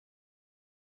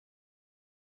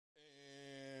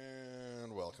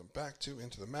Welcome back to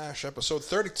Into the Mash, episode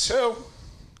 32.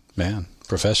 Man,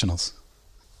 professionals.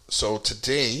 So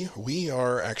today we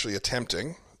are actually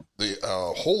attempting the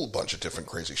whole bunch of different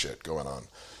crazy shit going on.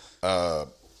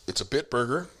 It's a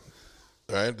Bitburger,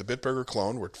 right? The Bitburger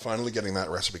clone. We're finally getting that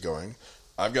recipe going.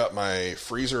 I've got my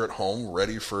freezer at home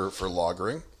ready for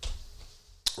lagering.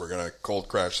 We're going to cold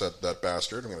crash that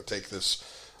bastard. I'm going to take this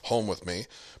home with me.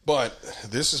 But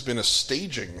this has been a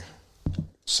staging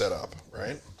setup,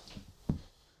 right?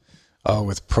 Oh,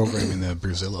 with programming the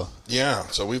Bruzilla. Yeah,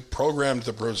 so we've programmed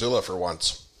the Bruzilla for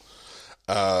once.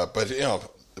 But, you know,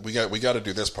 we got to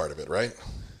do this part of it, right?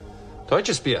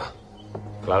 Deutsches Bier.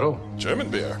 Claro. German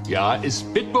beer. Ja, ist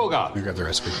Bitburger. I got the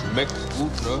recipe. Schmeckt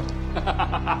gut, ne?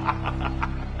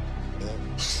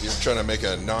 You're trying to make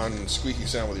a non-squeaky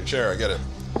sound with your chair. I get it.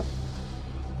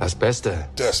 Das Beste.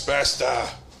 Das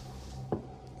Beste.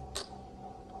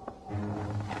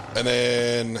 And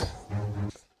then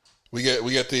we get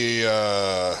the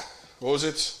what was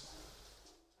it?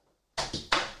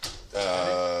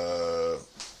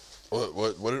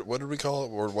 What did we call it?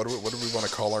 Or what do we want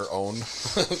to call our own?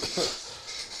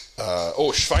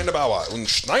 Schweinebauer und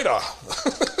Schneider.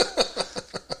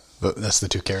 That's the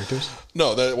two characters?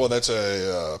 No, that's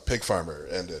a pig farmer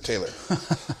and a tailor,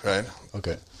 right?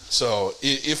 Okay. So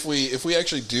if we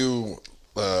actually do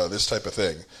this type of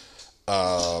thing,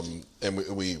 and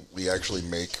we actually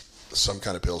make some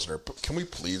kind of Pilsner, can we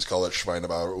please call it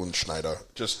Schweinebauer und Schneider?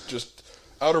 Just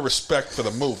out of respect for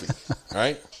the movie,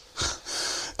 right?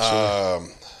 Sure.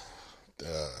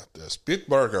 The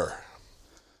Bitburger.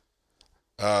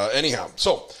 Anyhow,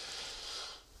 so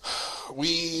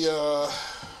we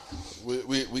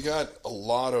got a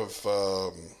lot of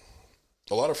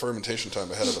fermentation time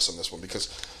ahead of us on this one because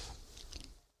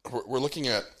we're looking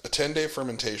at a 10-day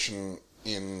fermentation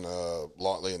in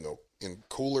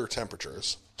cooler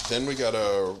temperatures. Then we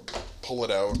gotta pull it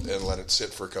out and let it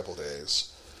sit for a couple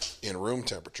days in room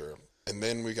temperature, and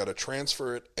then we gotta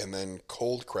transfer it and then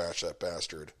cold crash that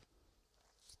bastard.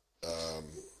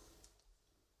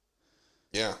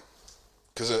 Yeah,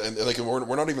 because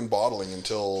we're not even bottling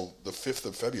until the 5th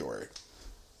of February.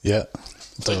 Yeah,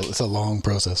 it's a long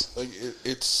process. Like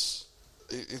it's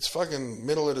fucking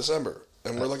middle of December,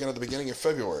 and we're looking at the beginning of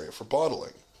February for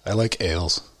bottling. I like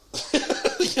ales.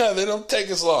 Yeah, they don't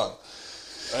take as long.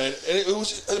 And it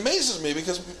amazes me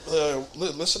because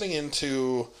listening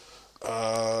into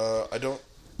I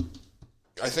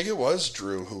think it was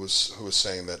Drew who was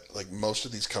saying that like most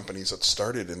of these companies that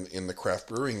started in the craft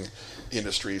brewing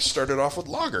industry started off with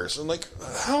lagers, and like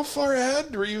how far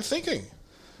ahead were you thinking?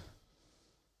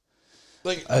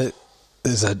 Like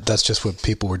that's just what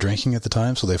people were drinking at the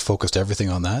time, so they focused everything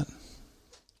on that.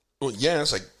 Well,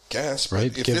 yes, I guess. But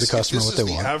right, give the customer what they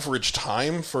want. The average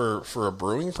time for a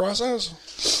brewing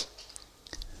process.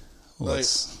 Well,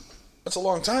 that's a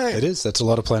long time. It is. That's a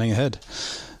lot of planning ahead.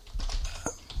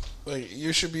 Like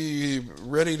you should be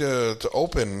ready to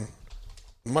open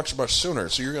much sooner.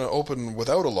 So you're going to open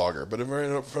without a lager. But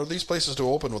for these places to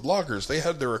open with lagers, they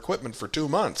had their equipment for 2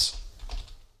 months.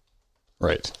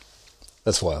 Right.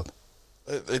 That's wild.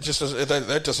 It just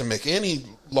that doesn't make any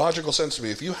logical sense to me.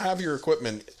 If you have your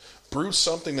equipment, brew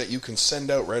something that you can send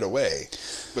out right away.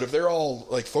 But if they're all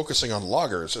like focusing on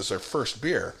lagers as their first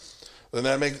beer, then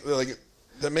that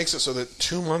makes it so that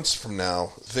 2 months from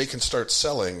now they can start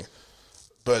selling,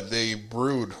 but they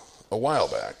brewed a while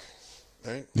back,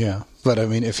 right? Yeah, but I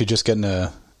mean, if you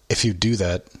do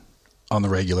that on the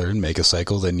regular and make a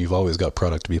cycle, then you've always got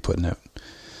product to be putting out.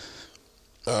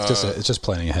 It's just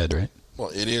planning ahead, right? Well,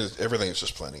 it is. Everything is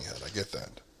just planning ahead. I get that.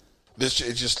 It's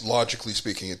just logically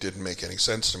speaking, it didn't make any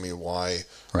sense to me why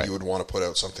you would want to put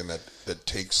out something that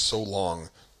takes so long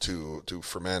to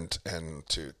ferment and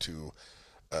to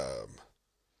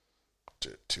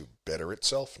better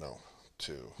itself. No,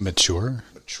 to mature.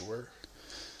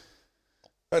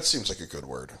 That seems like a good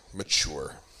word.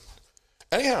 Mature.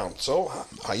 Anyhow, so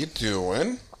how you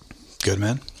doing? Good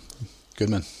man.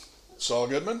 Saul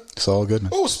Goodman? Saul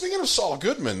Goodman. Oh, speaking of Saul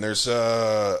Goodman, there's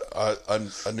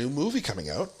a new movie coming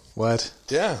out. What?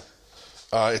 Yeah.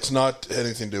 It's not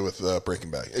anything to do with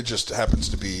Breaking Bad. It just happens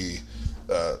to be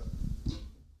Bob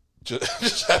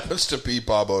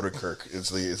Odenkirk is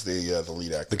the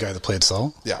lead actor. The guy that played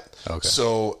Saul? Yeah. Okay.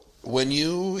 So when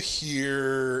you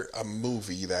hear a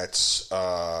movie that's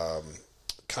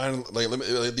kind of like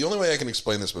the only way I can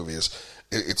explain this movie is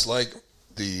it's like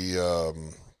the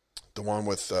one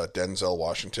with Denzel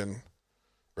Washington,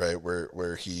 right?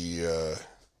 Where he The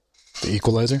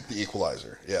Equalizer? The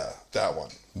Equalizer, yeah, that one.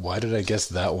 Why did I guess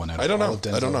that one? I don't know.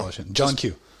 Washington? John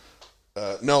Q.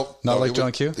 No, Not like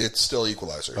John Q? It's still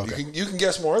Equalizer. Okay. You can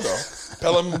guess more though.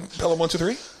 Pelham 1, 2,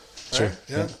 3. Sure. Right?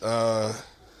 Yeah.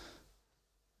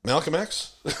 Malcolm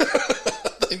X.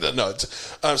 No.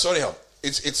 So anyhow,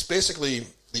 it's basically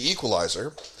The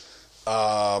Equalizer,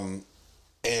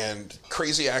 and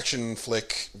crazy action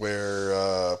flick where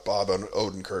Bob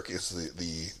Odenkirk is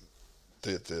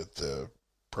the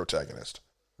protagonist.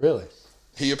 Really?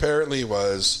 He apparently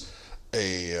was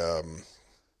a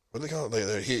what do they call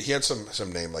it? He had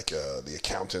some name like the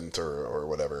accountant or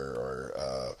whatever,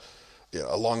 or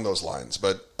along those lines.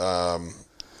 But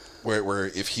where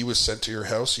if he was sent to your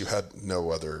house, you had no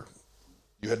other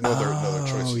choice.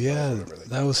 Oh yeah,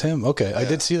 that was him. Okay, I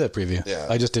did see that preview. Yeah.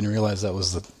 I just didn't realize that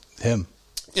was him.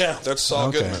 Yeah, that's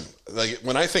Saul Goodman. Like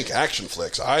when I think action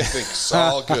flicks, I think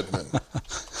Saul Goodman.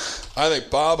 I think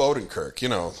Bob Odenkirk.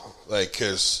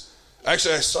 Because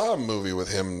actually I saw a movie with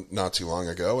him not too long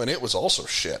ago, and it was also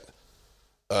shit.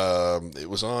 It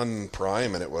was on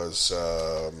Prime, and it was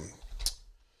what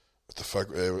the fuck?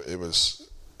 It was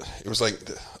like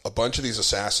a bunch of these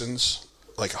assassins,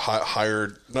 like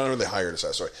hired. Not really hired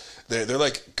assassins. Sorry, they're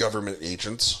like government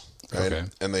agents, right? Okay.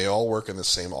 And they all work in the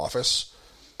same office.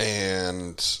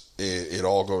 And it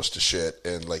all goes to shit,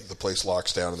 and like the place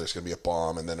locks down, and there's going to be a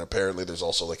bomb, and then apparently there's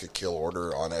also like a kill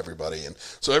order on everybody, and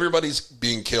so everybody's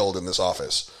being killed in this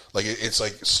office. Like it's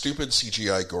like stupid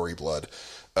CGI gory blood.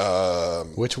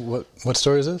 What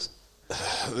story is this?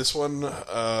 This one,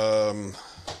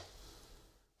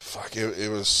 it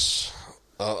was.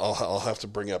 I'll have to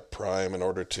bring up Prime in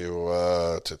order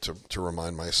to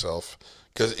remind myself.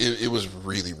 Because it was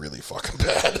really, really fucking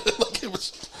bad. Like it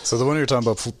was. So the one you were talking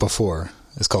about before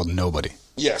is called Nobody.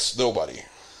 Yes, Nobody.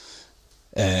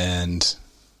 And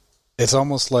it's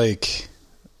almost like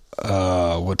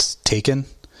what's Taken,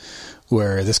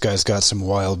 where this guy's got some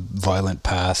wild, violent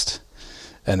past,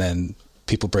 and then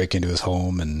people break into his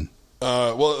home and.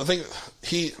 Well, I think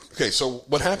so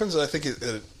what happens? I think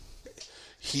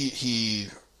he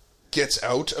gets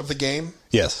out of the game.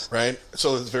 Yes. Right.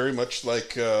 So it's very much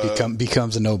like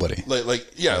becomes a nobody.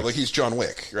 Like he's John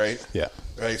Wick, right? Yeah.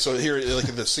 Right. So here, like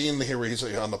in the scene here where he's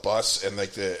on the bus, and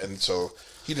and so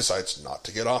he decides not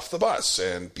to get off the bus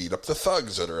and beat up the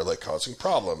thugs that are like causing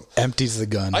problem. Empties the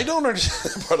gun. I don't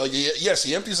understand. But like, yes,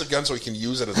 he empties the gun so he can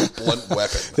use it as a blunt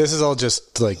weapon. This is all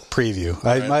just like preview.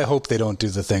 I hope they don't do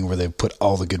the thing where they put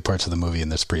all the good parts of the movie in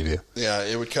this preview. Yeah,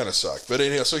 it would kind of suck. But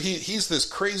anyhow, so he's this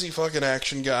crazy fucking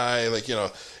action guy. Like,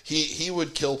 he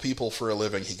would kill people for a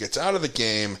living. He gets out of the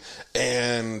game,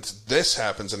 and this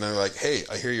happens, and they're like, hey,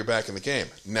 I hear you're back in the game.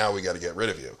 Now we got to get rid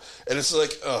of you. And it's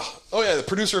like, oh yeah, the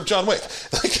producer of John Wick.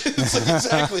 Like, it's like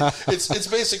exactly, it's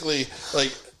basically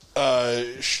like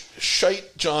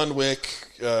shite John Wick,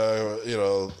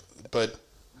 but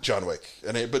John Wick.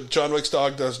 But John Wick's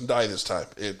dog doesn't die this time.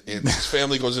 His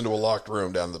family goes into a locked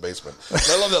room down in the basement. And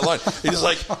I love that line. He's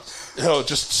like,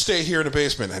 just stay here in the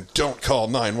basement and don't call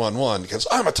 911 because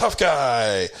I'm a tough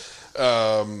guy.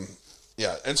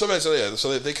 Yeah, and so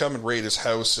they come and raid his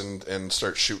house and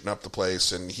start shooting up the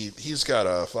place, and he's got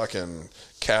a fucking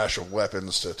cache of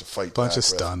weapons to fight. Bunch of with.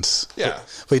 Stunts. Yeah,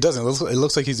 but he doesn't. It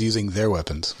looks like he's using their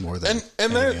weapons more than.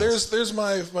 And there's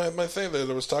my thing that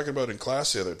I was talking about in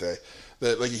class the other day.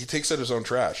 That like he takes out his own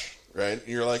trash, right? And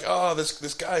you're like, oh,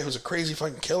 this guy who's a crazy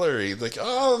fucking killer. He's like,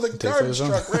 oh, the garbage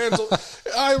truck ran.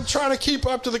 I'm trying to keep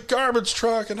up to the garbage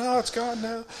truck, and it's gone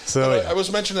now. So I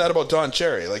was mentioning that about Don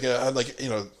Cherry,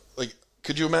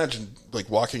 could you imagine like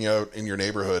walking out in your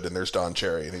neighborhood and there's Don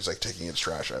Cherry and he's like taking his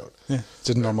trash out? Yeah,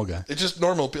 just a normal guy. It's just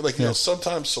normal. Like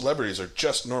sometimes celebrities are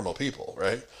just normal people,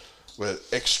 right?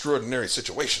 With extraordinary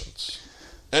situations.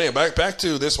 Anyway, back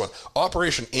to this one,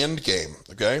 Operation Endgame.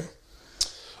 Okay.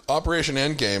 Operation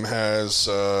Endgame has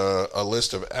a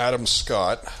list of Adam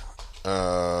Scott.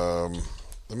 Let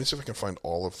me see if I can find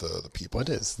all of the people. What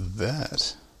is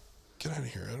that? Get out of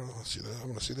here! I don't want to see that. I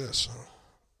want to see this.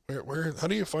 Where? How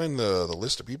do you find the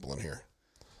list of people in here?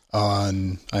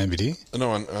 On IMDb?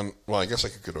 No, on. Well, I guess I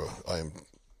could go to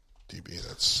IMDb.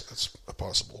 That's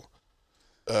possible.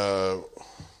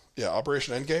 Yeah,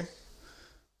 Operation Endgame.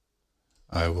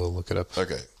 I will look it up.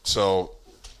 Okay, so.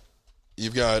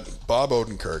 You've got Bob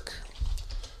Odenkirk.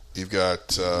 You've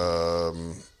got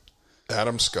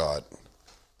Adam Scott.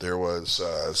 There was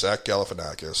Zach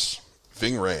Galifianakis,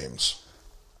 Ving Rhames,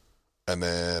 and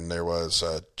then there was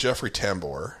Jeffrey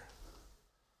Tambor,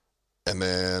 and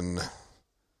then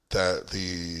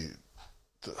the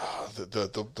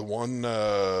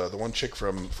one chick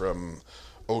from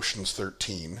Ocean's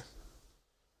 13,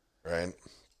 right?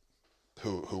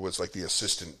 Who was like the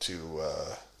assistant to.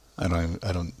 I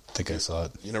don't think I saw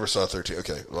it. You never saw 13.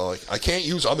 Okay, well, I can't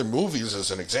use other movies as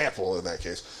an example in that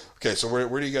case. Okay, so where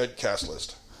do you got cast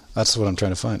list? That's what I'm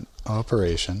trying to find.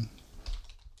 Operation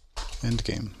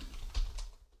Endgame.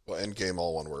 Well, Endgame,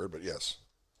 all one word, but yes.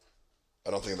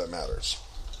 I don't think that matters.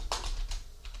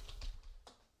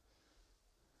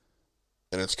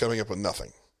 And it's coming up with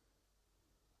nothing.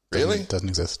 Really? Doesn't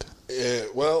exist.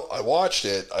 Well, I watched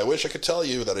it. I wish I could tell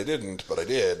you that I didn't, but I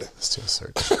did. Let's do a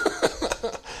search.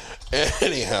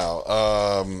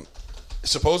 Anyhow,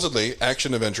 supposedly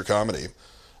action adventure comedy.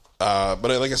 But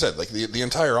like I said, like the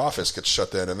entire office gets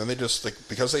shut down, and then they just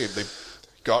because they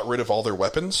got rid of all their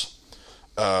weapons.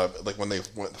 Like when they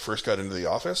first got into the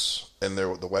office, and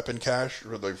the weapon cache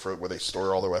where they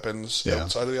store all their weapons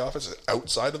outside of the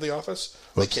office,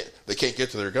 they can't get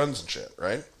to their guns and shit,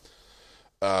 right?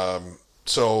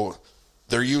 So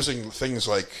they're using things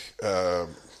like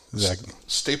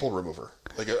staple remover,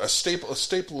 like a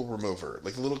staple remover,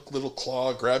 like a little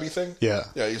claw grabby thing. Yeah,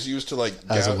 he's used to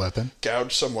as a weapon,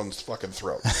 gouge someone's fucking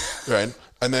throat, right?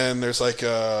 And then there's like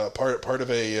a part of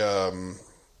a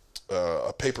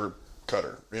paper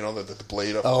cutter, the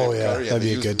blade of the paper cutter. That'd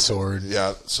be a good sword.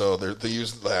 Yeah, so they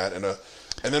use that and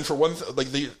then for one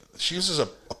she uses a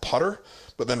putter,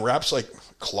 but then wraps like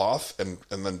cloth and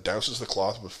then douses the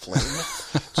cloth with flame.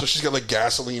 So she's got like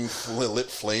gasoline lit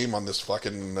flame on this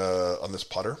fucking on this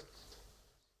putter.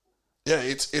 Yeah,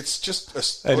 it's just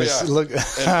look.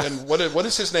 and what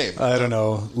is his name? I don't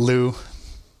know, Lou.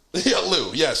 Yeah,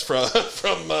 Lou. Yes, from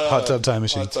Hot Tub Time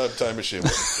Machine. Hot Tub Time Machine.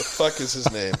 What the fuck is his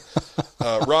name?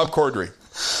 Rob Corddry.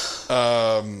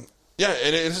 Yeah,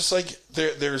 and it's just like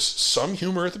there's some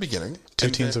humor at the beginning. Two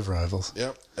teams of rivals.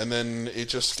 Yeah, and then it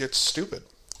just gets stupid.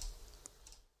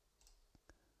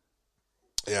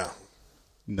 Yeah.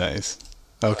 Nice.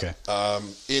 Okay.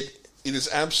 It is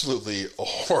absolutely a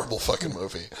horrible fucking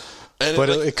movie. And but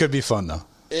it could be fun though.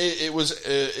 It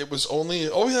was only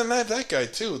that guy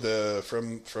too,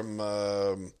 from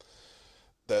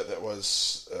that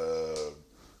was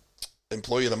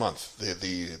employee of the month,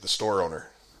 the store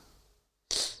owner.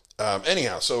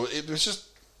 Anyhow, so it was just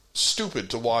stupid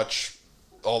to watch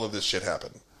all of this shit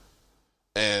happen,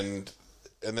 and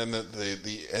then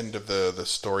the end of the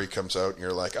story comes out, and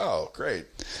you're like, oh great.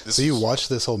 So you watched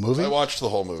this whole movie? I watched the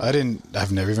whole movie.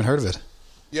 I've never even heard of it.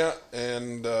 Yeah,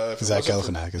 and Zach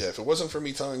Galifianakis. Yeah, if it wasn't for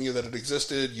me telling you that it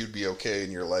existed, you'd be okay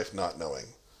in your life not knowing.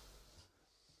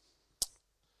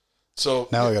 So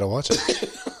now I gotta watch it.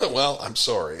 Well, I'm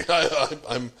sorry.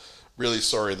 I'm really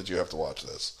sorry that you have to watch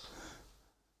this.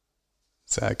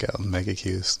 Zach Galifianakis, Mega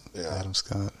Hughes, Adam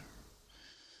Scott,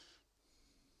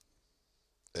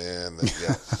 and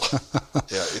yeah,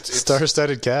 it's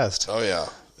star-studded cast. Oh yeah,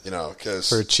 because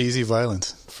for cheesy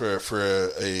violence, for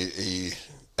a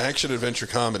action adventure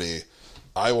comedy,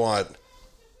 I want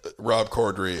Rob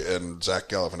Corddry and Zach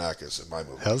Galifianakis in my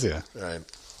movie. Hells yeah! Right?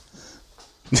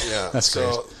 Yeah, that's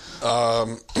great.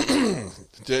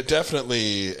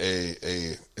 Definitely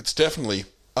it's definitely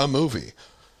a movie.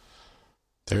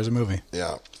 There's a movie.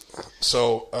 Yeah.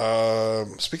 So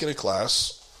speaking of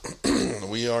class,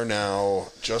 we are now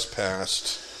just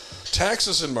past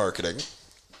taxes and marketing.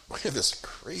 Look at this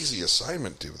crazy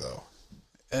assignment due though.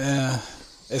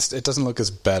 It doesn't look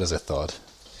as bad as I thought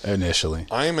initially.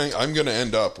 I'm going to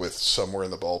end up with somewhere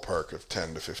in the ballpark of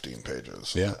 10 to 15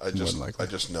 pages. Yeah, I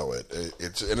just know it.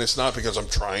 It's not because I'm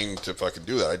trying to fucking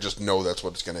do that. I just know that's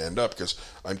what it's going to end up because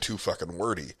I'm too fucking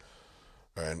wordy.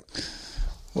 Right?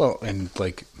 Well, and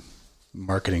like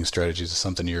marketing strategies is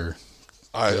something you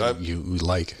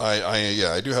like.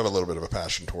 I do have a little bit of a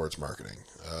passion towards marketing.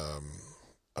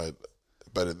 I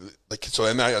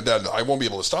won't be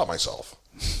able to stop myself.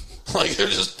 Like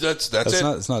that's it.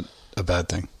 It's not a bad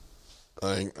thing.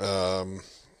 But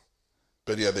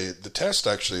yeah, the test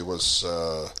actually was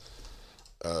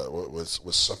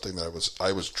something that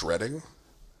I was dreading,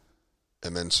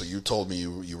 and then so you told me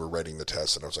you were writing the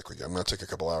test, and I was like, I'm going to take a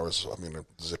couple hours. I'm going to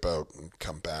zip out and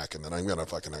come back, and then I'm going to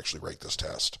fucking actually write this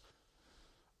test.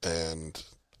 And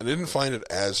I didn't find it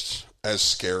as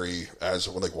scary as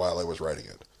while I was writing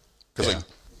it, because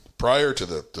prior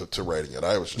to writing it,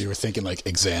 I was just... You were thinking like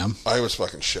exam? I was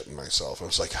fucking shitting myself. I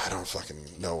was like, I don't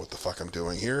fucking know what the fuck I'm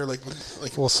doing here. Like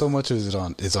well, so much of it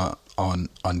is on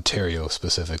Ontario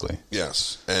specifically.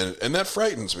 Yes, and that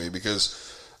frightens me because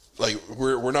like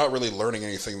we're not really learning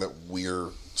anything that we're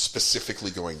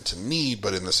specifically going to need,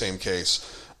 but in the same case,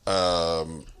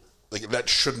 like that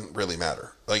shouldn't really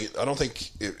matter. Like I don't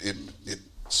think it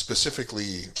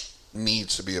specifically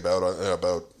needs to be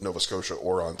about Nova Scotia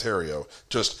or Ontario.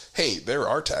 Just, hey, there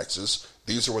are taxes.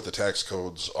 These are what the tax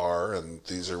codes are, and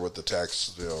these are what the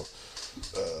tax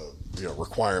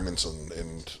requirements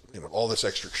and all this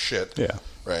extra shit. Yeah.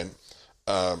 Right.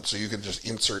 So you can just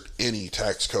insert any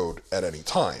tax code at any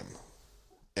time,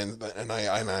 and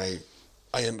I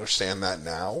understand that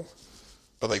now,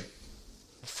 but like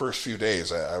first few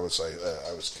days, I was like,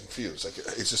 I was confused. Like,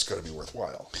 is this going to be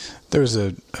worthwhile? There's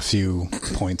a few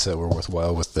points that were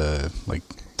worthwhile with the like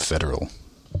federal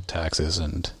taxes,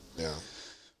 and Yeah.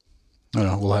 I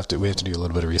don't know. We have to do a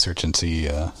little bit of research and see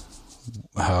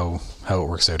how it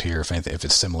works out here. If anything, if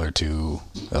it's similar to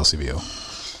LCBO.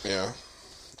 Yeah.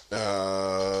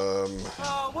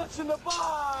 What's in the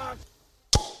box?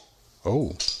 Oh,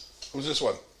 Who's this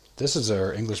one? this is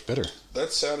our English bitter.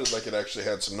 That sounded like it actually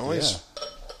had some noise.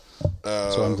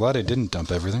 So I'm glad I didn't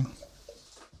dump everything.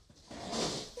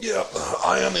 Yeah.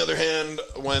 I, on the other hand,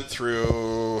 went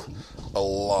through a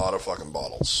lot of fucking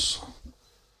bottles.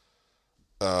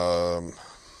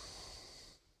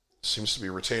 Seems to be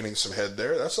retaining some head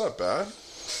there. That's not bad.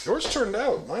 Yours turned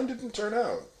out. Mine didn't turn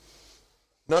out.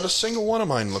 Not a single one of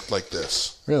mine looked like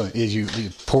this. Really? You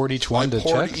poured each one I to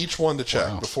poured check? each one to check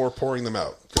Wow. before pouring them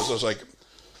out. Because I was like,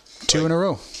 Two in a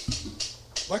row.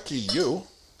 lucky you.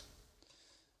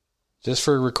 Just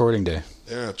for recording day.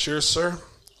 Yeah, cheers, sir.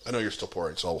 I know you're still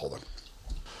pouring, so I'll hold on.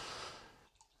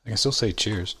 I can still say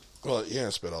cheers. Well,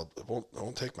 yes, but I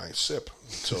won't take my sip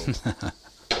until...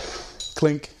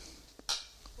 Clink.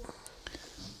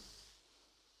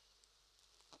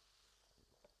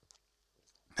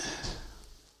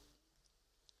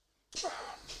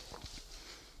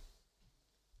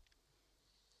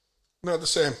 Not the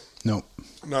same. Nope.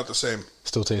 Not the same.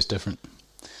 Still tastes different.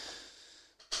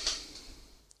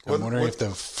 What- I'm wondering what- if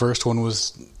the first one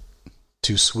was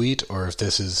too sweet or if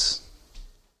this is...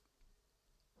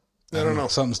 I don't know.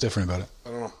 Something's different about it. I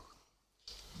don't know.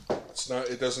 It's not.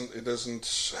 It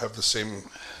doesn't have the same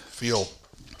feel.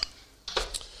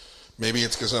 Maybe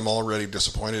it's because I'm already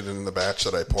disappointed in the batch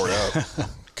that I poured out.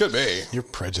 Could be. You're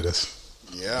prejudiced.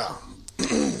 Yeah.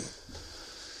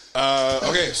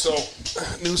 Okay, so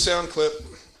new sound clip.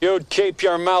 You'd keep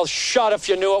your mouth shut if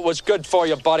you knew it was good for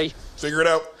you, buddy. Figure it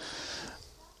out.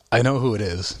 I know who it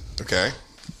is, Okay.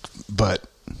 but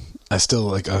I was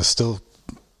still...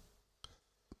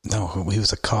 No, he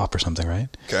was a cop or something, right?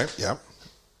 Okay. Yeah.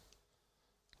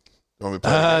 You want me to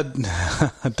play it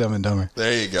again? Dumb and Dumber.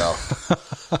 There you go.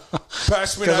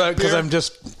 Pass me that Because beer. I'm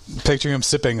just picturing him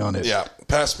sipping on it. Yeah.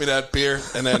 Pass me that beer,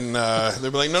 and then they'll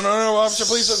be like, "No, officer,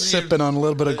 please." Sipping on a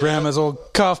little bit of Grandma's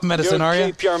old cough medicine, You'd are you?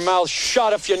 keep your mouth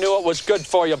shut if you knew it was good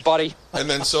for you, buddy. And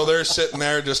then so they're sitting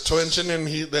there just twinching, and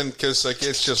he then because like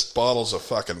it's just bottles of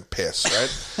fucking piss,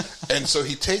 right? And so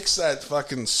he takes that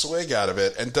fucking swig out of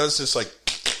it and does this like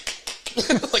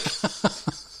like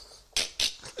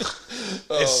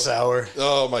It's sour.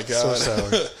 oh my god, So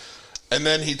sour. And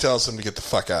then he tells him to get the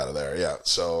fuck out of there. Yeah.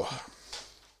 So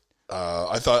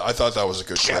I thought that was a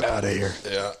good Get clip. out of here.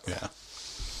 Yeah. Yeah.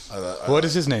 What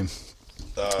is his name?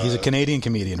 He's a Canadian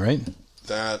comedian, right?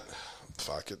 That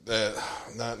fuck it.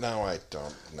 Now I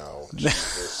don't know.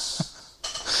 Jesus.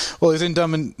 Well, he was in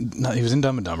Dumb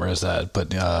and Dumber as that,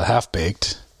 but Half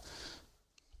Baked.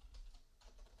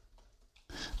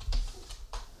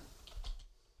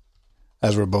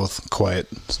 As we're both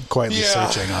quietly Yeah.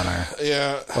 searching on our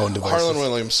own devices. Harlan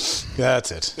Williams. Yeah,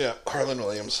 that's it. Yeah, Harlan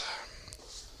Williams.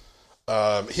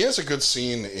 He has a good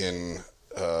scene in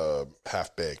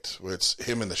Half Baked where it's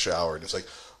him in the shower and it's like,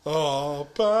 all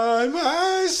by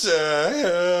myself,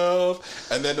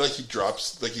 and then like he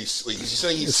drops like he's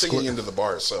singing into the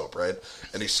bar of soap, right?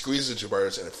 And he squeezes two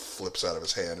bars and it flips out of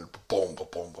his hand and boom, boom,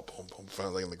 boom, boom, boom, boom,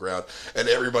 finally on the ground. And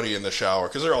everybody in the shower,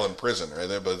 because they're all in prison, right?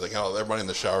 But like how everybody in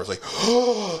the shower is like,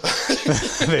 oh.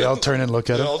 They all turn and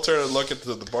look at They him. all turn and look at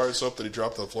the bar of soap that he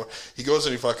dropped on the floor. He goes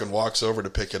and he fucking walks over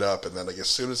to pick it up, and then like as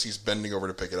soon as he's bending over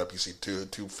to pick it up, you see two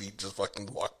feet just fucking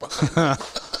walk by.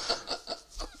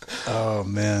 Oh,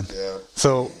 man. Yeah.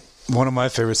 So, one of my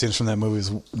favorite scenes from that movie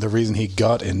is the reason he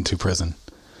got into prison.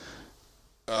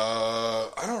 I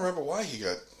don't remember why he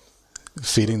got.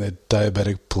 Feeding the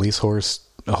diabetic police horse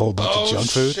a whole bunch of junk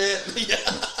food. Shit! Yeah,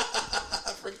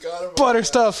 I forgot about Butter that.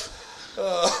 stuff.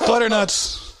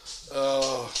 Butternuts.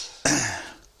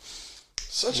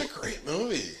 Such a great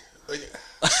movie. Like,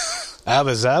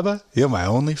 Abba Zaba, you're my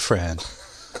only friend.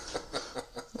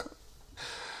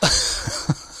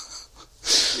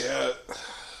 yeah,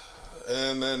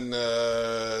 and then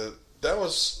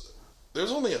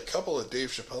there's only a couple of Dave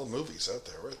Chappelle movies out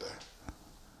there, weren't there?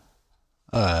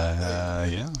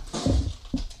 Yeah.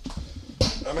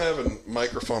 I'm having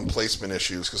microphone placement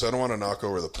issues because I don't want to knock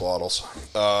over the bottles.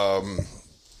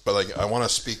 But like, I want to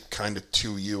speak kind of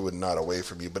to you and not away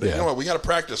from you. But you know what? We got to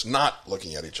practice not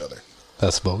looking at each other. I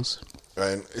suppose.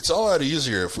 Right? It's a lot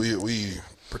easier if we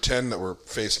pretend that we're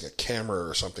facing a camera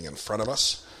or something in front of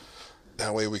us.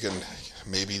 That way we can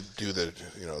maybe do the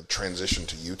transition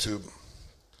to YouTube.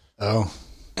 Oh.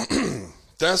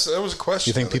 That was a question.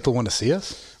 You think people want to see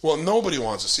us? Well, nobody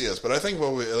wants to see us, but I think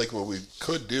what we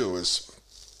could do is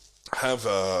have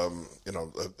a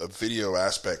video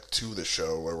aspect to the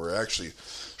show where we're actually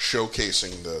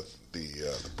showcasing the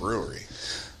brewery.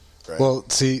 Right? Well,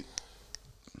 see,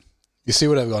 you see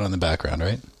what I've got on the background,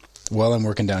 right? While I'm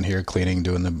working down here, cleaning,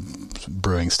 doing the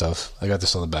brewing stuff, I got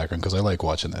this on the background because I like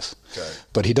watching this. Okay.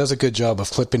 But he does a good job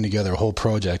of clipping together a whole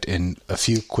project in a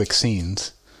few quick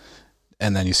scenes,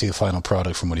 and then you see the final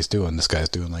product from what he's doing. This guy's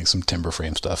doing like some timber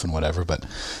frame stuff and whatever, but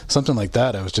something like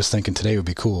that, I was just thinking today would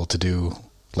be cool to do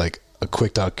like a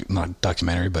quick not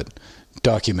documentary, but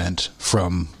document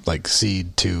from like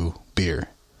seed to beer.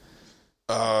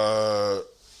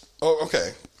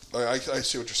 Okay. I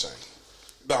see what you're saying.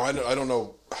 Now, I don't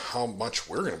know how much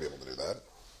we're going to be able to do that.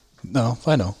 No,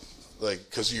 I know. Like,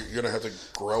 because you're going to have to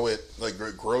grow it, like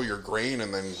grow your grain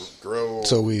and then grow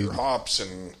your hops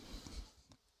and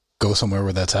go somewhere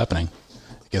where that's happening.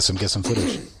 Get some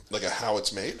footage. Like how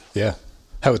it's made? Yeah.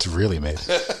 How it's really made.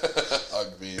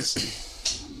 Ugbies.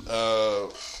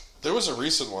 There was a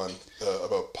recent one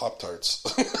about Pop-Tarts.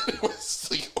 It was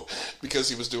like, because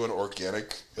he was doing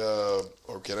organic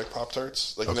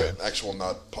Pop-Tarts. Like an actual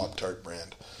not Pop-Tart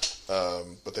brand.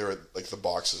 But they were like the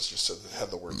boxes just said had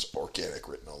the words organic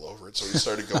written all over it. So he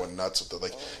started going nuts with the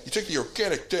like. You take the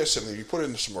organic this and then you put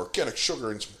in some organic sugar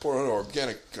and some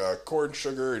organic corn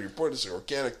sugar and you put in some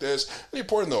organic this and you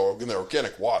pour in the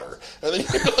organic water and then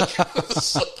you're like,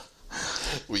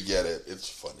 we get it. It's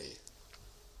funny.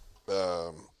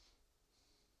 Yeah.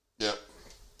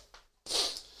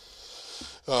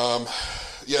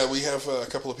 Yeah, we have a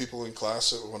couple of people in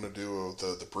class that want to do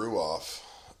the brew off.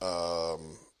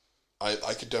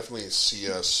 I could definitely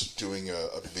see us doing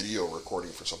a video recording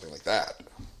for something like that.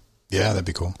 Yeah, that'd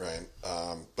be cool. Right.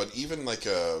 But even like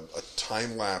a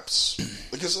time lapse,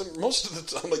 because most of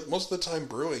the time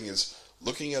brewing is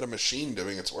looking at a machine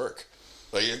doing its work.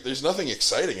 Like there's nothing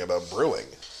exciting about brewing.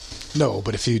 No,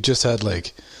 but if you just had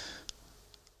like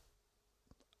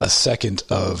a second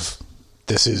of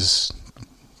this is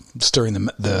stirring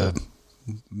the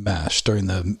mash, stirring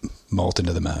the malt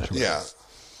into the mash. Yeah.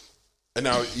 And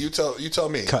now you tell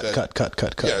me cut. Yeah,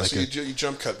 like so you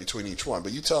jump cut between each one,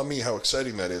 but you tell me how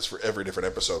exciting that is for every different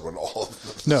episode when all of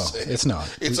them. No, it's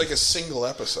not. It's like a single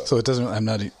episode. So it doesn't. I'm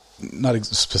not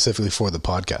specifically for the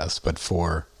podcast, but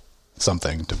for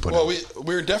something to put. Well,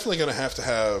 we're definitely going to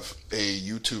have a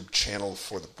YouTube channel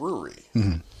for the brewery,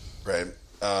 right?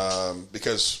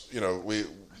 Because we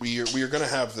are going to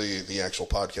have the actual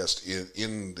podcast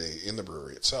in the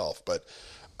brewery itself, but.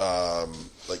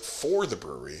 Like for the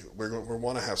brewery, we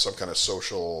want to have some kind of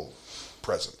social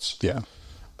presence. Yeah.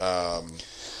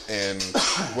 And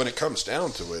when it comes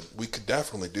down to it, we could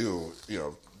definitely do,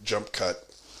 jump cut,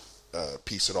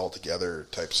 piece it all together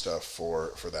type stuff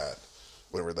for that.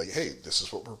 When we're like, hey, this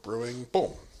is what we're brewing,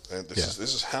 boom. And this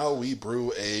is how we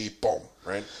brew a boom,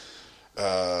 right?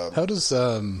 How does,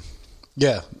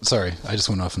 yeah, sorry, I just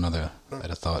went off I had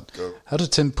a thought. Go. How does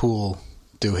Tim Pool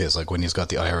do his, like when he's got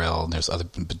the IRL and there's other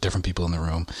different people in the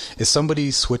room? Is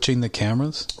somebody switching the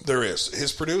cameras? There is.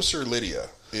 His producer Lydia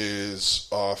is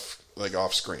off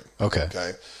screen.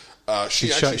 Okay. She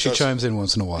chimes in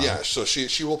once in a while. Yeah, so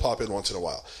she will pop in once in a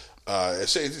while.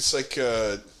 It's like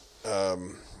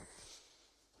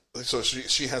so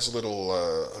she has a little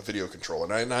a video control,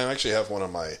 and I actually have one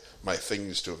of my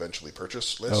things to eventually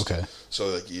purchase list. Okay.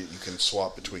 So that you can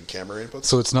swap between camera inputs.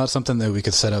 So it's not something that we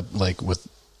could set up like with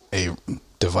a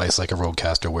device like a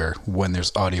Rodecaster where when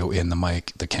there's audio in the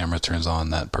mic, the camera turns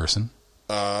on that person?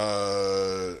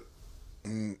 No,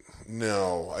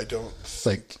 I don't.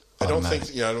 I don't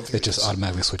think it just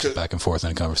automatically switches back and forth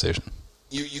in a conversation.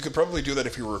 You could probably do that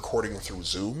if you were recording through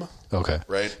Zoom. Okay.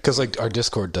 Right? Because like our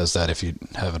Discord does that if you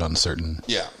have it on certain...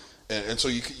 Yeah. And so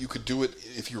you could do it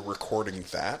if you're recording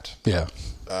that. Yeah.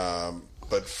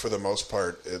 But for the most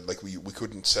part, like we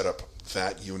couldn't set up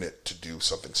that unit to do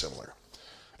something similar.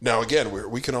 Now, again,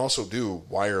 we can also do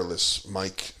wireless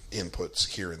mic inputs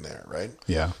here and there, right?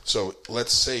 Yeah. So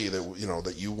let's say that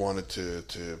that you wanted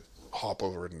to hop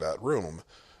over in that room,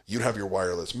 you'd have your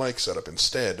wireless mic set up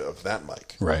instead of that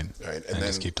mic, right? And then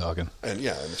just keep talking, and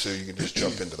so you can just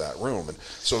jump into that room, and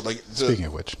so like speaking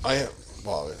of which,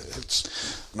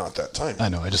 it's not that time. I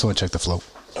know. I just want to check the flow.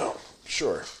 Oh,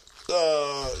 sure.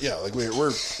 Yeah, like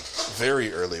we're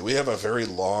very early. We have a very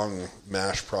long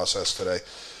mash process today.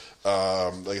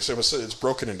 Like I said, it's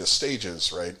broken into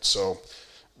stages, right? So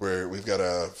we've got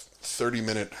a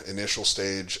 30-minute initial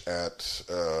stage at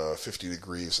 50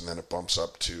 degrees, and then it bumps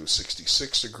up to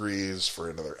 66 degrees for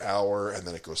another hour, and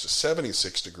then it goes to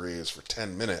 76 degrees for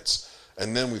 10 minutes,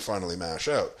 and then we finally mash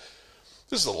out.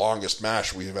 This is the longest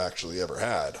mash we've actually ever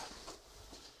had.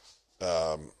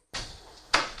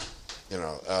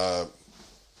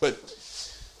 But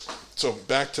so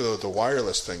back to the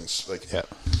wireless things, like,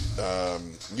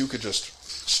 you could just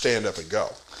stand up and go.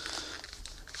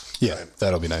 Yeah, right?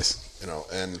 That'll be nice.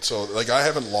 And so, like, I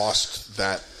haven't lost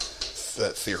that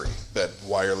theory that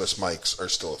wireless mics are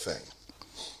still a thing.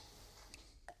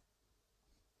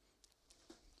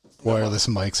 Wireless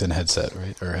mics and headset,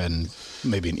 right? And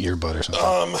maybe an earbud or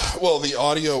something. Well, the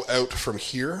audio out from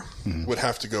here would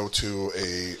have to go to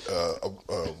a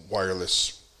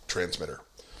wireless transmitter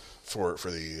for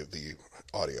the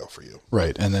audio for you.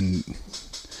 Right, and then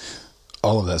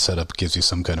all of that setup gives you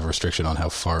some kind of restriction on how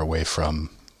far away from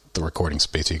the recording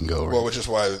space you can go. Right? Well, which is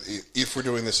why if we're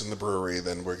doing this in the brewery,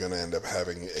 then we're going to end up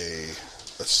having a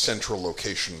central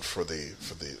location for the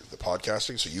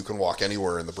podcasting, so you can walk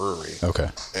anywhere in the brewery. Okay.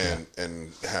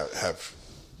 And have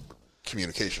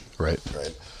communication. Right.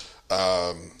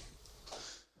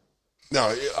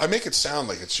 Now, I make it sound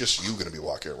like it's just you going to be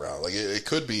walking around. Like it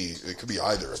could be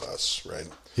either of us, right?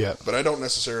 Yeah. But I don't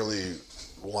necessarily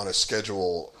want to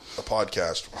schedule a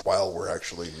podcast while we're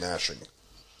actually mashing.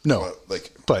 No,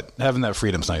 but having that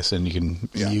freedom's nice, and you can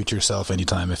mute yourself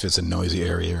anytime if it's a noisy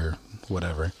area or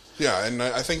whatever. Yeah, and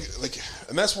I think, like,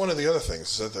 and that's one of the other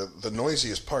things, is that the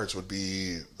noisiest parts would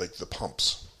be, like, the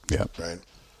pumps. Yeah. Right?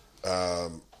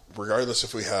 Regardless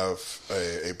if we have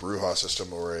a Brewha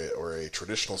system or a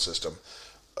traditional system,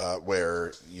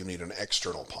 where you need an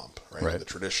external pump, right? The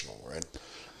traditional, right?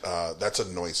 That's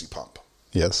a noisy pump.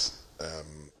 Yes.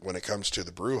 When it comes to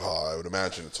the Brewha, I would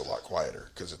imagine it's a lot quieter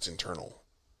because it's internal.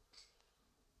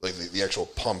 Like the actual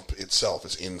pump itself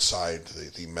is inside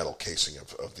the metal casing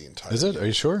of the entire. Is it? Are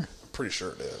you sure? I'm pretty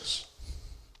sure it is.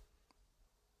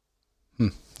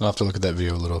 I'll have to look at that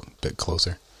video a little bit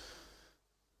closer.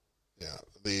 Yeah.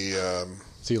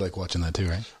 So you like watching that too,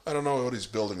 right? I don't know what he's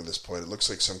building at this point. It looks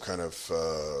like some kind of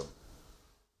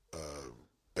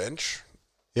bench.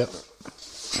 Yep.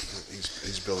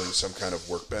 He's building some kind of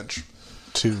workbench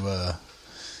to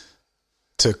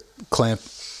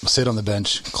sit on the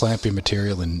bench, clamp your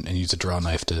material, and use a draw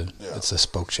knife to. Yeah. It's a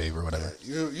spoke shave or whatever.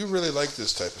 Yeah. You really like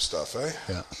this type of stuff, eh?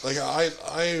 Yeah. Like I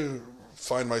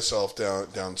find myself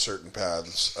down certain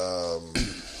paths.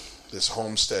 This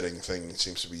homesteading thing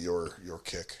seems to be your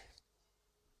kick.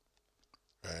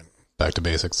 Right. Back to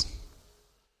basics.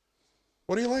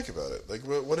 What do you like about it? Like,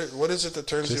 what is it that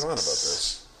turns you on about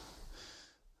this?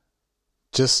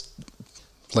 Just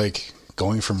like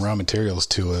going from raw materials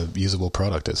to a usable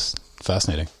product is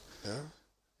fascinating. Yeah.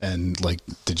 And like,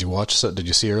 did you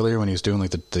see earlier when he was doing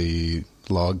like the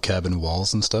log cabin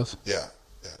walls and stuff? Yeah.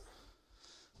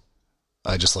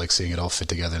 I just like seeing it all fit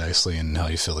together nicely and how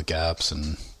you fill the gaps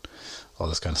and all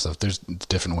this kind of stuff. There's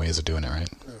different ways of doing it, right?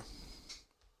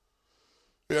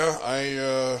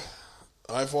 Yeah,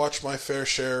 I've watched my fair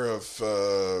share of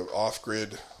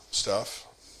off-grid stuff.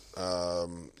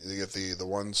 You get the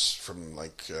ones from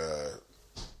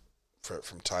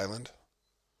from Thailand.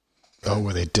 Oh,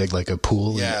 where they dig like a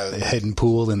pool, a hidden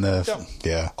pool in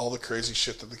the all the crazy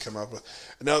shit that they come up with.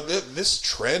 Now this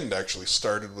trend actually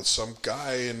started with some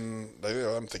guy in,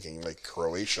 I'm thinking like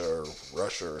Croatia or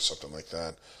Russia or something like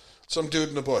that. Some dude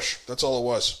in the bush. That's all it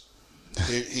was.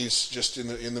 He's just in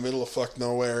the middle of fuck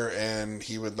nowhere, and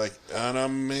he would and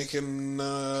I'm making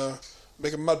mud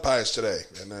pies today,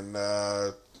 and then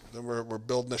we're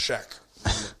building a shack,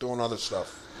 and doing other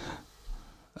stuff.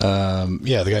 The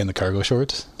guy in the cargo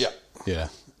shorts. Yeah,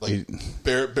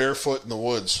 barefoot in the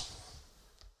woods.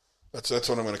 That's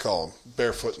what I'm going to call him.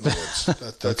 Barefoot in the woods.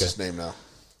 That's okay. His name now.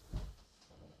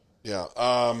 Yeah.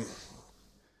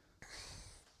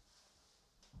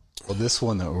 Well, this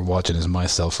one that we're watching is My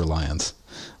Self-Reliance.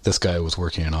 This guy was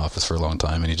working in an office for a long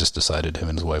time, and he just decided him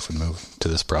and his wife would move to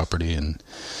this property, and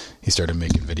he started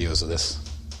making videos of this.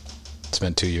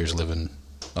 Spent 2 years living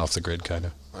off the grid, kind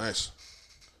of. Nice.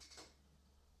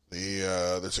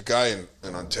 There's a guy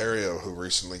in Ontario who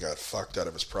recently got fucked out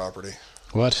of his property.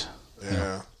 What?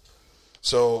 Yeah.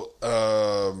 So,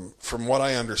 from what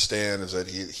I understand is that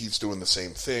he's doing the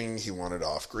same thing. He wanted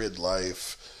off-grid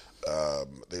life.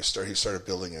 He started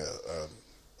building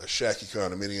a shacky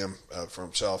condominium for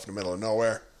himself in the middle of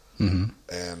nowhere. Mm-hmm.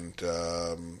 And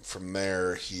from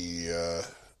there, he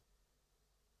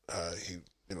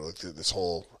this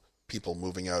whole people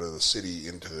moving out of the city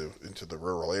into the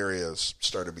rural areas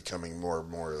started becoming more and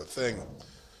more of a thing,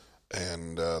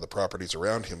 and the properties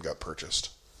around him got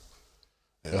purchased.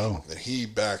 And he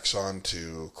backs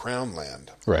onto Crown land.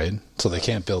 Right. So they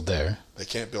can't build there. They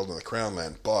can't build on the Crown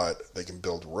land, but they can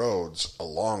build roads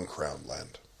along Crown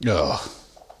land. Oh.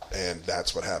 And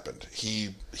that's what happened.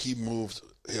 He moved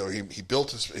he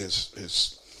built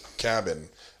his cabin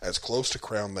as close to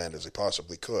Crown Land as he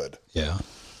possibly could. Yeah.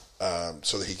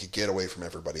 So that he could get away from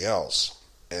everybody else.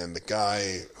 And the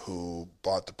guy who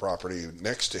bought the property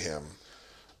next to him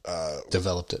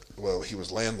Developed it. Well, he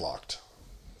was landlocked,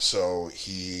 so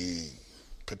he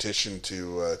petitioned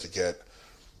to get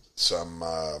some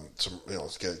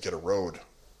get a road,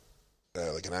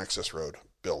 like an access road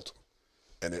built,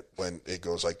 and it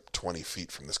goes like 20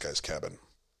 feet from this guy's cabin.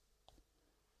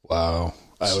 Wow.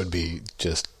 I would be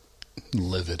just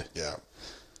livid. Yeah.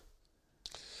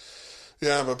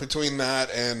 Yeah, but between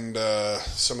that and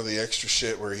some of the extra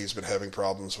shit where he's been having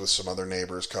problems with some other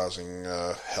neighbors causing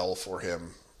hell for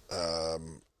him,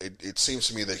 it seems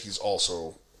to me that he's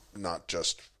also not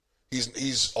just...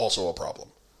 He's also a problem.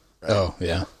 Right? Oh,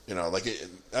 yeah.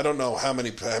 I don't know how many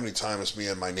times me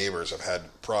and my neighbors have had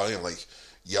probably like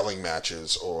yelling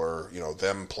matches or,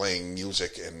 them playing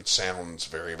music and sounds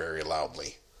very, very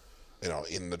loudly,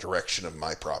 in the direction of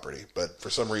my property. But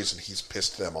for some reason, he's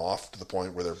pissed them off to the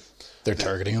point where They're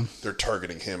targeting him? They're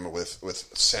targeting him with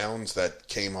sounds that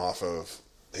came off of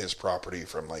his property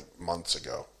from like months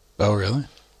ago. Oh, really?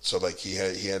 So like he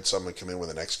had someone come in with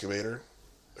an excavator.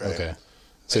 Right? Okay.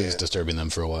 So he was disturbing them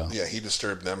for a while. Yeah, he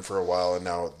disturbed them for a while, and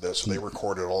now so they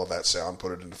recorded all of that sound,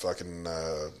 put it into fucking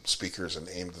speakers, and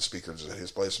aimed the speakers at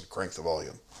his place and cranked the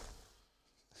volume.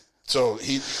 So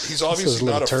he's obviously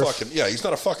not he's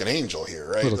not a fucking angel here,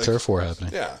 right? A little turf war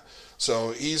happening. Yeah.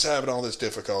 So he's having all this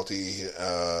difficulty,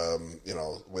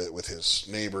 with his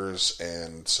neighbors,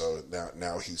 and so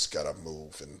now he's got to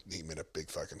move, and he made a big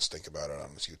fucking stink about it on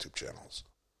his YouTube channels.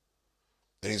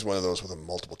 And he's one of those with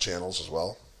multiple channels as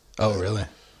well. Oh, really?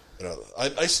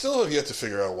 I still have yet to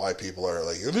figure out why people are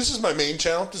like, this is my main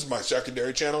channel, this is my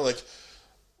secondary channel. Like,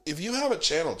 if you have a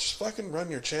channel, just fucking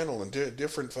run your channel and do a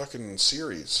different fucking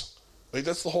series. Like,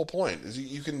 that's the whole point. Is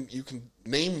you can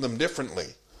name them differently.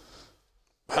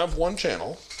 Have one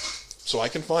channel, so I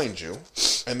can find you,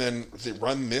 and then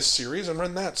run this series and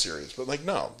run that series. But like,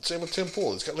 no, same with Tim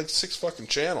Pool. He's got like 6 fucking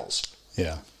channels.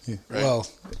 Yeah. Right? Well,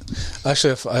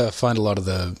 actually, I find a lot of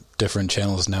the different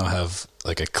channels now have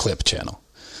like a clip channel.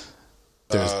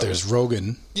 There's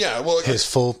Rogan. Yeah, well, his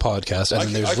full podcast, and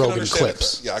then there's Rogan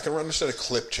clips. I can understand a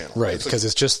clip channel. Right, because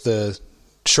it's just the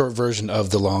short version of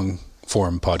the long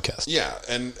form podcast. Yeah,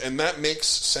 and that makes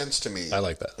sense to me. I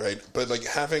like that. Right, but like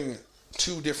having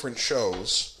 2 different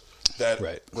shows that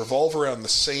revolve around the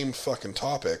same fucking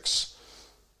topics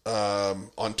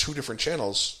on 2 different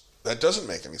channels, that doesn't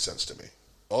make any sense to me.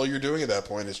 All you're doing at that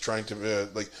point is trying to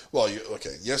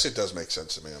yes, it does make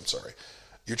sense to me. I'm sorry.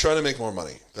 You're trying to make more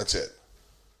money. That's it.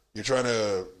 You're trying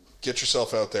to get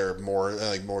yourself out there more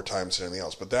times than anything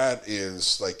else. But that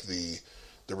is like the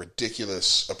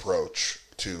ridiculous approach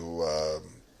to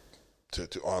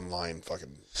online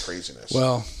fucking craziness.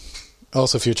 Well,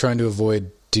 also if you're trying to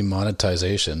avoid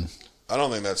demonetization, I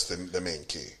don't think that's the main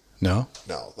key. No,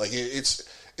 like it's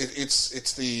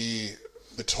the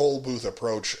toll booth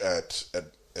approach at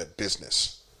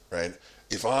business, right?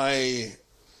 If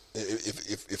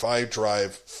I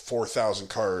drive 4,000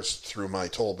 cars through my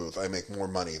toll booth, I make more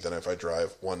money than if I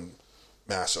drive one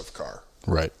massive car.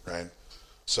 Right. Right.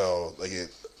 So like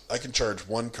I can charge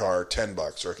one car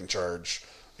 $10, or I can charge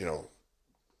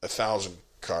 1,000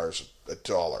 cars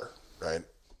 $1, right?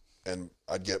 And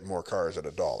I'd get more cars at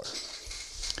 $1.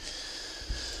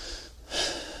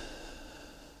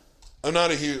 I'm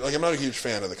not a huge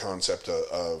fan of the concept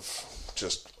of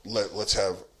just let's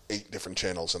have 8 different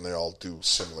channels and they all do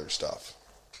similar stuff,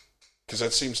 because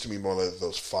that seems to me more like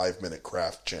those 5-minute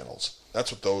craft channels. That's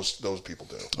what those people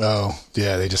do. Oh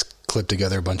yeah, they just clip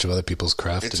together a bunch of other people's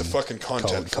craft. It's a fucking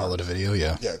content farm. Call it a video.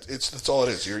 Yeah, that's all it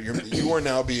is. You are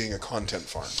now being a content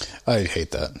farm. I hate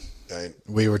that. Right?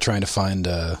 We were trying to find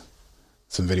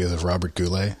some videos of Robert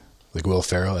Goulet, like Will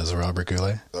Ferrell as a Robert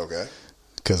Goulet. Okay.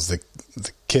 Because the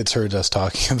kids heard us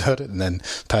talking about it, and then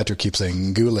Patrick keeps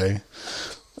saying Goulet.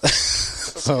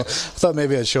 So I thought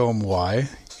maybe I'd show him why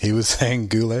he was saying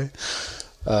Goulet.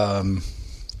 But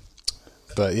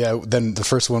yeah, then the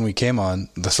first one we found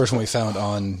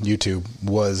on YouTube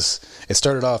it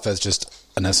started off as just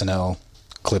an SNL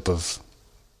clip of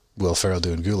Will Ferrell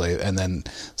doing Goulet, and then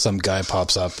some guy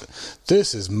pops up,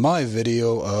 "This is my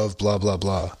video of blah, blah,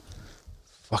 blah."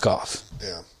 Fuck off.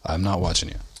 Yeah. I'm not watching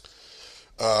you.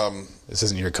 This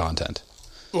isn't your content.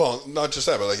 Well, not just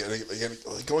that, but like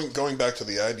going back to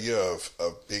the idea of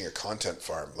being a content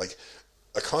farm. Like,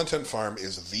 a content farm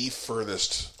is the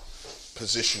furthest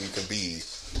position you can be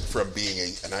from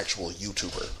being an actual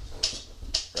YouTuber.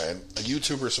 Right? A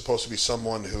YouTuber is supposed to be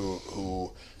someone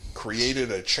who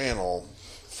created a channel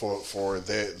for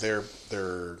their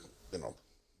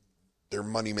they're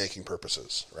money-making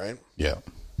purposes, right? Yeah.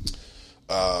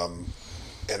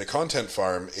 And a content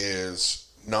farm is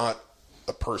not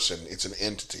a person; it's an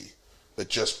entity that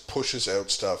just pushes out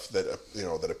stuff that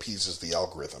that appeases the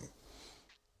algorithm.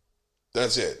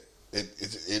 That's it.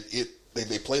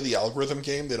 They play the algorithm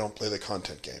game. They don't play the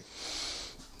content game.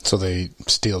 So they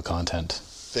steal content.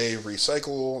 They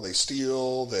recycle. They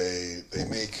steal. They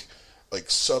make like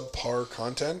subpar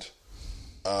content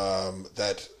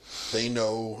that they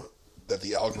know that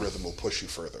the algorithm will push you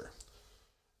further.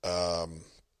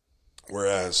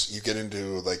 Whereas you get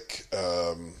into like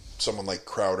someone like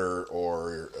Crowder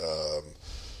or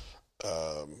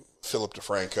Philip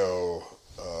DeFranco,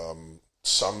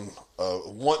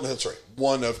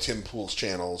 one of Tim Pool's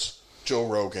channels, Joe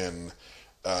Rogan,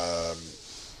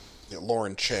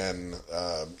 Lauren Chen,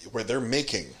 where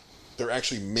they're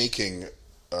actually making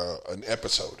an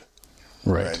episode,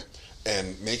 Right.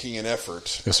 And making an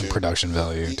effort. There's some production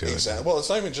value to it. Well, it's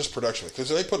not even just production, because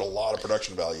they put a lot of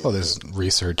production value. Well, there's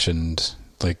research and,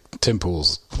 like, Tim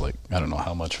Pool's, like, I don't know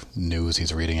how much news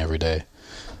he's reading every day.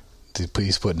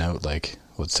 He's putting out, like,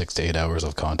 6 to 8 hours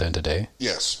of content a day?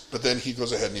 Yes, but then he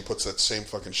goes ahead and he puts that same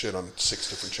fucking shit on 6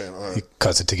 different channels. He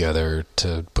cuts it together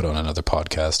to put on another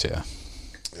podcast, yeah.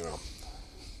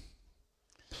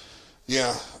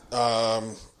 Yeah.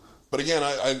 But again,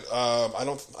 I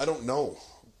don't know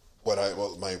what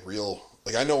my real,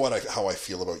 like, I know how I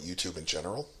feel about YouTube in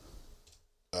general.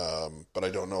 But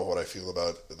I don't know what I feel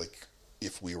about, like,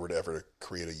 if we were to ever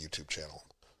create a YouTube channel.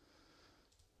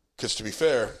 Because to be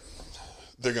fair,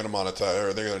 they're going to monetize,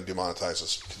 or they're going to demonetize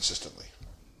us consistently.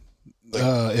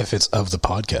 Like, If it's of the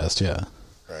podcast, yeah.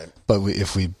 Right. But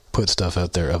if we put stuff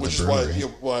out there of Which the brewery. is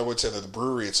why, I would say that the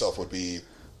brewery itself would be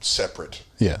separate.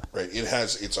 Yeah. Right. It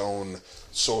has its own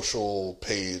social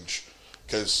page,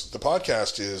 because the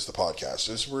podcast is the podcast.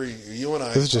 This is where you and I.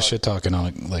 This is just shit talking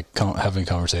on, like, having a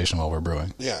conversation while we're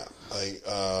brewing. Yeah.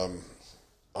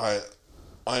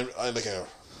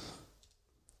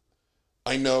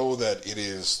 I know that it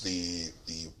is the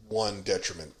one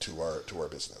detriment to our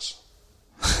business.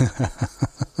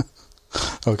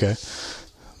 Okay.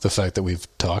 The fact that we've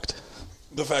talked.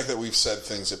 The fact that we've said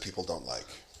things that people don't like.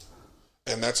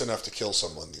 And that's enough to kill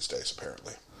someone these days,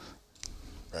 apparently.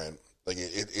 Right? Like,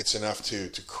 it's enough to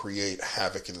create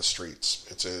havoc in the streets.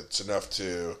 It's enough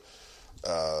to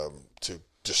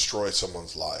destroy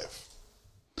someone's life.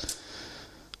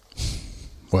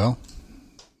 Well,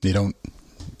 you don't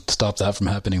stop that from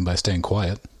happening by staying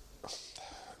quiet.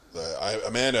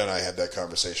 Amanda and I had that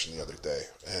conversation the other day,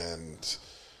 and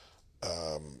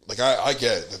I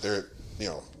get that they're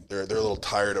a little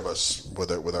tired of us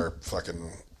with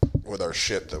our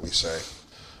shit that we say.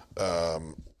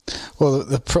 Well,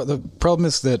 the problem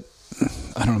is that,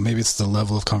 I don't know, maybe it's the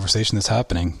level of conversation that's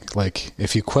happening. Like,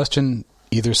 if you question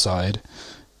either side,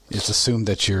 it's assumed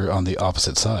that you're on the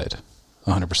opposite side,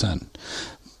 100%.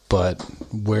 But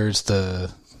where's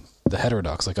the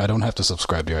heterodox? Like, I don't have to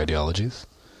subscribe to your ideologies.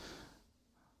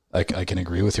 I can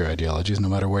agree with your ideologies no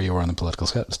matter where you are on the political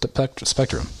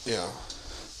spectrum. Yeah.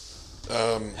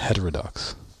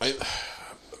 Heterodox.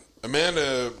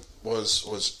 Amanda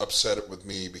was upset with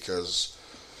me because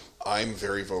I'm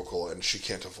very vocal and she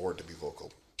can't afford to be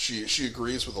vocal. She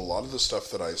agrees with a lot of the stuff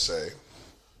that I say,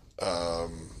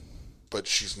 but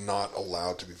she's not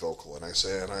allowed to be vocal. And I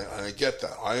say, and I get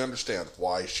that. I understand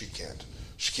why she can't.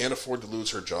 She can't afford to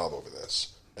lose her job over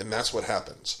this. And that's what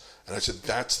happens. And I said,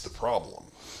 that's the problem.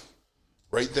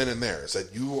 Right then and there, is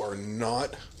that you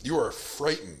are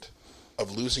frightened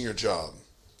of losing your job.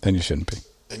 Then you shouldn't be.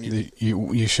 And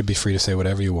you should be free to say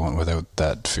whatever you want without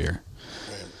that fear.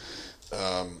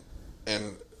 Right.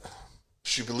 And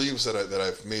she believes that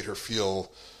I've made her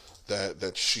feel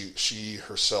that she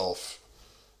herself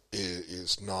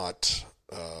is not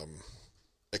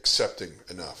accepting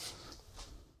enough.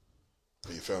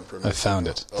 You found Primitive? I found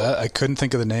it. I couldn't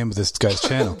think of the name of this guy's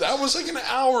channel. That was like an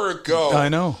hour ago. I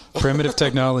know. Primitive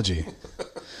Technology.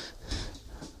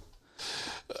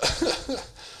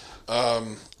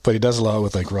 But he does a lot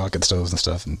with, like, rocket stoves and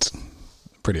stuff, and it's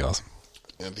pretty awesome.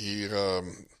 And he,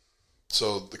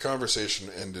 so the conversation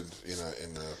ended in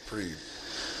a pretty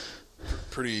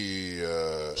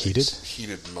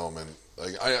heated moment.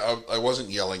 Like, I wasn't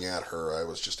yelling at her. I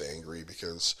was just angry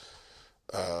because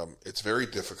it's very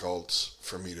difficult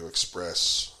for me to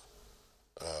express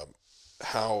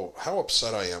how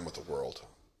upset I am with the world.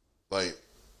 Like,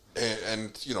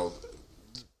 and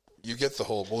you get the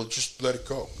whole, well, just let it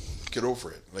go. Get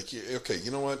over it. Like, okay,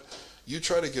 you know what? You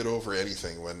try to get over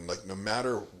anything when, like, no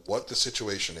matter what the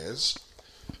situation is,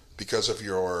 because of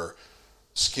your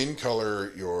skin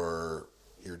color, your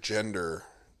gender,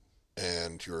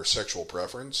 and your sexual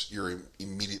preference, you're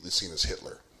immediately seen as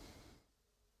Hitler.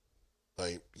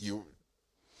 Like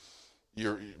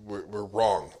we're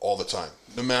wrong all the time,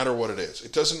 no matter what it is.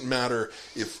 It doesn't matter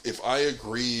if I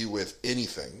agree with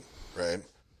anything, right?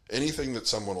 Anything that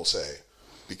someone will say,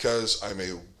 because I'm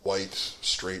a white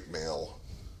straight male,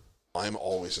 I'm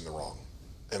always in the wrong,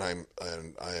 and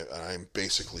I'm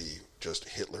basically just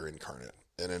Hitler incarnate.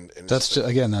 And that's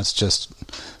that's just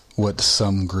what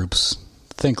some groups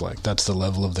think like. That's the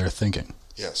level of their thinking.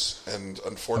 Yes, and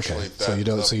unfortunately, okay.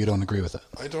 So you don't agree with that?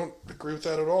 I don't agree with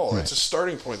that at all. Right. It's a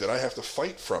starting point that I have to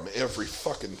fight from every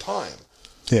fucking time.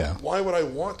 Yeah. Why would I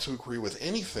want to agree with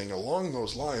anything along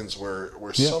those lines where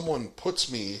someone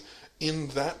puts me in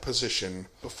that position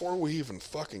before we even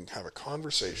fucking have a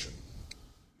conversation?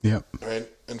 Yep. Right?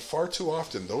 And far too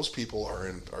often, those people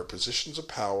are positions of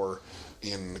power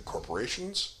in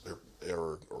corporations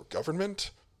or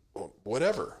government or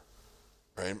whatever.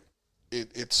 Right?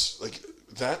 It's like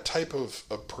that type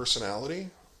of personality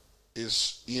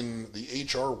is in the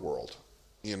HR world,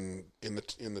 in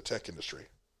the tech industry.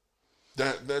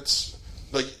 That's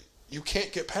like, you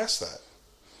can't get past that.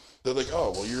 They're like,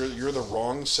 oh well, you're the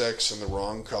wrong sex and the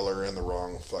wrong color and the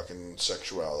wrong fucking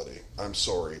sexuality. I'm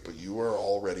sorry, but you are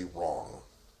already wrong.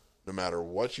 No matter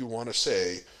what you want to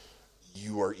say,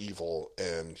 you are evil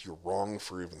and you're wrong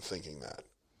for even thinking that.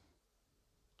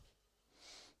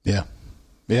 Yeah.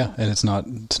 Yeah, and it's not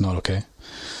okay.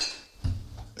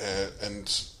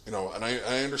 And you know, and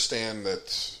I understand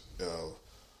that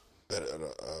that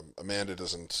Amanda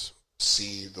doesn't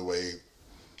see the way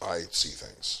I see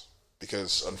things,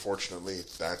 because unfortunately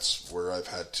that's where I've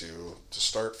had to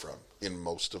start from in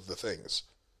most of the things.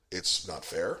 It's not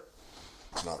fair,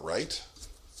 it's not right,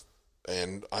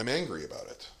 and I'm angry about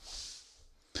it.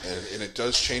 And it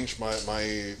does change my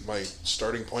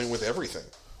starting point with everything.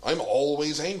 I'm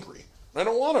always angry. I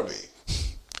don't want to be.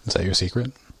 Is that your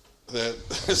secret?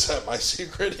 Is that my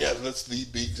secret? Yeah, that's the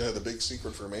big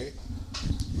secret for me.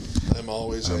 I'm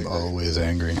always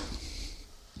angry.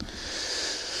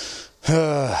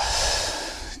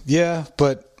 Yeah,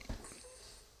 but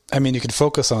I mean, you could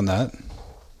focus on that.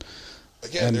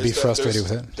 Again, and be frustrated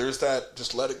with it. There's that.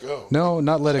 Just let it go. No,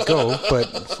 not let it go, but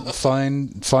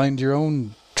find your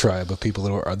own tribe of people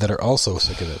that are also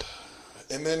sick of it.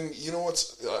 And then, you know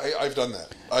I've done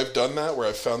that. I've done that where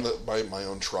I've found that my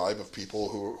own tribe of people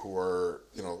who are,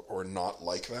 you know, or not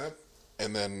like that.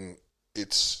 And then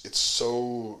it's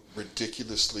so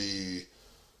ridiculously,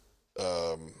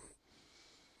 how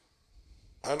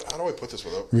do I put this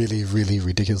without... Really, really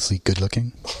ridiculously good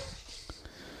looking?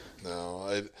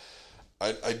 No,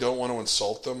 I don't want to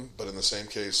insult them, but in the same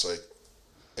case, like,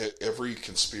 every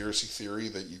conspiracy theory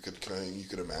that you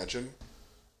could imagine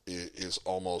is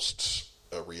almost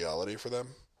a reality for them.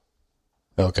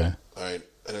 Okay. Right,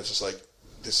 and it's just like,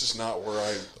 this is not where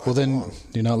I well, then belong.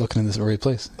 You're not looking in the right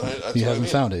place. You haven't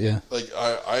found it, yeah. Like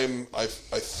I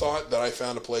thought that I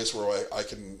found a place where I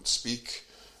can speak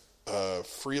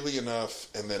freely enough,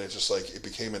 and then it just like it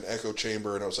became an echo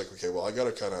chamber, and I was like, okay, well, I got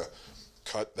to kind of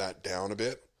cut that down a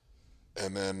bit.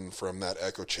 And then from that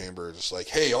echo chamber, just like,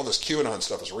 hey, all this QAnon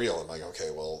stuff is real. I'm like, okay,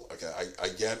 I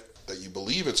get that you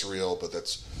believe it's real, but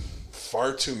that's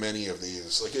far too many of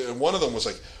these. Like, and one of them was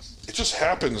like, it just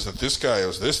happens that this guy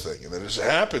is this thing, and then it just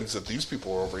happens that these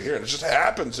people are over here, and it just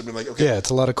happens to be like, okay, yeah, it's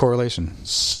a lot of correlation.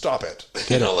 Stop it,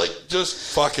 like just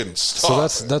fucking stop.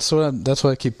 So that's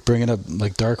why I keep bringing up,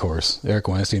 like, Dark Horse, Eric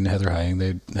Weinstein, Heather Heying.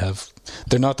 They're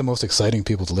not the most exciting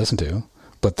people to listen to,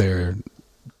 but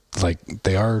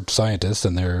they are scientists,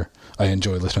 and I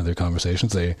enjoy listening to their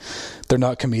conversations. They're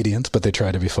not comedians, but they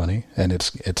try to be funny, and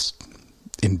it's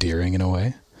endearing in a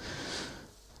way.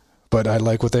 But I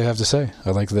like what they have to say.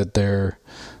 I like that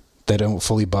they don't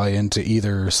fully buy into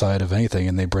either side of anything,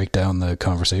 and they break down the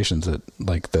conversations that,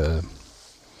 like, the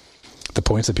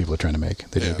points that people are trying to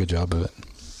make. They do a good job of it.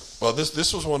 Well,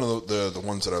 this was one of the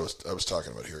ones that I was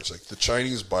talking about here. It's like the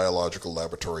Chinese biological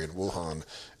laboratory in Wuhan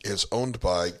is owned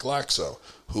by Glaxo,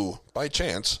 who by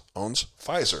chance owns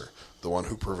Pfizer, the one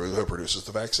who produces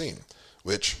the vaccine,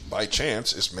 which by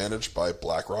chance is managed by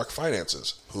BlackRock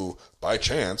Finances, who by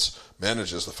chance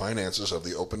manages the finances of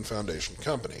the Open Foundation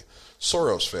company,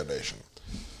 Soros Foundation,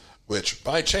 which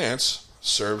by chance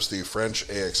serves the French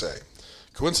AXA.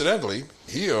 Coincidentally,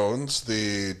 he owns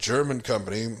the German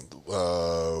company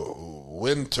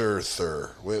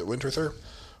Winterthur,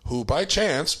 who by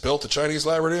chance built the Chinese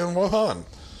laboratory in Wuhan,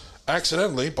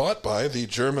 accidentally bought by the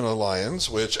German Alliance,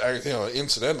 which,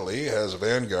 incidentally has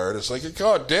Vanguard. It's like,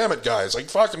 God damn it, guys, like,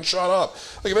 fucking shut up.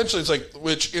 Like, eventually it's like,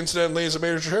 which incidentally is a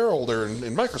major shareholder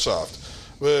in Microsoft.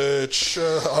 which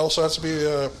also has to be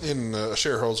a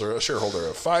shareholder of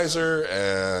Pfizer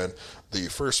and the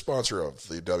first sponsor of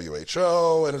the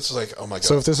WHO, and it's like, oh my god.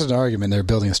 So if this is an argument, they're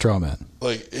building a straw man.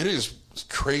 Like, it is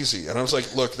crazy. And I was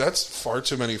like, look, that's far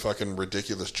too many fucking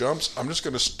ridiculous jumps. I'm just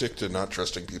going to stick to not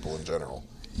trusting people in general.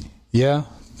 Yeah,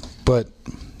 but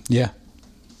yeah.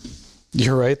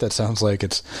 You're right. That sounds like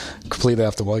it's completely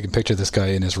off the wall. You can picture this guy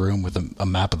in his room with a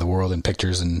map of the world and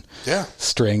pictures and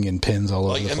string and pins all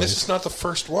over the place. And this is not the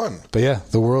first one. But yeah,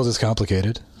 the world is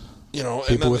complicated. You know,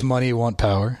 people with money want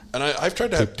power. And I've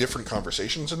tried to have different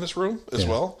conversations in this room as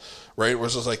well, right? Where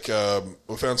it's just like,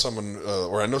 we found someone,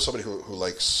 or I know somebody who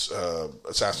likes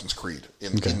Assassin's Creed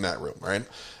in that room, right?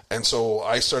 And so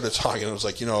I started talking, and it was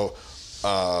like,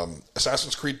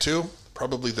 Assassin's Creed 2,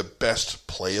 probably the best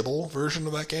playable version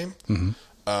of that game.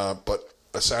 But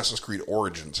Assassin's Creed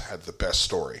Origins had the best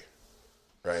story,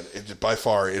 right? By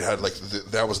far, it had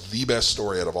that was the best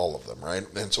story out of all of them, right?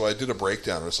 And so I did a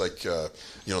breakdown. It was like,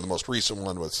 the most recent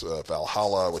one was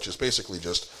Valhalla, which is basically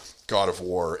just God of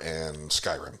War and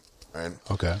Skyrim, right?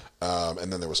 Okay.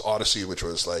 And then there was Odyssey, which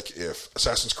was like if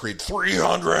Assassin's Creed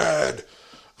 300,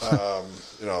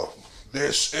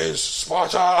 this is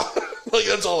Sparta. Like,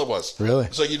 that's all it was. Really?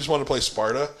 It's like you just want to play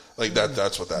Sparta. Like,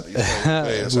 that's what that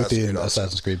is. With the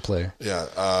Assassin's Creed player.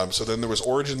 Yeah. So then there was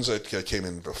Origins that came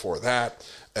in before that.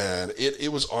 And it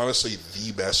was honestly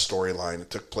the best storyline. It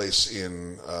took place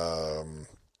in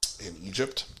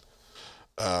Egypt.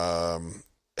 And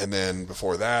then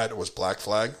before that, it was Black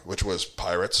Flag, which was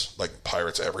pirates. Like,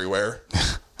 pirates everywhere.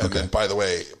 And then, by the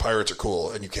way, pirates are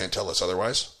cool, and you can't tell us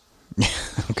otherwise.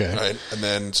 Okay. Right? And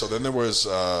then, so then there was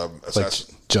like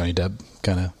Johnny Depp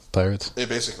kind of pirates. It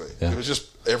basically. It was just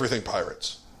everything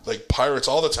pirates. Like, pirates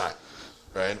all the time.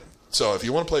 Right? So if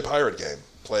you want to play a pirate game,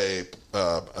 play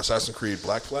Assassin's Creed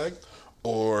Black Flag,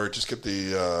 or just get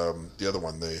the other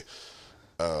one,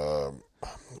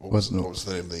 what was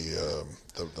the name?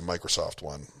 The Microsoft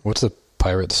one. What's a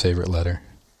pirate's favorite letter?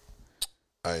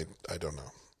 I don't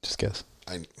know. Just guess.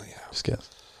 Just guess.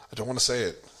 I don't want to say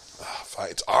it.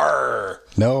 It's R.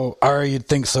 No, R. You'd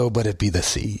think so, but it'd be the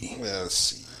C. Yeah,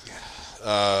 C.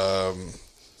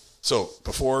 So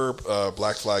before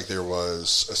Black Flag, there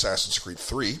was Assassin's Creed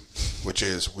 3, which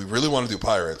is we really want to do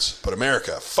pirates, but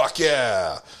America, fuck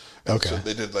yeah. And okay. So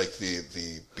they did like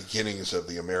the beginnings of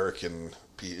the American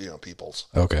peoples.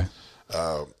 Okay.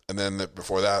 And then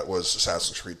before that was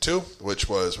Assassin's Creed 2, which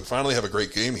was we finally have a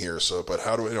great game here. So, but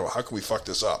how can we fuck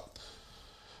this up?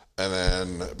 And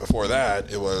then before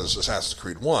that, it was Assassin's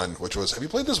Creed 1, which was, have you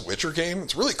played this Witcher game?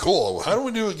 It's really cool. How do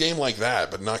we do a game like that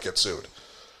but not get sued?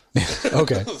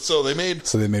 Okay. So they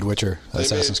made Witcher,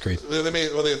 Assassin's Creed.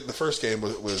 The first game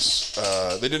was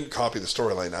they didn't copy the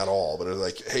storyline at all, but it was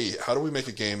like, hey, how do we make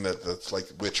a game that's like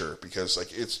Witcher? Because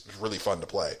like it's really fun to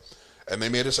play. And they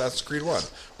made Assassin's Creed 1,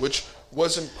 which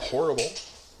wasn't horrible,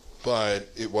 but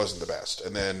it wasn't the best.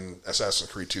 And then Assassin's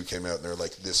Creed 2 came out, and they're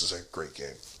like, this is a great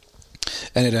game.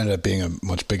 And it ended up being a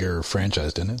much bigger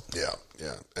franchise, didn't it?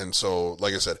 Yeah. And so,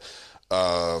 like I said,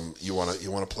 you want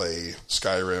to play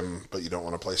Skyrim, but you don't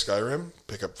want to play Skyrim,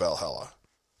 pick up Valhalla.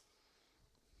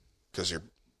 Because you're,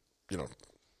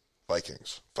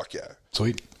 Vikings. Fuck yeah.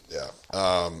 Sweet. Yeah.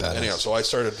 Anyhow, so I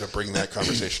started to bring that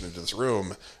conversation into this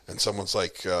room, and someone's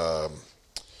like,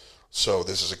 so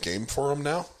this is a game forum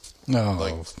now?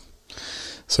 No.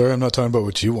 Sorry, I'm not talking about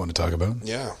what you want to talk about.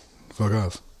 Yeah. Fuck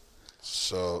off.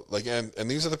 So, and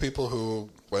these are the people who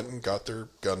went and got their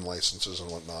gun licenses and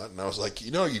whatnot. And I was like,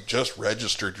 you just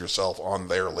registered yourself on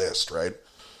their list, right?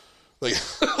 Like,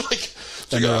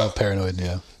 and they're all paranoid,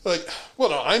 yeah. Like, well,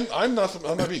 no, I'm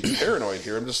not being paranoid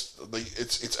here. I'm just like,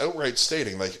 it's outright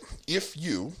stating, like, if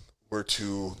you were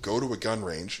to go to a gun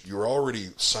range, you're already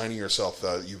signing yourself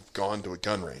that you've gone to a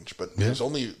gun range. But the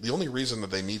only reason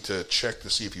that they need to check to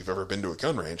see if you've ever been to a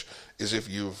gun range is if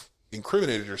you've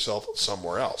incriminated yourself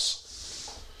somewhere else.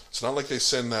 It's not like they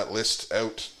send that list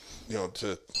out,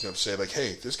 to say like,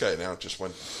 hey, this guy now just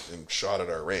went and shot at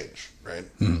our range, right?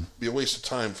 Mm-hmm. Be a waste of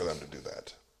time for them to do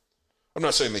that. I'm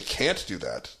not saying they can't do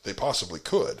that. They possibly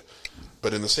could.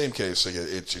 But in the same case, like,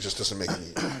 it just doesn't make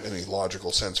any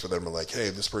logical sense for them to like, hey,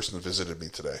 this person visited me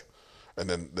today. And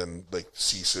then like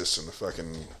CSIS and the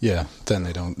fucking... Yeah, then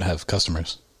they don't have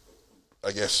customers.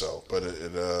 I guess so. But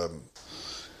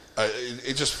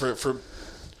it just for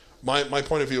my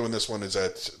point of view in this one is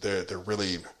that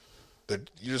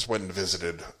you just went and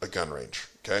visited a gun range,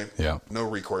 okay? Yeah. No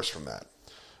recourse from that.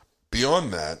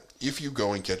 Beyond that, if you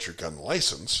go and get your gun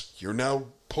license, you're now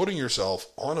putting yourself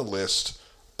on a list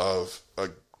of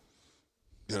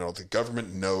the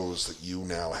government knows that you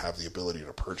now have the ability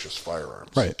to purchase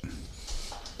firearms. Right.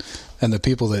 And the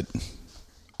people that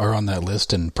are on that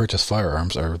list and purchase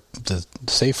firearms are the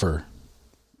safer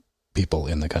people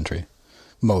in the country.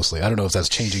 Mostly. I don't know if that's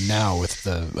changing now with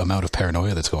the amount of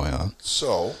paranoia that's going on.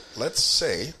 So, let's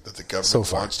say that the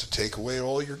government wants to take away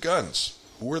all your guns.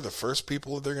 Who are the first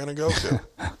people that they're going to go to?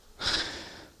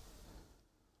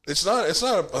 It's not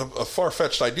a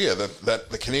far-fetched idea that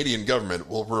the Canadian government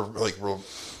will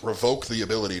revoke the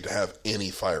ability to have any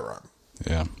firearm.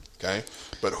 Yeah. Okay?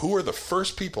 But who are the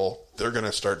first people they're going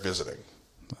to start visiting?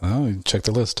 Oh, check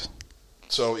the list.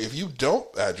 So if you don't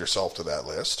add yourself to that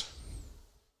list,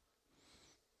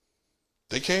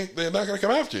 they're not going to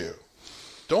come after you.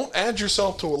 Don't add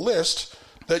yourself to a list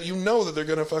that you know that they're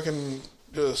going to fucking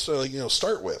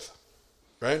start with.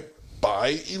 Right?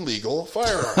 Buy illegal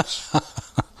firearms.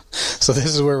 So this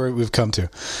is where we've come to.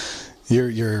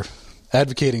 You're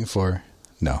advocating for...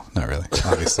 No, not really.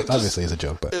 Obviously, it's a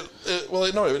joke, but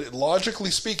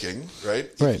logically speaking, right?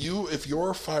 Right. If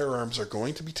your firearms are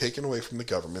going to be taken away from the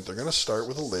government, they're going to start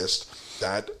with a list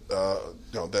that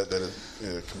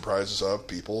comprises of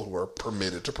people who are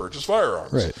permitted to purchase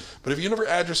firearms. Right. But if you never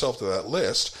add yourself to that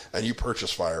list and you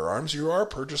purchase firearms, you are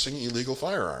purchasing illegal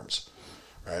firearms,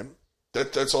 right?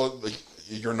 That's all. Like,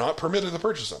 you're not permitted to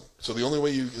purchase them. So the only way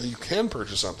you can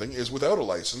purchase something is without a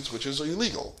license, which is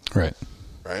illegal. Right.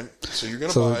 Right? So you're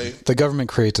going to buy... The government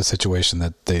creates a situation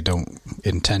that they don't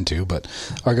intend to, but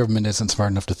our government isn't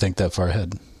smart enough to think that far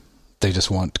ahead. They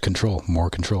just want control, more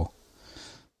control.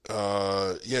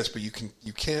 Yes, but you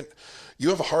can't... You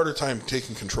have a harder time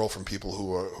taking control from people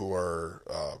who are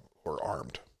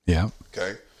armed. Yeah.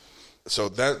 Okay? So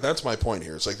that's my point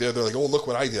here. It's like they're like, oh, look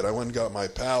what I did. I went and got my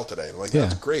pal today. I'm like,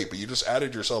 that's great, but you just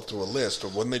added yourself to a list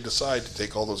of when they decide to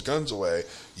take all those guns away,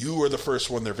 you are the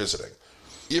first one they're visiting.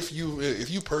 If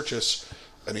you purchase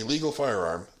an illegal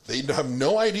firearm, they have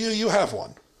no idea you have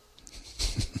one.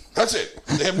 That's it.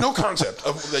 They have no concept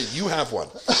of that you have one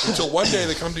until one day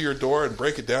they come to your door and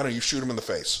break it down and you shoot them in the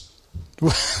face.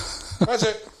 That's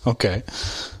it. Okay.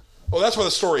 Well, that's where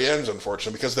the story ends,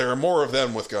 unfortunately, because there are more of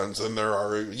them with guns than there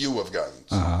are you of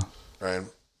guns. Uh-huh. Right?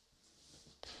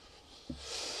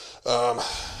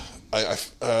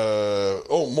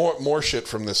 More shit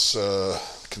from this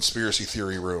conspiracy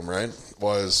theory room, right?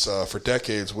 Was for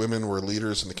decades women were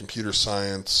leaders in the computer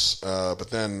science, but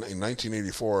then in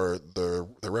 1984 the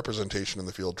representation in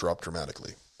the field dropped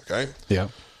dramatically. Okay. Yeah.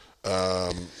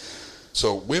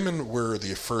 So women were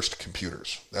the first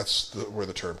computers. That's where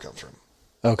the term comes from.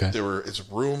 Okay. It's a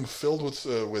room filled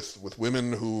with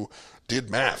women who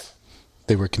did math.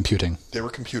 They were computing.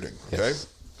 Okay. Yes.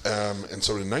 And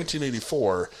so in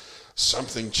 1984,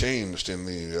 something changed in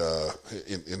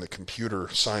the computer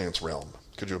science realm.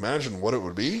 Could you imagine what it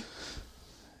would be?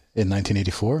 In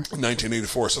 1984? In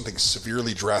 1984, something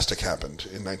severely drastic happened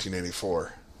in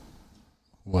 1984.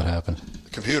 What happened?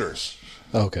 Computers.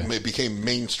 Okay. It became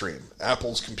mainstream.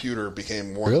 Apple's computer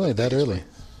became one. Really? That early?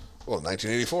 Well,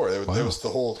 1984. There was the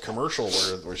whole commercial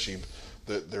where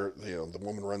the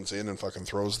woman runs in and fucking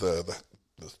throws the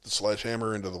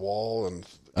sledgehammer into the wall and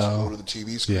go to the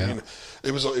TV screen. Yeah.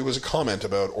 It was a comment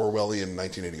about Orwellian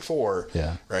 1984.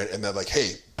 Yeah. Right. And they're like,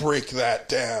 hey, break that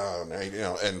down. Right?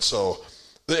 And so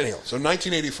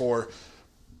 1984,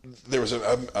 there was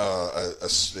a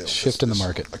shift in the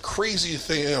market, a crazy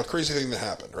thing that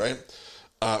happened. Right.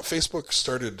 Facebook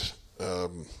started.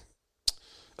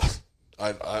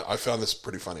 I found this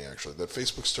pretty funny, actually, that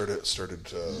Facebook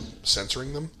started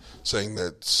censoring them, saying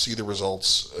that see the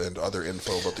results and other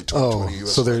info about the 2020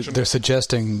 U.S. so election. they're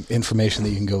suggesting information that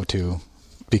you can go to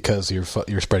because you're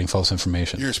spreading false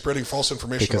information. You're spreading false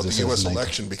information because about the U.S.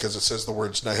 election because it says the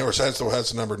words, or has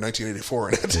the number 1984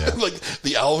 in it. Yeah. Like,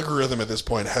 the algorithm at this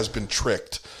point has been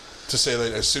tricked to say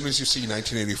that as soon as you see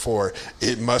 1984,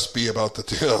 it must be about the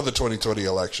 2020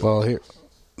 election. Well,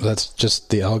 that's just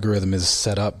the algorithm is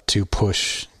set up to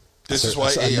push. This is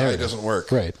why AI doesn't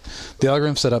work. Right. The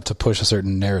algorithm's set up to push a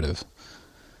certain narrative.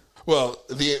 Well,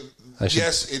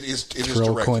 yes, it is throw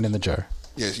directed. A coin in the jar.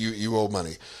 Yes, you owe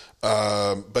money.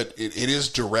 But it is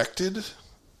directed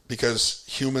because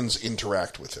humans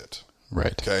interact with it.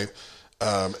 Right. Okay.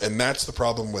 And that's the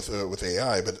problem with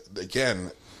AI. But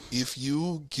again, if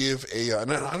you give AI,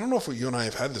 and I don't know if you and I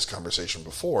have had this conversation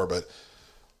before, but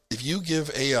if you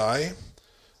give AI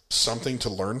something to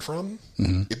learn from,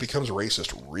 it becomes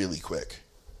racist really quick.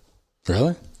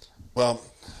 Really? Well,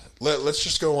 let's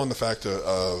just go on the fact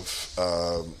of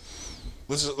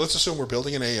let's assume we're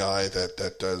building an AI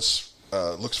that does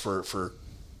looks for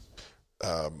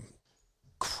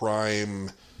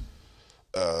crime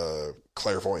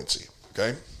clairvoyancy.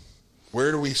 Okay,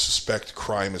 where do we suspect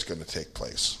crime is going to take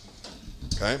place?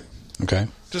 Okay. Okay.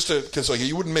 Just because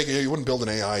you wouldn't build an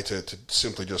AI to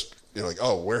simply just You're like,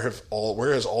 oh, where has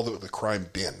all the crime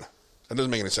been? That doesn't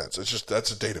make any sense. It's just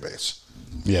that's a database,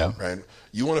 Yeah. right?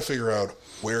 You want to figure out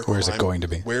where Where's it going to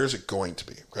be? Where is it going to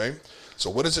be? Okay, so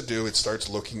what does it do? It starts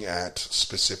looking at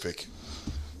specific,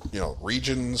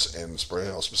 regions and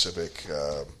specific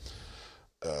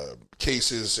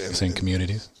cases and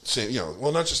communities.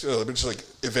 Well, not just but just like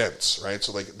events, right?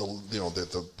 So like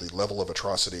the level of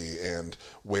atrocity and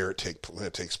where it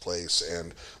takes place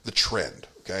and the trend.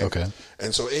 Okay.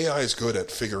 And so AI is good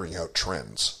at figuring out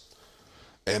trends,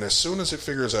 and as soon as it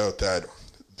figures out that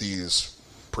these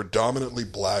predominantly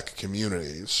black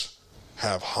communities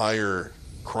have higher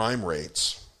crime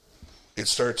rates, it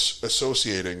starts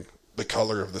associating the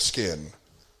color of the skin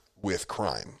with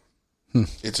crime.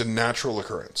 It's a natural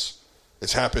occurrence.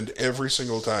 It's happened every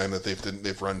single time that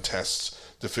they've run tests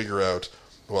to figure out,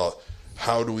 well,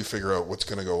 how do we figure out what's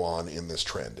going to go on in this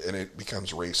trend? And it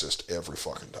becomes racist every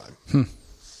fucking time.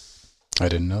 I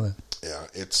didn't know that. Yeah,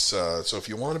 it's so if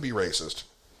you want to be racist,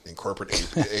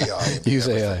 incorporate AI. Use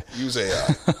AI. Use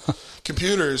AI.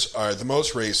 Computers are the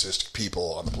most racist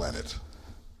people on the planet.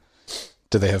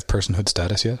 Do they have personhood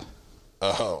status yet?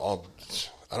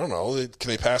 I don't know. Can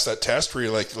they pass that test where you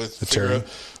like Turing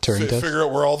test? Figure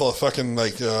out where all the fucking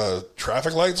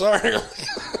traffic lights are?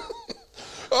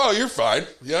 Oh, you're fine.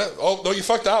 Yeah. Oh no, you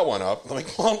fucked that one up. I'm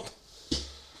like, well,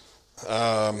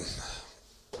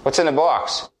 what's in the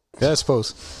box? Yeah, I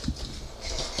suppose.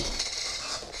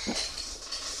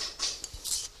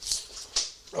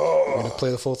 You gonna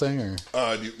play the full thing or?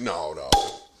 No.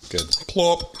 Good.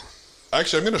 Plop.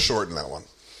 Actually, I'm going to shorten that one.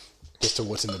 Just to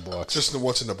what's in the box. Just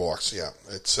what's in the box. Yeah,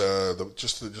 it's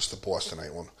just the Boston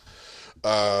Night one.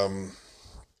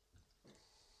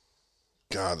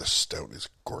 God, the stout is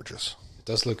gorgeous. It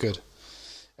does look good,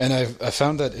 and I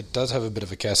found that it does have a bit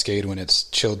of a cascade when it's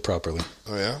chilled properly.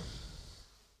 Oh yeah.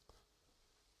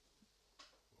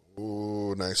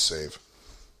 Ooh, nice save.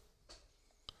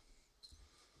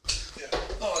 Yeah.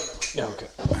 Oh, I know. Yeah. Okay.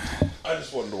 I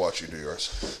just wanted to watch you do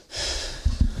yours.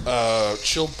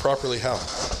 Chilled properly how?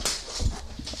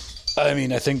 I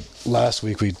mean, I think last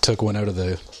week we took one out of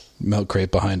the milk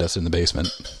crate behind us in the basement.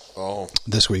 Oh.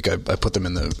 This week I put them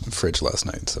in the fridge last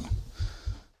night. So.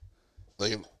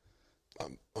 The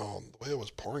way I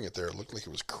was pouring it there, it looked like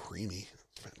it was creamy.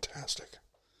 It's fantastic.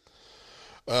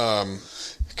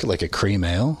 Like a cream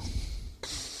ale.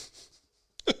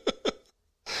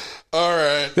 All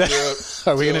right. Do it.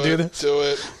 Are we going to do this? Do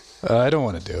it. I don't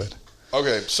want to do it.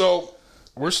 Okay, so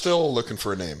we're still looking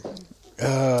for a name.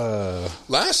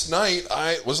 Last night,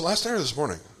 was it last night or this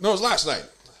morning? No, it was last night.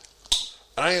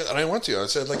 And I went to you. I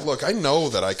said, like, look, I know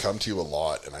that I come to you a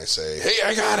lot, and I say, hey,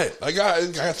 I got it. I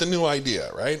got the new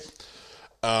idea, right?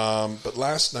 But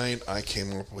last night, I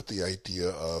came up with the idea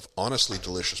of honestly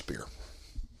delicious beer.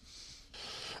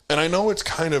 And I know it's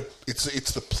kind of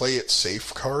it's the play it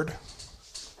safe card.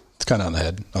 It's kind of on the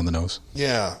head, on the nose.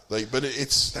 Yeah, but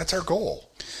that's our goal.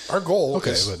 Our goal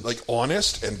is like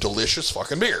honest and delicious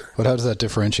fucking beer. But how does that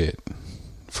differentiate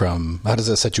from? How does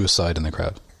that set you aside in the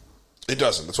crowd? It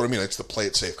doesn't. That's what I mean. It's the play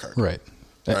it safe card. Right.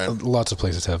 Right. Lots of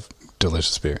places have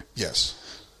delicious beer.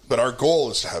 Yes, but our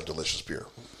goal is to have delicious beer,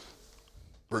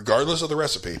 regardless of the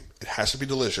recipe. It has to be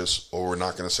delicious, or we're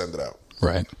not going to send it out.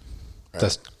 Right.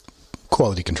 That's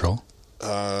quality control.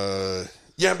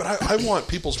 Yeah, but I want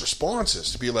people's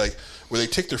responses to be like, where they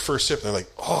take their first sip and they're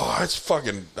like, "Oh, that's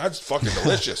fucking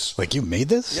delicious." Like, you made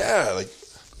this? Yeah, like,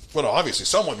 well, obviously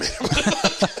someone made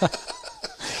it.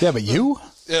 Yeah, but you?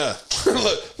 Yeah,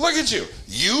 look at you.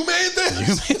 You made this.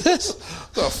 You made this?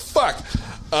 The fuck.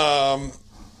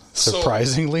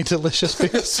 Surprisingly delicious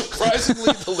beer.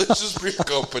 Surprisingly delicious beer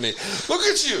company. Look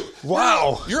at you.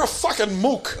 Wow. You're a fucking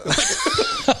mook.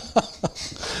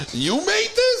 You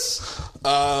made this?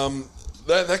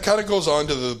 That kind of goes on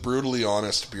to the brutally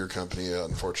honest beer company.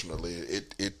 Unfortunately,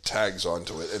 it tags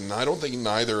onto it, and I don't think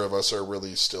neither of us are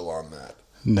really still on that.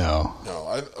 No.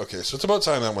 Okay, so it's about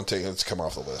time that one it's come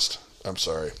off the list. I'm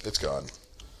sorry, it's gone.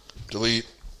 Delete.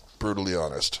 Brutally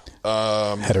honest.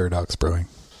 Heterodox Brewing.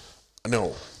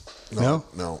 No.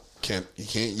 You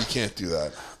can't do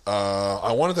that.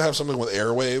 I wanted to have something with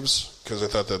airwaves because I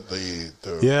thought that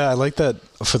the Yeah, I like that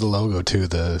for the logo too.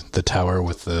 The tower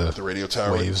with the radio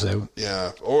tower waves out.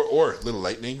 Yeah, or little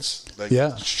lightnings. Like,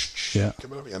 yeah.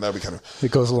 Come up, and that'd be kind of.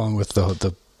 It goes along with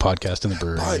the podcast and the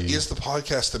brewery. But is the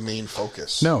podcast the main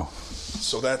focus? No.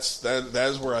 So that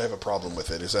is where I have a problem with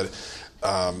it. Is that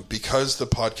because the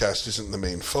podcast isn't the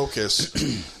main focus,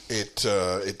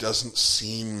 it doesn't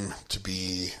seem to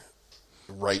be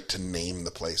right to name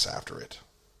the place after it.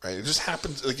 Right? It just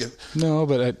happens. Like no,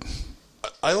 but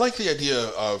I like the idea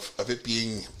of it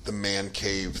being the man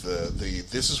cave. The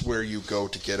this is where you go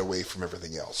to get away from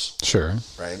everything else, Sure.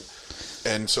 right?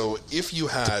 And so if you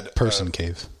had Person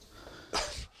cave.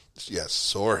 yes,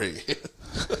 sorry,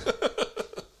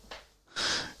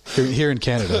 Here in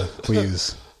Canada, we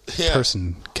use Yeah.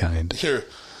 person kind. here.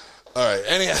 All right.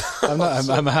 Anyhow,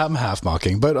 I'm half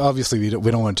mocking, but obviously we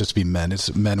don't want it just to be men.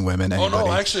 It's men, women, oh anybody.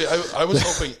 no, actually, I was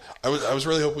hoping, I was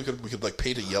really hoping we could like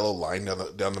paint a yellow line down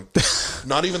the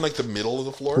not even like the middle of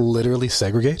the floor. Literally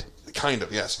segregate. Kind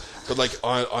of, yes, but like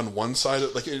on one side,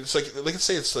 like it's like let's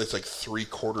say it's like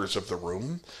 3/4 of the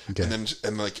room, Okay. and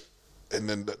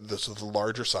then the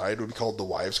larger side would be called the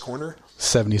wives' corner.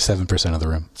 77% of the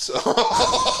room. So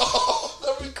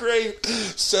that'd be great.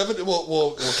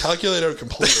 We'll calculate out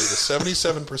completely the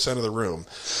 77% of the room,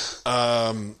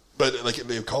 but like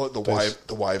they call it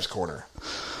the wives' corner,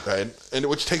 right? And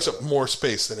which takes up more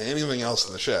space than anything else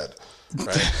in the shed,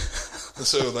 right?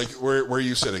 So, like, where are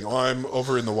you sitting? Oh, I'm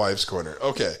over in the wives' corner.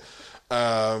 Okay,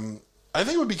 I think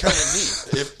it would be kind of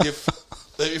neat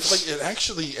if like it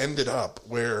actually ended up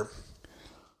where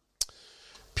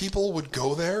people would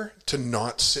go there to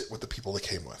not sit with the people they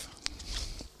came with.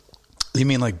 You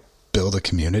mean like build a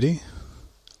community?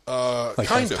 Like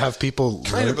Kind of have people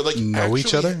but like know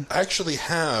each other? Actually,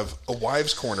 have a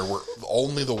wives' corner where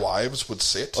only the wives would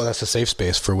sit. Oh, that's a safe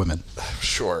space for women.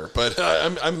 Sure, but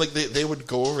I'm like they would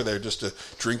go over there just to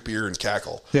drink beer and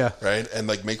cackle, Yeah. right, and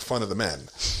like make fun of the men,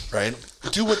 right?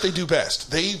 Do what they do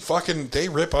best. They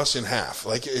rip us in half.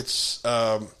 Like it's,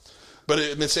 but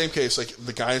in the same case, like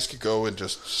the guys could go and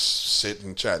just sit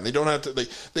and chat, and they don't have to.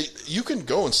 You can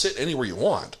go and sit anywhere you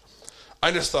want.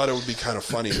 I just thought it would be kind of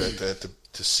funny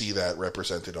to see that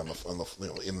represented on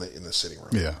the in the sitting room,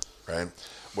 Yeah. right,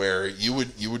 where you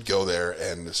would go there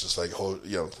and it's just like, oh,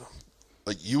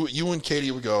 like you and Katie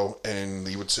would go and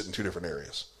you would sit in two different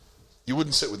areas. You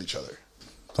wouldn't sit with each other,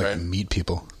 Like right? meet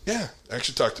people. Yeah,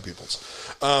 actually talk to peoples.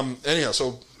 Anyhow,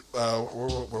 so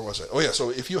where was I? Oh yeah,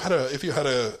 so if you had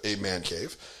a man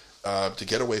cave to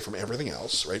get away from everything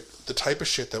else, right? The type of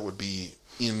shit that would be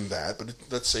in that, but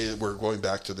let's say we're going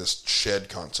back to this shed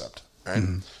concept, right?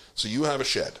 Mm-hmm. So you have a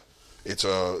shed. It's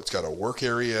got a work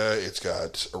area. It's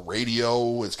got a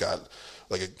radio. It's got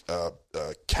like a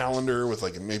calendar with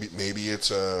like maybe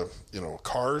it's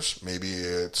cars. Maybe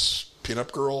it's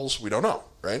pinup girls. We don't know,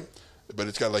 right? But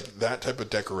it's got like that type of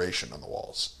decoration on the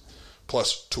walls,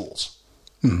 plus tools,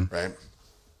 right?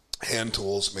 Hand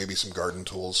tools, maybe some garden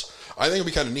tools. I think it'd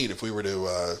be kind of neat if we were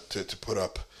to put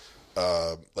up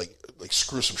like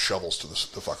screw some shovels to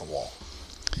the fucking wall,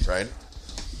 right?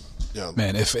 Yeah.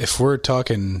 Man, if we're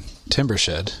talking timber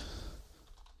shed,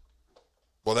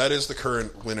 well, that is the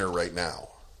current winner right now.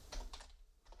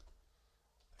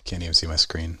 I can't even see my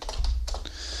screen.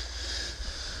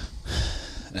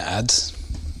 Ads.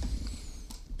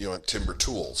 You want timber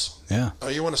tools? Yeah. Oh,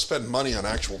 you want to spend money on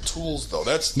actual tools, though?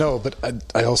 That's No, but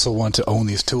I also want to own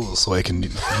these tools so I can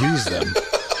use them.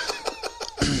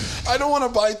 I don't want to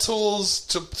buy tools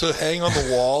to hang on the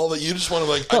wall. That you just want to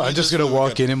like. I'm just gonna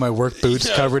walk in my work boots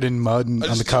covered in mud and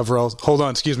on the coveralls. Hold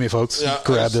on, excuse me, folks.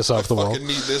 Grab this off the wall. I fucking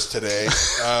need this today.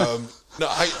 No,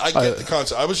 I get the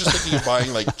concept. I was just thinking of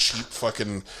buying like cheap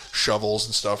fucking shovels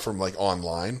and stuff from like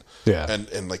online. Yeah.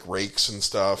 And like rakes and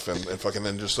stuff and fucking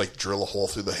then just like drill a hole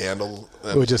through the handle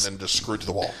and then just screw it to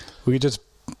the wall. We could just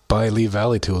buy Lee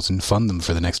Valley tools and fund them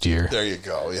for the next year. There you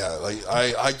go. Yeah, like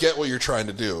I get what you're trying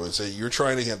to do. Is that you're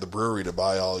trying to get the brewery to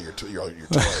buy all your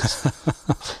toys.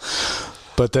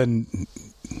 But then,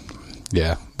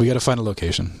 yeah, we got to find a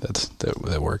location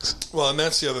that works. Well, and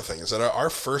that's the other thing is that our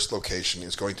first location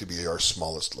is going to be our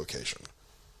smallest location,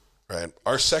 right?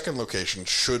 Our second location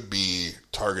should be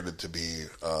targeted to be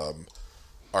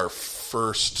our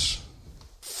first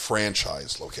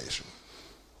franchise location.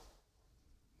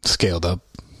 Scaled up.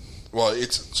 Well,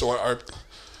 it's so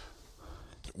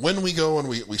when we go and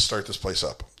we start this place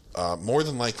up, more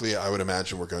than likely, I would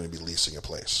imagine we're going to be leasing a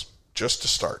place just to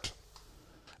start.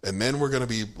 And then we're going to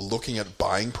be looking at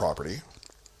buying property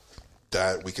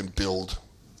that we can build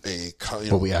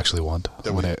what we actually want.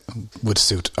 When it would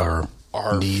suit our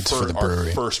needs for the brewery.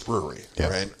 Our first brewery, yeah.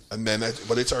 Right? And then,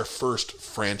 but it's our first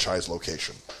franchise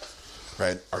location,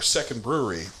 right? Our second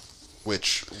brewery,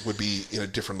 which would be in a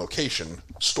different location,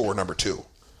 store number 2,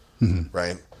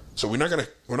 right? So we're not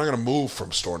gonna move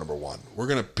from store number 1. We're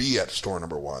gonna be at store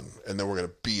number 1, and then we're gonna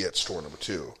be at store number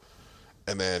 2,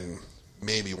 and then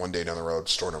maybe one day down the road,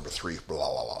 store number 3, blah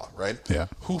blah blah, right? Yeah.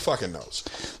 Who fucking knows?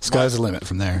 Sky's the limit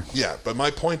from there. Yeah, but my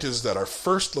point is that our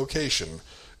first location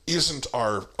isn't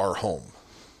our home,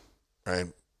 right?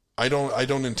 I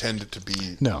don't intend it to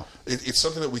be. No, it's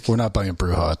something that we. We're not buying a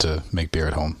brew hut to make beer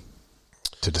at home.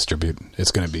 to distribute.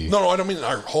 It's going to be... No, I don't mean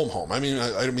our home. I mean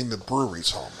the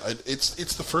brewery's home.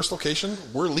 It's the first location.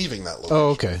 We're leaving that location. Oh,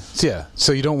 okay. Yeah.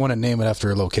 So you don't want to name it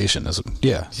after a location,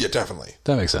 yeah. Yeah, definitely.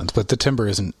 That makes sense. But the timber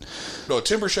isn't... No,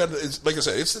 Timber Shed is, like I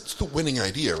said, it's the winning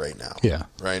idea right now. Yeah.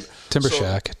 Right? Timber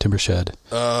Shack, Timber Shed.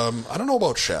 I don't know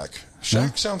about Shack.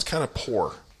 Shack sounds kind of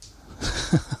poor.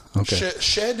 Okay.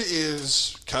 Shed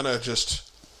is kind of just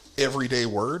everyday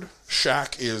word.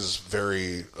 Shack is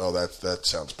very, that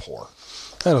sounds poor.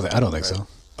 I don't think so.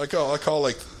 I call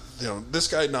like, this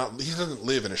guy he doesn't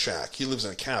live in a shack. He lives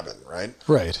in a cabin, right?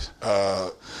 Right.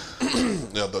 And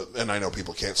I know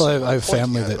people can't. Well, I have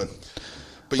family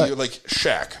but you're like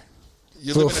shack.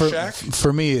 You live in a shack.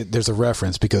 For me, there's a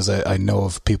reference because I know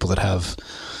of people that have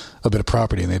a bit of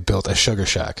property and they built a sugar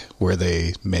shack where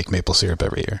they make maple syrup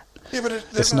every year. Yeah, but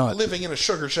they're not living in a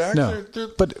sugar shack. No, they're...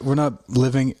 but we're not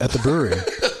living at the brewery.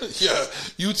 Yeah,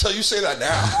 you say that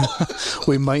now.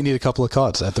 We might need a couple of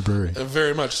cots at the brewery.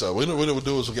 Very much so. What we'll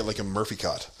do is we'll get like a Murphy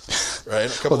cot,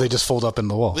 right? Well, they just fold up in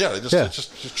the wall. Yeah, they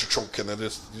just choke and then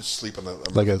just sleep on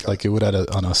the like you would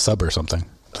on a sub or something.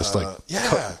 Just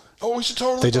we should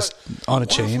totally. They just on a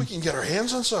chain. If we can get our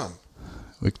hands on some.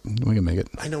 We can make it.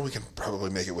 I know we can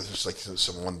probably make it with just like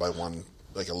some 1x1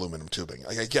 like aluminum tubing.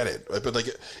 Like, I get it, but like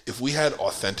if we had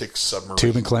authentic submarine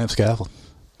tubing clamp scaffold,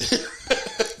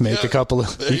 make a couple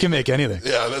of. You can make anything.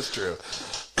 Yeah, that's true.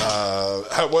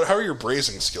 How are your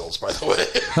brazing skills, by the way?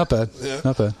 Not bad. Yeah?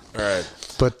 Not bad. All right.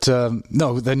 But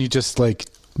no, then you just like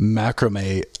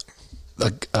macrame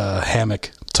a hammock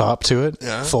top to it.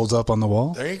 Yeah. Folds up on the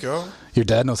wall. There you go. Your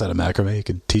dad knows how to macrame. He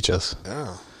could teach us.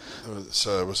 Yeah.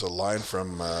 It was a line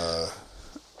from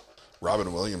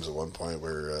Robin Williams at one point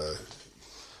where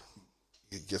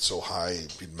you'd get so high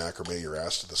you'd macrame your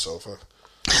ass to the sofa.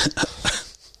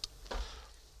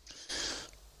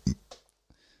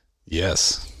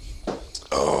 Yes.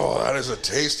 Oh, that is a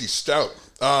tasty stout.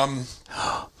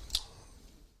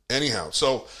 Anyhow,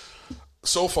 so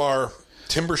far,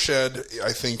 Timber Shed,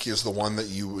 I think, is the one that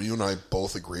you and I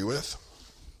both agree with.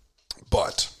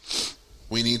 But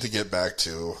we need to get back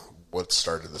to what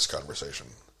started this conversation.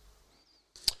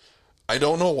 I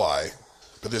don't know why,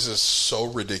 but this is so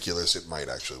ridiculous it might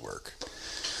actually work.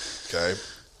 Okay?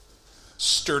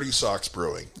 Sturdy Socks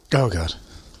Brewing. Oh, God.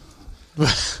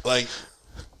 Like...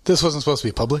 This wasn't supposed to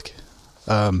be public.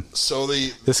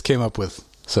 This came up with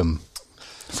some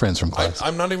friends from class.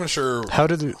 I'm not even sure. How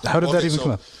did that even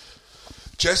come up?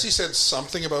 Jesse said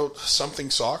something about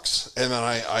something socks, and then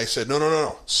I said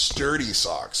no, sturdy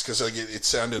socks, because like it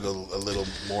sounded a little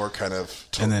more kind of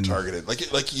targeted.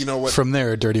 Like you know what? From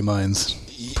there, dirty minds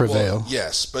prevail. Well,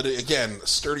 yes, but again,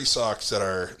 sturdy socks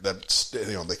that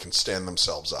they can stand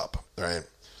themselves up, right?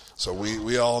 So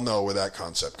we all know where that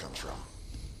concept comes from.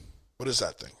 What is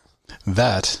that thing?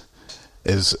 That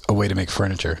is a way to make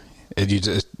furniture. You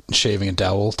just shaving a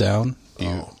dowel down,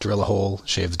 you drill a hole,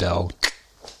 shave the dowel,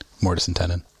 mortise and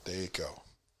tenon. There you go.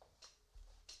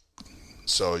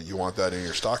 So you want that in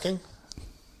your stocking?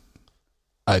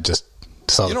 I just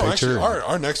saw the picture. Actually,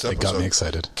 our next episode. It got me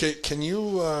excited. Can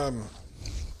you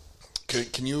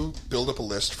can you build up a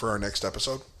list for our next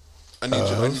episode? I need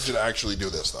you to actually do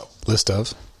this though. List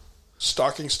of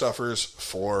stocking stuffers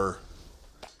for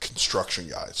construction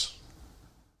guys.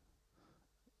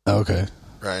 Okay.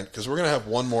 Right, because we're gonna have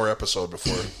one more episode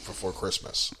before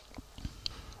Christmas.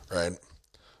 Right.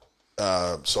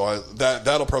 So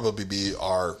that'll probably be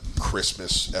our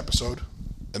Christmas episode,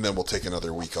 and then we'll take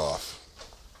another week off,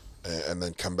 and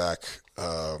then come back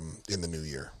in the new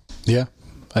year. Yeah,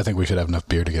 I think we should have enough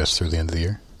beer to get us through the end of the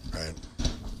year. Right.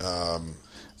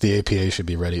 The APA should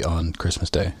be ready on Christmas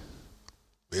Day.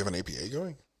 We have an APA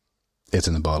going? It's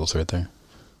in the bottles right there.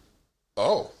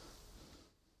 Oh.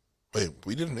 Wait,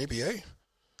 we did an APA?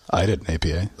 I did an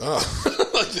APA. Oh.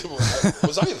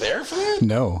 Was I there for that?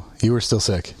 No, you were still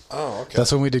sick. Oh, okay.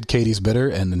 That's when we did Katie's Bitter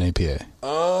and an APA.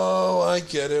 Oh, I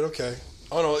get it. Okay.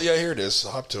 Oh, no. Yeah, here it is.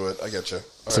 Hop to it. I get you.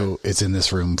 All so right. It's in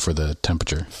this room for the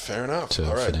temperature. Fair enough. To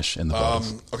all right. finish in the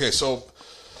bottles. Okay, so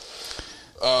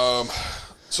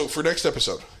for next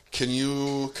episode, can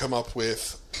you come up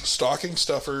with stocking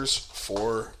stuffers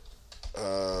for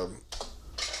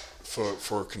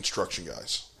construction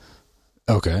guys?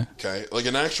 Okay. Okay, like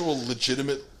an actual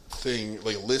legitimate thing,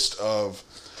 like a list of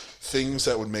things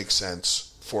that would make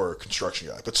sense for a construction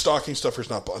guy. But stocking stuffers,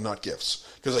 not gifts,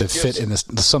 because like they fit in this.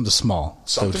 Some the small.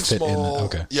 Something fit small. In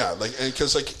okay. Yeah, like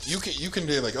because like you can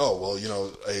do like a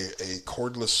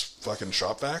cordless fucking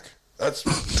shop vac. That's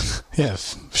yeah,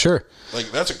 sure.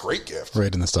 Like that's a great gift.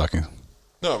 Right in the stocking.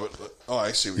 No, but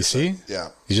I see what you see. Yeah,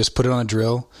 you just put it on a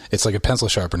drill. It's like a pencil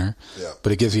sharpener. Yeah,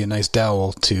 but it gives you a nice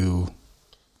dowel to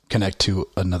connect to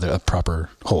a proper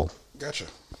hole. Gotcha.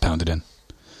 Pound it in.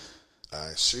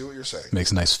 I see what you're saying.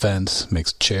 Makes a nice fence,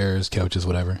 makes chairs, couches,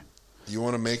 whatever. You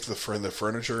want to make the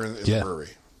furniture in Yeah. the brewery.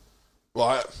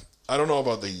 Well, I don't know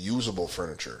about the usable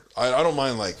furniture. I don't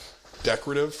mind like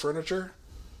decorative furniture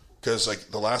because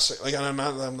like the last like I'm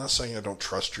not saying I don't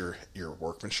trust your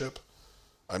workmanship.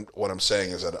 What I'm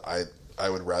saying is that I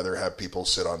would rather have people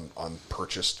sit on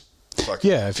purchased.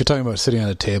 Yeah, if you're talking about sitting at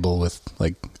a table with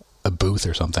like a booth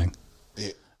or something.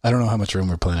 Yeah. I don't know how much room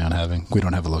we're planning on having. We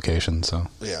don't have a location, so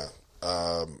Yeah.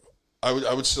 I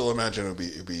would still imagine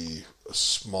it'd be a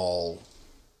small,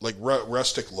 like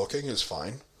rustic looking is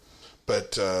fine,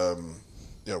 but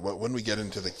when we get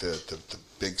into the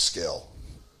big scale,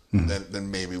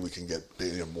 then maybe we can get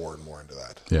more and more into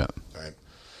that. yeah. Right.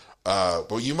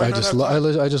 But you might not have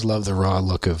I just love the raw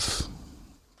look of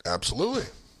absolutely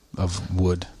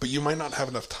wood. But you might not have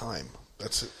enough time.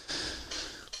 That's it.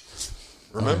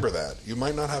 Remember that you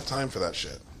might not have time for that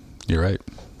shit. You're right.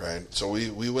 Right, so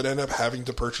we would end up having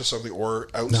to purchase something or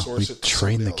outsource No, we it. To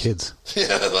train the somebody else. kids.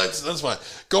 Yeah, that's fine.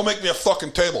 Go make me a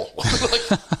fucking table.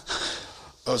 Like,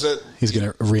 is that? He's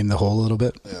gonna ream the hole a little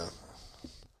bit. Yeah.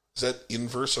 Is that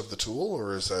inverse of the tool,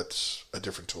 or is that a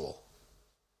different tool?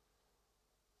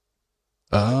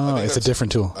 Oh, think it's a that's-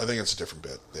 different tool. I think it's a different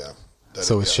bit. Yeah.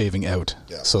 So it's shaving out.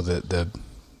 Yeah. So the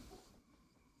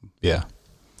yeah.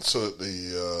 So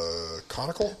the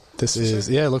conical. This is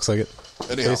it looks like it.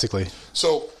 Anyhow. Basically.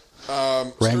 So,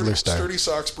 Wrangler style. Sturdy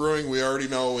Socks Brewing, we already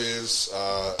know is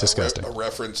Disgusting. a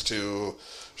reference to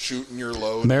shooting your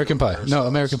load. American to Pie. bear No, sauce.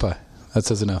 American Pie. That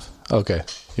says enough. Okay.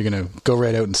 You're going to go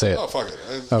right out and say it. Oh, fuck it.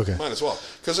 Okay. Might as well.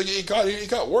 Because it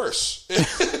got worse.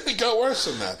 It got worse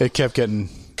than that. It kept getting...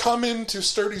 Come into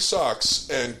Sturdy Socks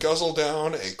and guzzle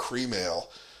down a cream ale.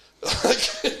 Like,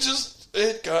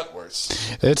 it got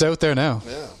worse. It's out there now.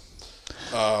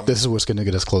 Yeah. This is what's going to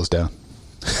get us closed down.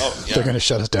 Oh, yeah. They're going to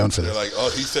shut us down for They're this. like,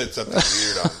 oh, he said something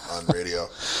weird on radio.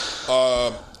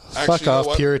 Actually, Fuck you know off,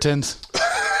 what? Puritans.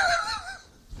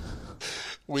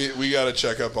 We got to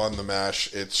check up on the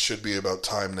mash. It should be about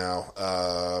time now.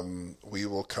 We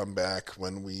will come back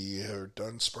when we are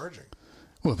done sparging.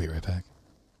 We'll be right back.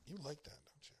 You like that,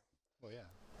 don't you? Well, yeah.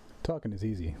 Talking is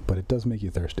easy, but it does make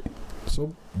you thirsty.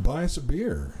 So buy us a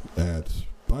beer at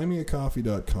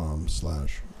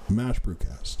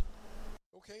buymeacoffee.com/mashbrewcast.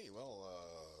 Okay, well,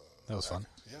 That was fun.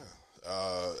 yeah.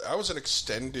 That was an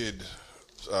extended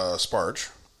sparge.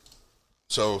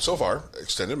 So far,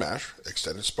 extended mash,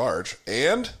 extended sparge,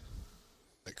 and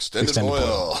extended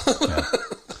boil.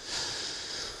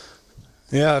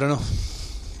 Yeah, I don't know.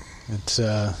 It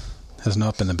has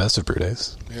not been the best of brew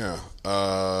days. Yeah.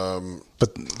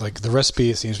 But like the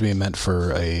recipe seems to be meant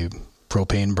for a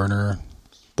propane burner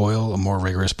boil, a more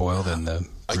rigorous boil than the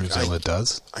Brewzilla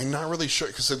does. I'm not really sure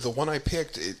because the one I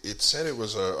picked, it said it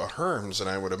was a Herms, and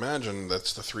I would imagine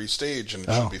that's the 3-stage, and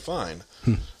it should be fine,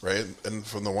 right? And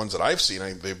from the ones that I've seen,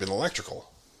 they've been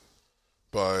electrical.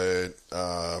 But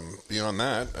beyond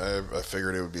that, I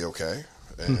figured it would be okay,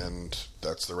 and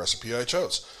that's the recipe I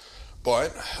chose.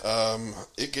 But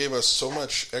it gave us so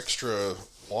much extra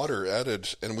water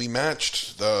added, and we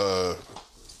matched the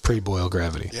Pre-boil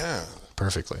gravity. yeah.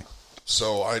 Perfectly.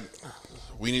 So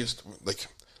we need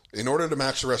in order to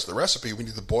match the rest of the recipe, we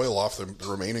need to boil off the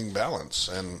remaining balance.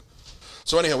 And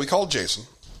so anyhow, we called Jason,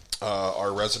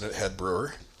 our resident head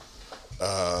brewer,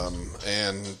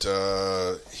 and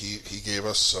he gave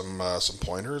us some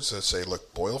pointers that say,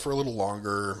 look, boil for a little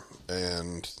longer,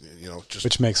 and just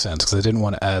Which makes sense because I didn't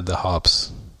want to add the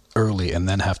hops early and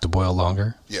then have to boil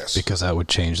longer. Yes. Because that would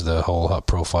change the whole hop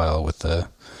profile with the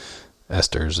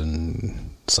esters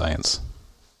and science.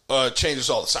 changes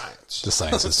all the science. The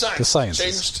sciences. Science. The sciences.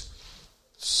 Changed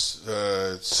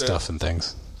Stuff and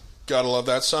things. Gotta love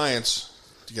that science.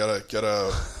 You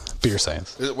gotta. Beer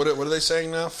science. What are they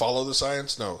saying now? Follow the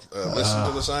science? No, listen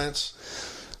to the science.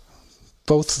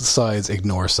 Both sides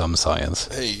ignore some science.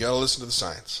 Hey, you gotta listen to the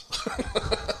science.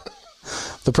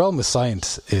 The problem with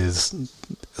science is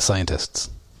scientists.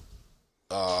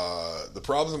 The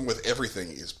problem with everything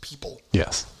is people.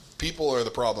 Yes. People are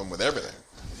the problem with everything.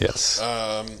 Yes.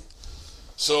 I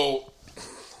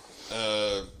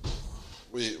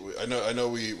know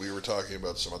we were talking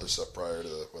about some other stuff prior to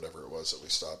whatever it was that we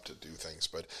stopped to do things,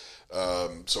 but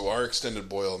so our extended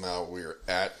boil now, we're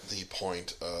at the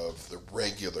point of the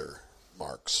regular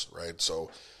marks, right?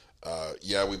 So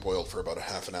we boiled for about a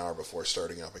half an hour before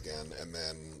starting up again, and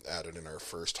then added in our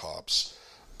first hops.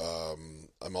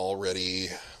 I'm already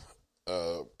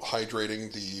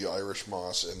hydrating the Irish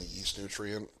moss and the yeast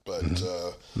nutrient, but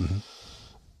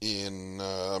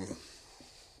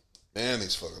man,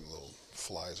 these fucking little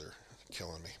flies are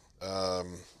killing me.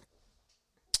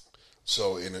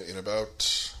 So in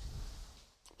about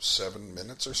 7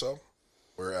 minutes or so,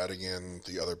 we're adding in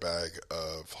the other bag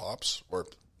of hops, or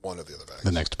one of the other bags.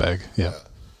 The next bag, yeah.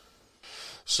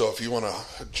 So if you want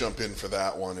to jump in for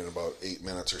that one in about 8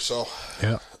 minutes or so,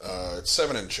 Yeah. It's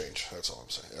 7 and change. That's all I'm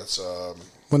saying. That's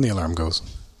When the alarm goes.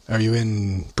 Are you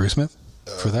in Brewsmith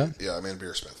for that? Yeah, I'm in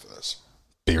Beersmith for this.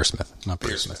 Beersmith, not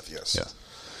Brewsmith. Beersmith, yes. Yeah.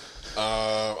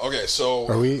 Okay, so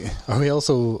Are we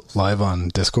also live on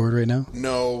Discord right now?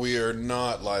 no, we are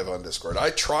not live on Discord. I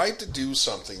tried to do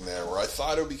something there where I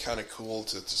thought it would be kind of cool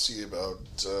to see about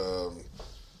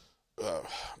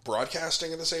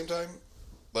broadcasting at the same time,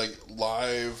 like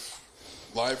live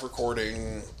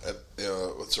recording at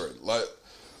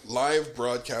live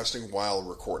broadcasting while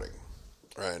recording.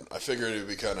 Right, I figured it would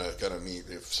be kind of neat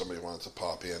if somebody wanted to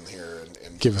pop in here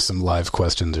and Give us some live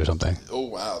questions or something. oh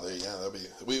wow, that'd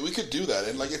be we could do that,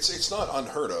 and like it's not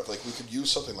unheard of. Like we could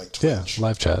use something like Twitch, Yeah,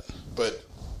 live chat. but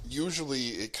usually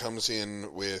it comes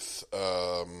in with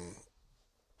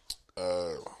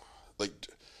like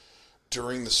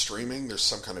during the streaming, there's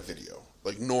some kind of video,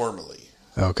 like normally,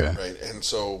 Okay. right? And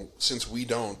so since we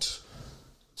don't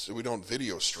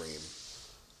video stream,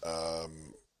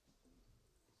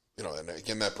 and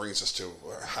again that brings us to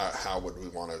how would we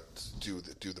want to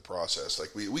do the process? Like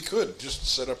we could just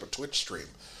set up a Twitch stream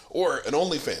or an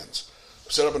OnlyFans,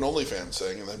 set up an OnlyFans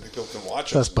thing, and then people can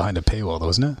watch That's it. behind a paywall, though,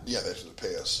 isn't it? Yeah, they should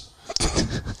pay us.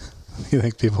 You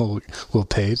think people will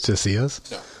pay to see us?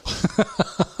 No.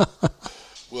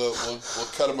 we'll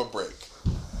cut them a break.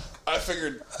 I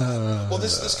figured. Well,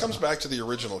 this comes back to the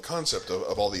original concept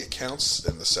of all the accounts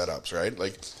and the setups, right?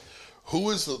 Like, who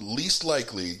is the least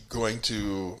likely going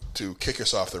to kick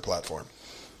us off their platform?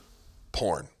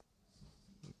 Porn.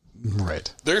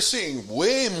 Right. They're seeing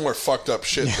way more fucked up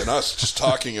shit than us just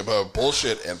talking about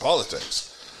bullshit and politics,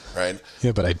 right?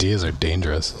 Yeah, but ideas are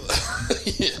dangerous.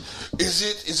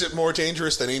 Is it more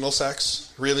dangerous than anal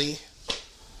sex? Really?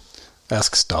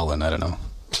 Ask Stalin. I don't know.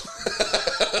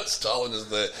 Stalin is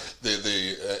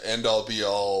the end all be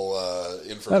all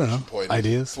information I don't know. point.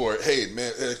 Ideas? For hey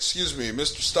man, excuse me,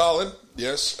 Mr. Stalin.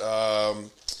 Yes,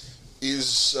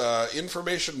 is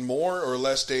information more or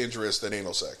less dangerous than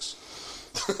anal sex?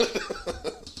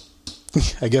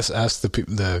 I guess ask the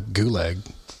Gulag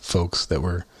folks that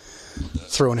were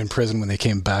thrown in prison when they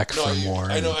came back from war.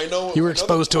 I know. You were I know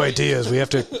exposed the to point. ideas. We have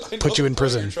to I know put you the in point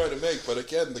prison. You're trying to make, but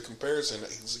again, the comparison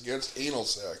is against anal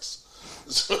sex.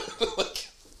 So, like,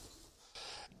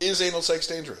 is anal sex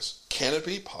dangerous? Can it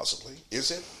be? Possibly.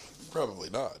 Is it? Probably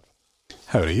not.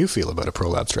 How do you feel about a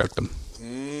prolapse rectum?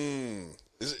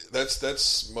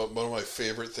 That's one of my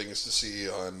favorite things to see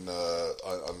on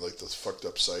like those fucked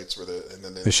up sites where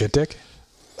The shit dick?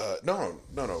 No.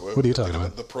 What are you talking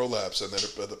about? The prolapse, and then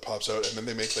it pops out, and then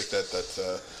they make like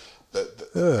that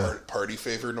party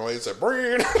favor noise. That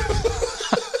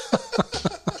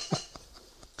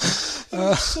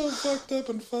it's so fucked up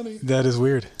and funny. That is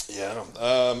weird. Yeah.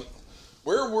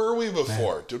 Where were we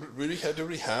before? Did we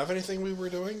have anything we were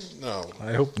doing? No.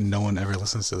 I hope no one ever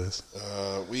listens to this.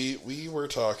 We were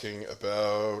talking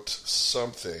about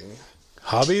something.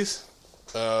 Hobbies?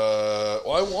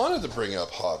 Well, I wanted to bring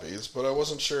up hobbies, but I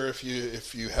wasn't sure if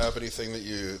you have anything that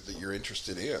you're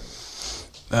interested in.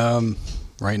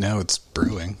 Right now it's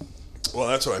brewing. Well,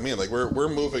 that's what I mean. Like we're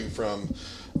moving from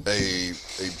a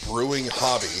brewing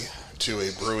hobby to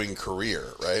a brewing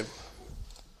career, right?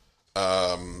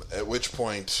 At which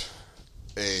point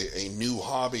a new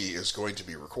hobby is going to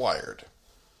be required.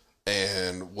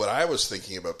 And what I was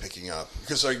thinking about picking up,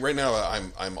 because like right now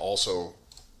I'm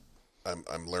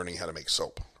learning how to make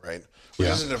soap, right? Which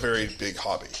isn't a very big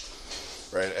hobby,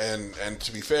 right? And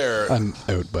to be fair, I'm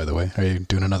out, by the way. Are you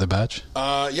doing another batch?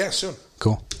 yeah, soon.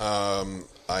 Cool.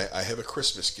 I have a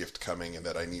Christmas gift coming, and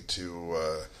that I need to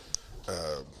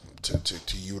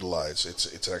utilize.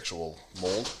 It's actual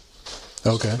mold.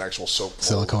 Okay. An actual soap mold,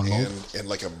 Silicone mold? and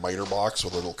like a miter box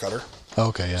with a little cutter.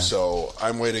 Okay, yeah. So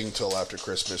I'm waiting till after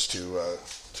Christmas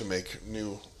to make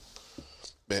new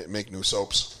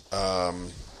soaps. I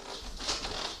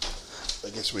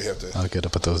guess we have to. I'll get to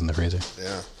put those in the freezer.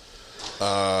 Yeah.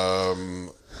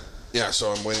 Yeah,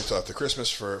 so I'm waiting till after Christmas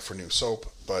for new soap,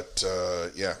 but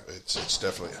yeah, it's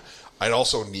definitely. I'd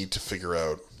also need to figure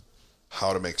out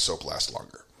how to make soap last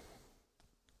longer.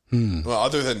 Well,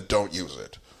 other than don't use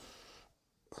it.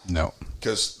 No.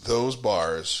 Because those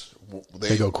bars,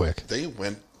 They go quick. They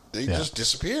just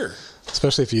disappear.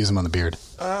 Especially if you use them on the beard.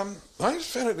 I just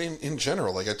found it in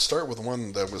general. Like I'd start with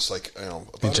one that was like about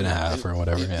Inch and a half or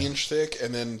whatever, an yeah. inch thick,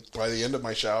 and then by the end of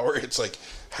my shower, it's like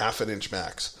half an inch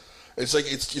max. It's like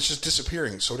it's just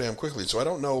disappearing so damn quickly. So I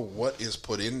don't know what is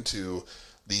put into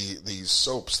these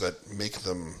soaps that make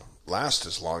them last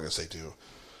as long as they do,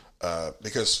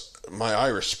 because my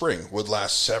Irish Spring would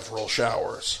last several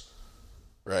showers,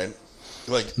 right?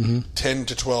 Like 10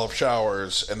 to 12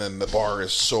 showers, and then the bar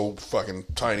is so fucking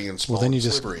tiny and small. Well, then you and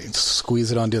just slippery.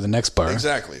 squeeze it onto the next bar.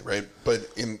 Exactly, right? But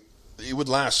it would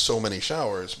last so many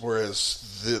showers,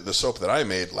 whereas the soap that I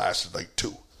made lasted like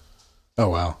 2. Oh,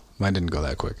 wow. Mine didn't go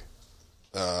that quick.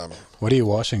 What are you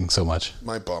washing so much?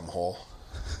 My bum hole.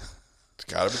 It's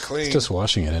got to be clean. It's just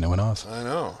washing it and it went off. I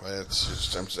know. It's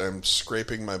just I'm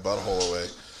scraping my butthole away.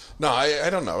 No, I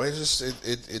don't know. It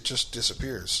just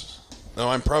disappears. No,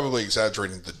 I'm probably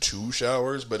exaggerating the 2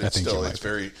 showers, but it's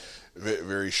very,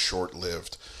 very short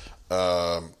lived.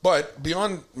 But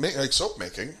beyond like soap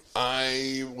making,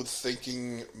 I was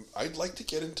thinking I'd like to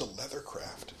get into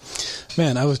leathercraft.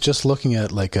 Man, I was just looking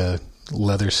at like a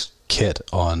leather kit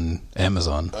on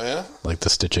Amazon. Oh yeah, like the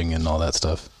stitching and all that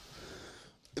stuff.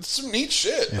 It's some neat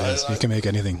shit. You can make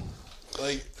anything.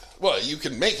 Well, you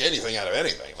can make anything out of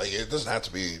anything. Like, it doesn't have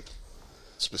to be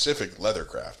specific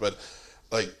leathercraft, but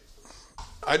like,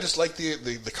 I just like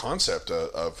the concept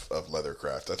of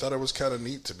leathercraft. I thought it was kind of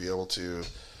neat to be able to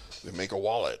make a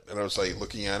wallet, and I was like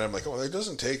looking at it, I'm like, oh, it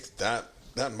doesn't take that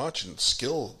much in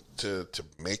skill to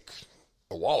make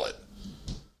a wallet.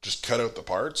 Just cut out the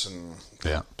parts and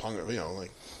like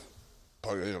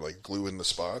glue in the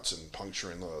spots and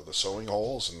puncture in the sewing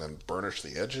holes, and then burnish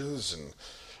the edges, and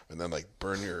then like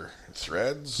burn your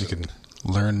threads. You can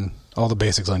learn all the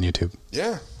basics on YouTube.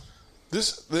 Yeah.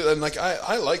 And like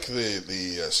I like the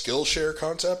Skillshare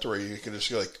concept where you can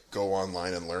just like go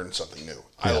online and learn something new.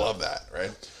 I love that, right?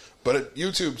 But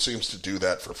YouTube seems to do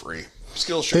that for free.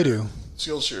 Skillshare, they do.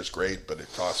 Skillshare is great, but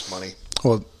it costs money.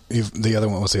 Well, the other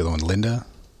one, what's the other one?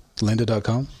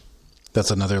 Lynda.com. That's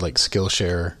another like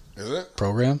Skillshare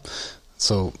program.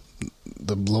 So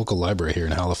the local library here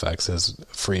in Halifax has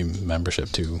free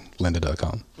membership to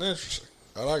Lynda.com. Interesting.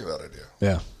 I like that idea.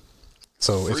 Yeah.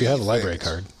 So if you have a library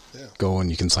card, go and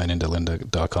you can sign into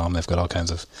lynda.com. They've got all kinds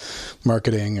of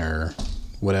marketing or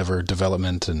whatever,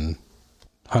 development, and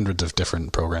hundreds of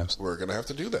different programs. We're going to have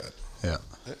to do that. Yeah.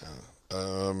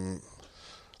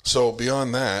 So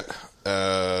beyond that,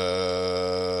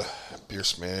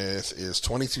 Beersmith is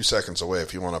 22 seconds away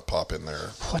if you want to pop in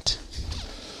there. What?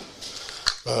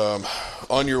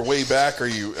 On your way back, are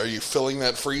you filling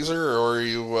that freezer, or are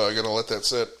you going to let that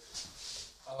sit?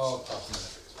 Oh, pop in the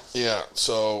freezer. Yeah,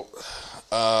 so...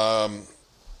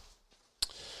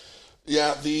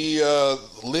 the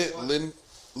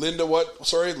Lynda what?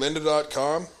 Sorry,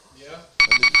 Lynda.com? Yeah.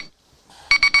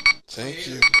 Thank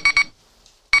you.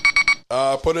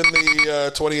 Put in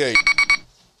the 28.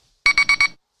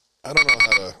 I don't know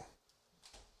how to...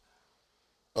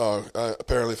 Oh,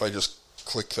 apparently if I just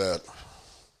click that,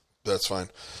 that's fine.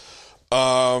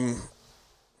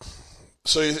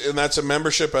 So, and that's a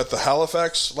membership at the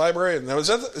Halifax Library. Now, is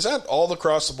that all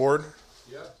across the board?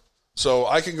 Yeah. So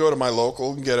I can go to my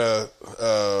local and get a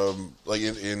like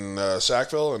in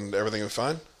Sackville, and everything is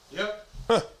fine. Yep.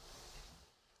 Huh.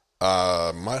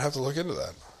 Might have to look into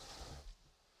that,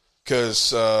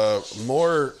 because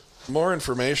more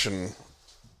information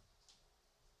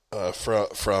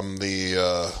from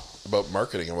the about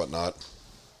marketing and whatnot.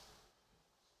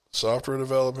 Software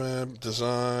development,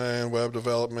 design, web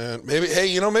development.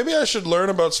 Maybe I should learn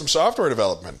about some software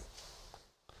development.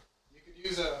 You could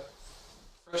use a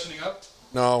freshening up.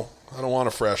 No, I don't want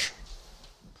a fresh.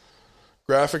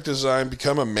 Graphic design,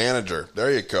 become a manager. There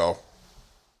you go.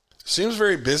 Seems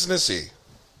very businessy.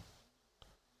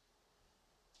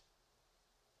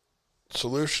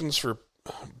 Solutions for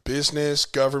business,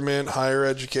 government, higher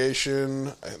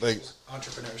education, like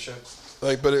entrepreneurship.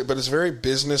 But it's very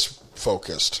business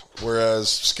focused, whereas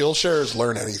Skillshare is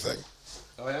learn anything.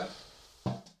 Oh yeah.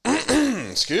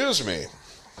 Excuse me.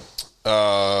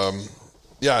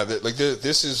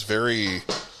 This is very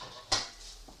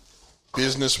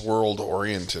business world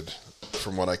oriented,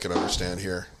 from what I can understand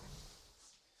here,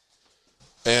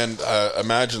 and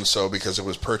imagine so because it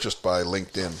was purchased by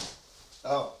LinkedIn.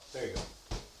 Oh, there you go.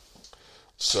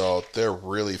 So they're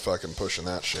really fucking pushing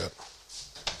that shit.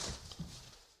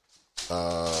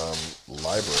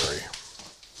 Library.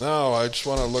 No, I just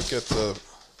want to look at the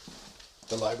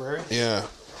library? Yeah.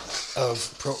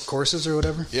 Of courses or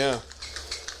whatever? Yeah.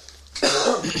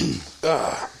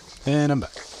 And I'm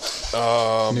back.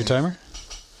 New timer?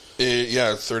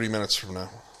 30 minutes from now.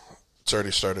 It's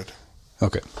already started.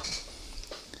 Okay.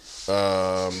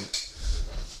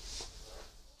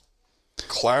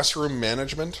 Classroom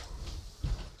management.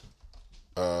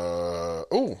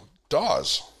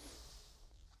 DAWs.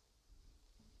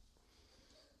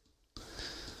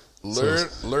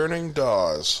 Learning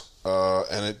DAWs.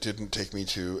 and it didn't take me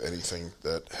to anything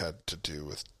that had to do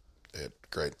with it.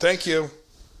 Great. Thank you.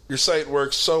 Your site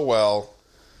works so well.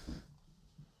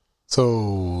 So,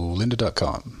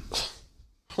 lynda.com.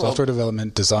 Software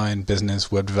development, design,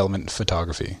 business, web development,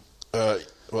 photography.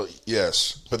 Well,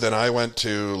 yes. But then I went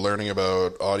to learning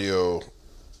about audio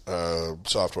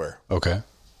software. Okay.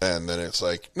 And then it's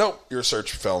like, nope, your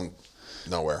search fell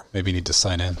nowhere. Maybe you need to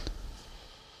sign in.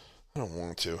 I don't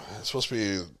want to. It's supposed to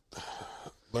be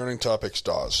learning topics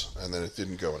DAWs, and then it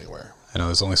didn't go anywhere. I know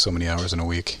there's only so many hours in a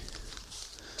week.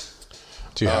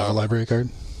 Do you have a library card?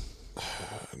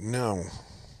 No.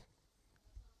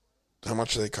 How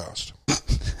much do they cost?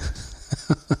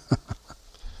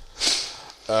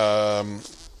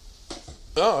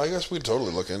 I guess we'd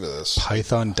totally look into this.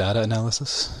 Python data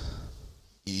analysis?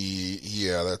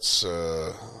 Yeah, that's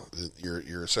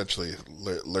you're essentially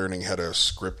learning how to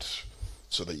script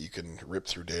so that you can rip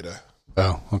through data.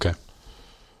 Oh, okay.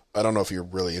 I don't know if you're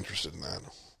really interested in that.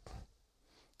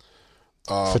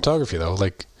 Photography, though,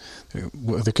 like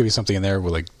there could be something in there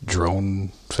with like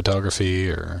drone photography,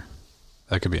 or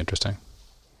that could be interesting.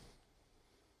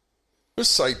 This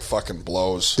site fucking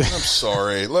blows. I'm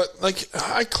sorry. Like,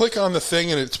 I click on the thing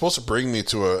and it's supposed to bring me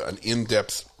to an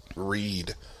in-depth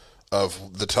read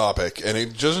of the topic, and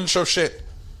it doesn't show shit.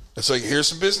 It's like, here's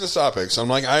some business topics. I'm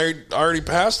like, I already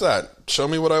passed that. Show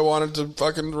me what I wanted to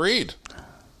fucking read.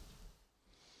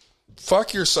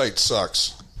 Fuck, your site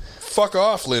sucks. Fuck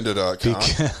off,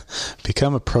 lynda.com.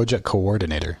 Become a project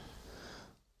coordinator.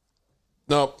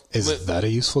 No. Is that a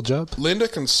useful job?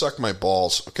 Lynda can suck my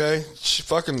balls, okay? She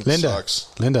fucking sucks.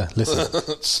 Lynda, listen.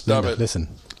 Stop Lynda, it. Listen,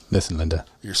 Lynda.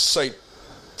 Your site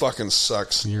fucking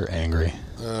sucks. You're angry.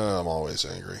 I'm always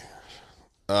angry.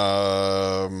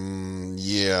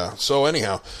 Yeah. So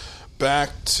anyhow,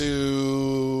 back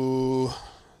to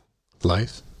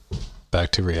Life?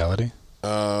 Back to reality?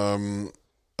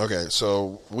 Okay,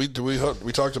 so we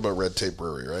talked about Red Tape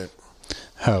Brewery, right?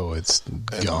 How it's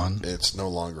And gone. It's no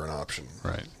longer an option.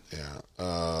 Right. Yeah.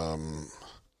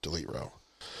 Delete row.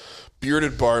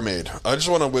 Bearded Barmaid. I just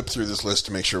want to whip through this list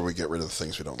to make sure we get rid of the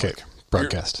things we don't Okay. like.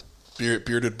 Broadcast.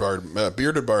 Bearded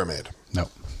Barmaid. No.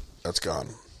 That's gone.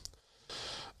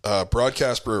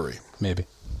 Broadcast Brewery. Maybe.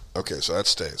 Okay, so that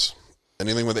stays.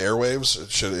 Anything with airwaves?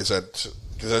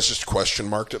 That's just question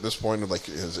marked at this point. Like,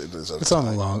 is that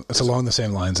It's along the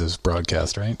same lines as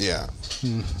broadcast, right? Yeah.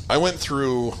 I went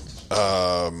through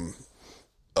a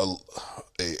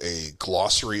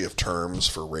glossary of terms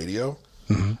for radio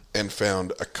and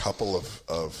found a couple of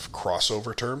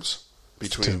crossover terms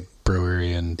between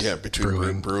brewery and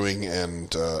brewing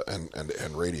and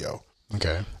radio.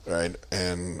 Okay. Right,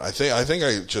 and I think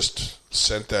I just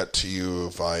sent that to you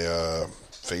via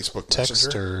Facebook text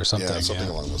Messenger or something. Yeah, something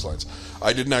along those lines.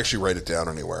 I didn't actually write it down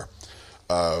anywhere,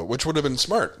 which would have been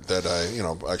smart. That I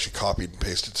actually copied and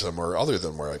pasted somewhere other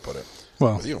than where I put it.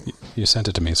 Well, with you. You sent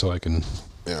it to me, so I can.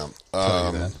 Yeah.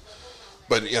 Tell you that.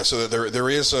 But yeah, so there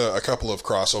is a couple of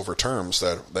crossover terms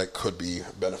that could be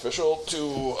beneficial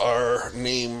to our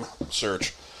name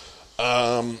search.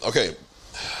 Okay,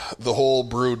 the whole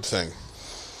brood thing.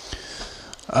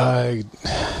 I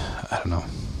don't know.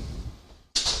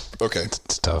 Okay,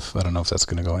 It's tough. I don't know if that's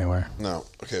going to go anywhere. no.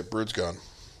 Okay, brood's gone.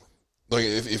 Like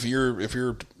if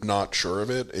you're not sure of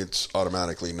it, it's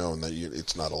automatically known that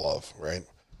it's not a love, right?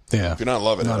 Yeah. If you're not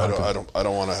loving No, it, no, I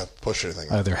don't want to push anything.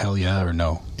 Either hell yeah or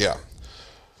no. Yeah,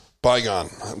 bygone.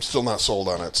 I'm still not sold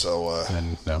on it, so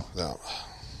And no. no.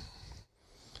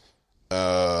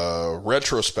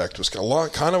 Retrospect was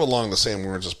kind of along the same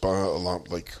words as along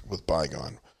like with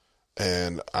bygone,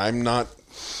 and I'm not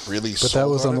really. But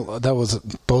that was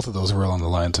both of those were along the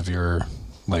lines of your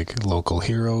like local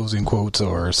heroes in quotes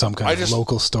or some kind of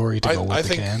local story to go with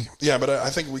the can. Yeah, but I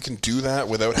think we can do that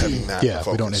without having that. Yeah,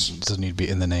 focus. we don't. It doesn't need to be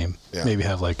in the name. Yeah. Maybe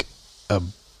have like a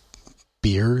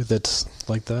beer that's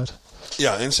like that.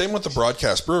 Yeah, and same with the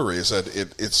broadcast brewery is that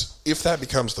it's if that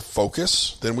becomes the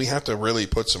focus, then we have to really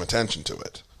put some attention to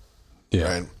it.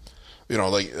 Yeah. Right?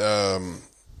 Like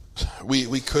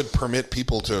we could permit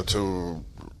people to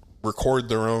record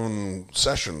their own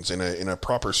sessions in a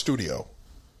proper studio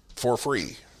for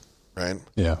free, right?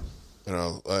 Yeah.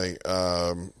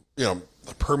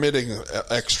 Permitting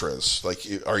extras. Like,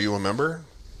 are you a member?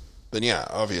 Then yeah,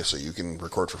 obviously you can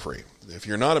record for free. If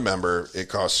you're not a member, it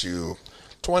costs you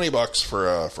 $20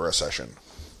 for a session.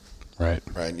 Right.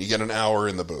 Right. You get an hour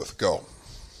in the booth. Go.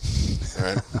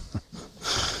 Right.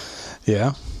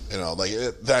 Yeah.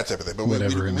 That type of thing. But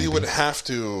we would have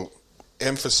to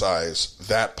emphasize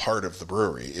that part of the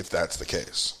brewery if that's the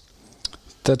case.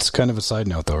 That's kind of a side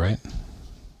note, though, right?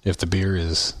 If the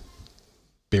beer's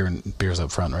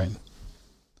up front, right?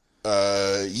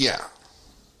 Yeah.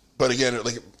 But again,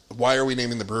 like, why are we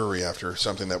naming the brewery after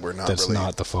something that we're not That's really...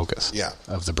 not the focus Yeah.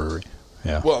 of the brewery.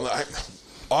 Yeah. Well,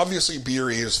 obviously beer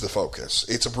is the focus.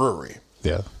 It's a brewery.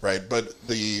 Yeah. Right? But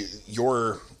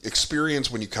your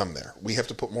experience when you come there, we have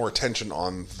to put more attention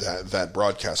on that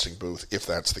broadcasting booth, if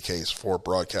that's the case, for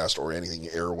broadcast or anything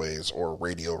airways or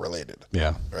radio related.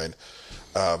 Yeah. Right?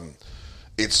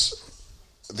 It's...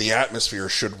 The atmosphere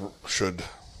should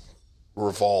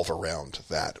revolve around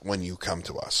that when you come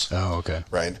to us. Oh, okay.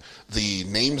 Right? The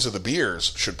names of the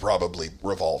beers should probably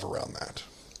revolve around that.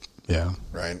 Yeah.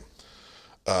 Right?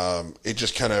 It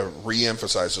just kind of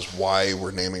re-emphasizes why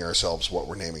we're naming ourselves what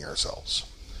we're naming ourselves.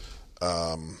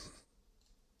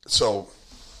 So,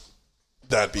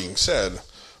 that being said,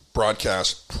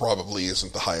 broadcast probably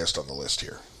isn't the highest on the list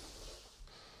here.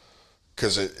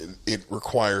 Because it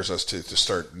requires us to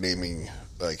start naming,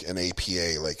 like, an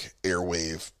APA, like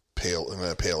airwave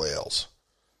pale ales,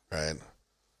 right?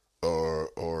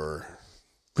 Or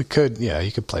we could, yeah,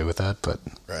 you could play with that, but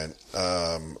right,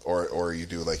 or you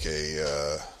do like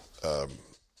a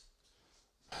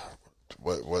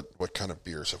what kind of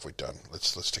beers have we done?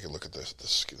 Let's take a look at the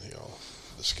schedule.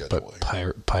 But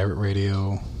pirate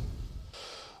radio,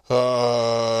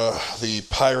 the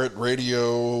Pirate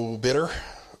Radio bitter,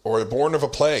 or Born of a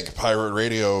Plague, Pirate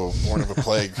Radio Born of a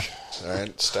Plague, all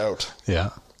right, stout. Yeah.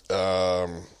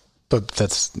 But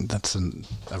that's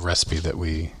a recipe that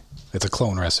it's a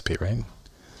clone recipe, right?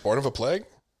 Born of a Plague?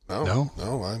 No.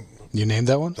 You named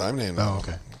that one? I'm named that. Oh,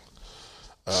 okay.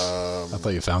 I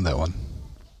thought you found that one.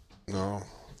 No,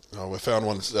 we found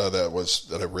one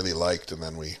that I really liked, and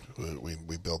then we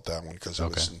built that one because it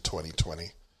was in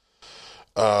 2020.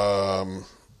 But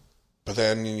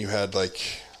then you had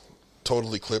like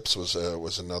Total Eclipse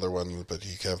was another one, but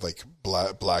you have like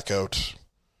Blackout,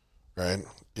 right?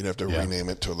 You'd have to rename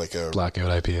it to like a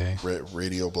Blackout IPA,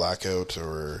 Radio Blackout,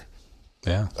 or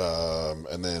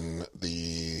and then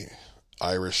the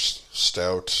Irish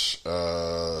Stout.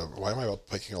 Why am I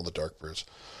picking all the dark brews?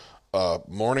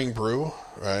 Morning Brew,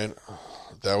 right?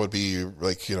 That would be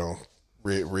like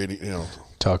radio,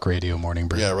 talk radio morning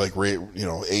brew. Yeah, like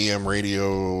AM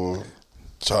radio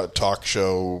talk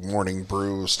show morning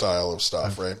brew style of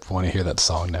stuff, right? I want to hear that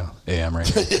song now. AM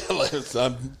radio.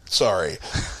 I'm sorry.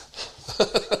 You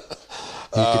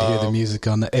could hear the music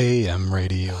on the AM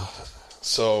radio.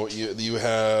 So you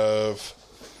have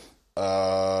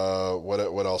what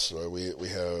else? We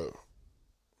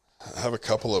have a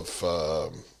couple of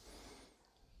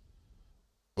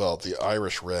the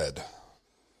Irish Red.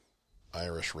 I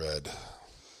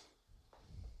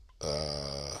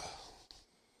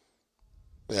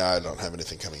don't have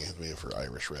anything coming in to me for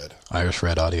Irish Red. Irish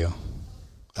Red Audio,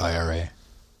 IRA.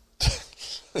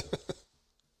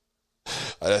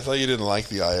 I thought you didn't like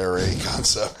the IRA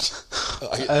concept.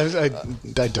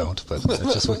 I don't, but that's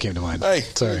just what came to mind. Hey,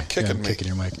 sorry, you're kicking me. Kicking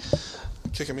your mic.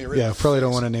 Kicking me. Right. Yeah, probably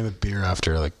don't want to name a beer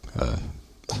after like a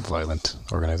violent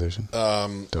organization.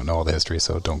 Don't know all the history,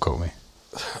 so don't quote me.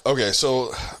 Okay,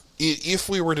 so if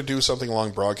we were to do something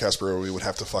along Broadcast Brew, we would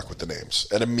have to fuck with the names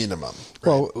at a minimum. Right?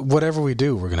 Well, whatever we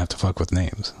do, we're gonna have to fuck with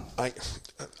names. I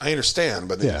understand,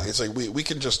 but Yeah. it's like we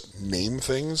can just name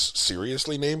things,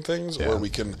 seriously name things, or we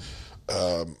can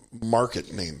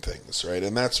market name things, right?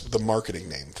 And that's the marketing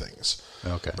name things.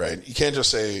 Okay. Right? You can't just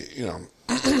say,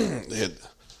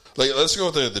 like, let's go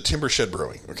with the Timber Shed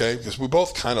Brewing, okay? Because we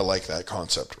both kind of like that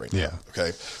concept right now. Yeah.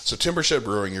 Okay? So Timber Shed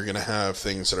Brewing, you're going to have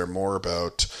things that are more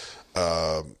about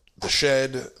the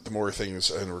shed, the more things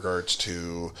in regards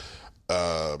to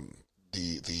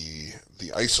the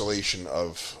isolation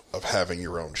of having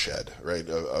your own shed, right?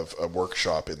 Of a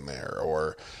workshop in there,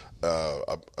 or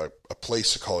a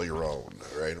place to call your own,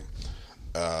 right?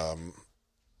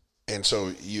 And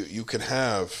so you can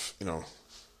have,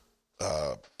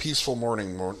 peaceful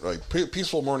morning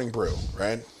brew,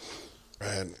 right?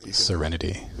 And you can,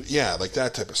 Serenity. yeah, like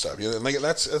that type of stuff. Like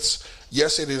that's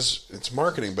yes, it's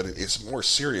marketing, but it's more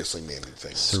seriously naming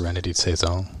things. Serenity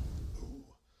Saison.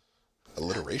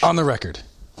 Alliteration On the record.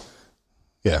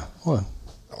 Yeah. Well.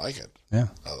 I like it. Yeah.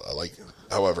 I like it.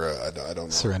 However, I don't know.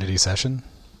 Serenity Session.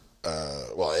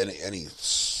 Well, any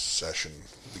session,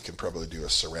 we can probably do a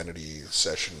Serenity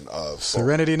session of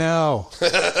Serenity now.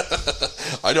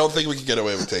 I don't think we can get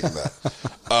away with taking that.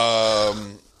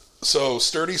 So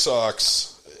Sturdy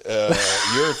Socks,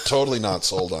 you're totally not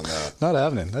sold on that. Not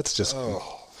happening. That's just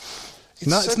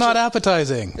It's not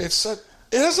appetizing. it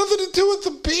has nothing to do with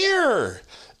the beer.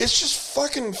 It's just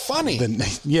fucking funny.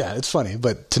 Yeah, it's funny,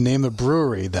 but to name a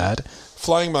brewery that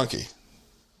Flying Monkey.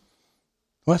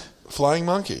 what? Flying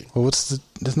Monkey. Well, isn't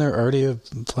there already a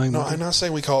flying? No, monkey? I'm not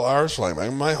saying we call ours Flying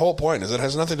Monkey. My whole point is it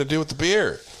has nothing to do with the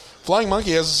beer. Flying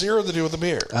Monkey has zero to do with the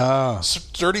beer. Oh.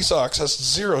 Sturdy Socks has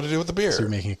zero to do with the beer. So you're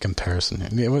making a comparison.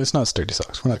 Yeah, well, it's not Sturdy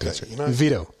Socks. We're not doing Sturdy.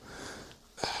 Vito.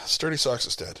 Sturdy Socks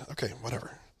is dead. Okay,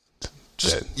 whatever.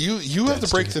 Just Dead. you have to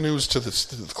break Sturdy. the news to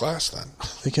the class then.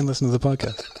 They can listen to the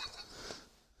podcast.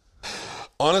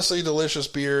 Honestly, delicious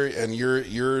beer, and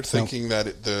you're thinking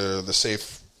that the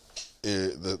safe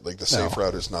safe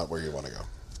route is not where you want to go.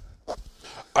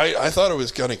 I thought it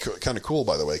was kind of cool,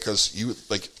 by the way, because you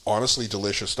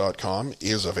honestlydelicious.com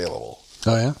is available.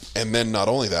 Oh, yeah? And then not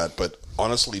only that, but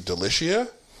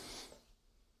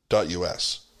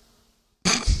honestlyDelicia.us.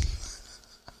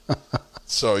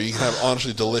 So you can have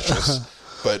honestly delicious,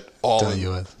 but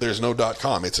 .us. there's no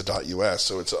 .com, it's a .us,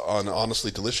 so it's on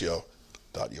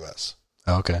honestlyDelicio.us.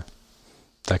 Oh, okay.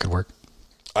 That could work.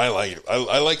 I like it.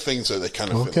 I like things that they kind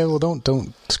of Okay, well, don't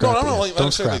scrap it.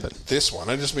 Don't scrap it. This one.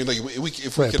 I just mean, like,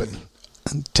 if Right, we can...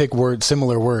 Take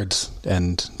similar words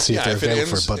and see if they're if it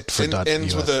available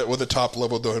ends .us. with a top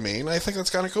level domain, I think that's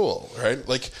kind of cool, right?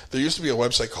 Like, there used to be a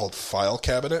website called File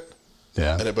Cabinet,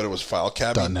 Yeah. but it was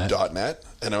filecabinet.net,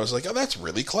 and I was like, oh, that's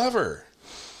really clever.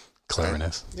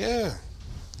 Cleverness. Yeah.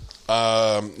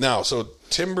 Now, so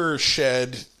Timber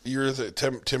Shed, you're the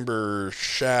Timber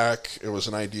Shack. It was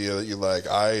an idea that you like.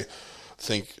 I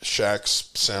think shacks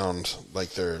sound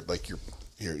like they're like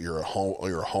you're a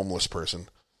homeless person,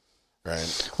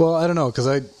 right? Well, I don't know,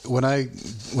 because when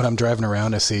I'm driving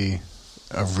around, I see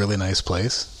a really nice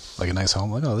place, like a nice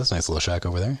home. Like, oh, this nice little shack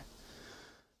over there.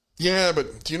 Yeah,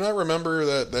 but do you not remember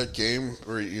that game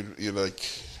where you like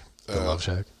The Love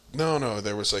Shack. No,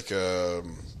 there was like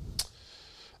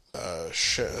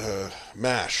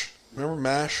MASH. Remember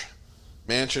MASH?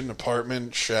 Mansion,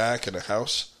 apartment, shack, and a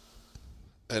house.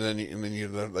 And then you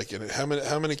like, how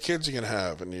many kids are you gonna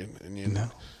have? And you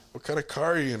No. what kind of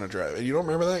car are you gonna drive? And you don't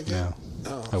remember that game?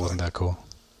 No, that wasn't that cool.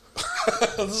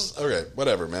 Okay,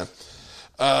 whatever, man.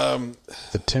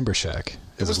 The Timber Shack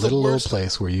is was a the little old worst.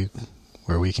 place where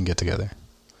we can get together.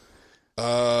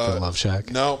 The Love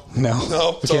Shack. No, we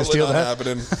totally can't steal not that.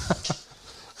 happening.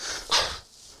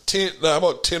 How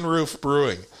about Tin Roof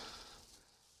Brewing?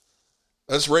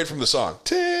 That's right from the song.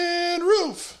 Tin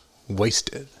Roof.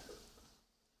 Wasted.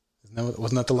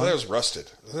 Wasn't that the I thought line? it was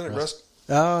Rusted. Isn't it Rusted?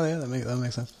 Oh yeah, that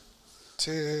makes sense.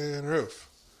 Tin Roof.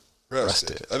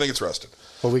 Rusted. I think it's Rusted.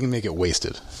 Well, we can make it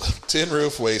wasted. Tin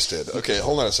Roof Wasted. Okay,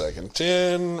 hold on a second.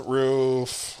 Tin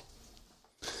Roof.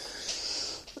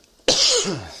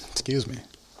 Excuse me.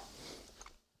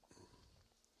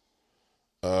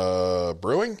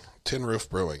 Brewing? Tin Roof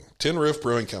Brewing. Tin Roof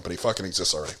Brewing Company fucking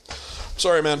exists already.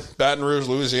 Sorry, man. Baton Rouge,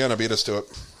 Louisiana beat us to it.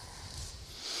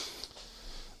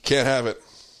 Can't have it.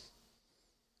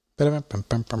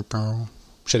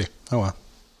 Shitty. Oh well.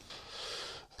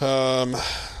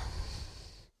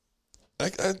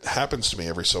 That happens to me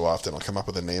every so often. I'll come up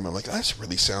with a name. I'm like, that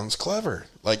really sounds clever.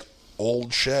 Like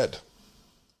Old Shed.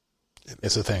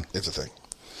 It's a thing. It's a thing.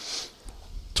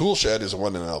 Tool Shed is the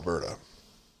one in Alberta.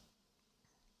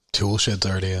 Tool Shed's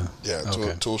already a... Yeah,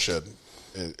 okay. Tool Shed.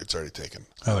 It's already taken.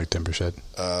 I like Timber Shed.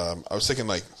 I was thinking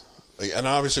like, and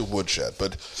obviously Woodshed,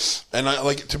 and I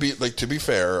like to be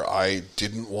fair, I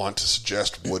didn't want to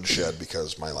suggest Woodshed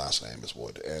because my last name is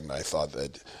Wood, and I thought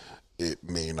that it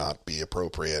may not be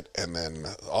appropriate. And then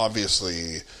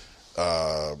obviously,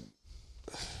 not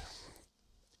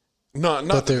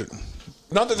that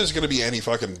there's going to be any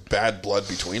fucking bad blood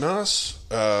between us.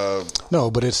 No,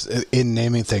 but it's in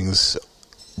naming things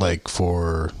like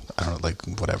for, I don't know, like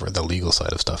whatever, the legal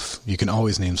side of stuff. You can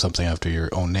always name something after your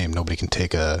own name. Nobody can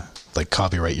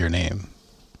copyright your name.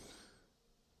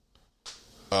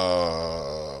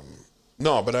 No,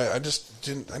 but I just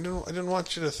didn't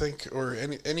want you to think, or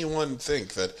anyone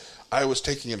think that I was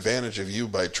taking advantage of you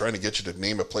by trying to get you to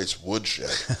name a place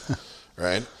Woodshed,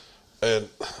 right? And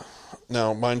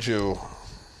now, mind you,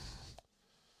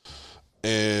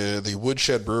 the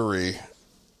Woodshed Brewery.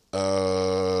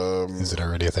 Is it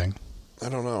already a thing? I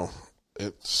don't know.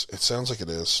 It sounds like it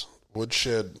is.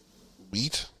 Woodshed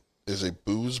Wheat is a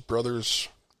Booze Brothers.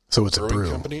 So it's a brew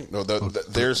company. No,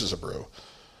 theirs is a brew.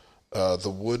 The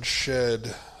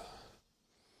Woodshed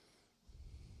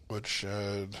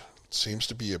seems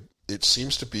to be a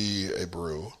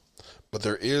brew, but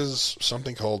there is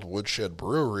something called Woodshed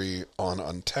Brewery on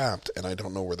Untapped, and I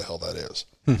don't know where the hell that is.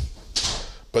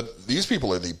 But these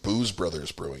people are the Booze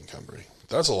Brothers Brewing Company.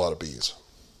 That's a lot of B's.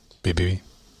 BBB,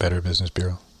 Better Business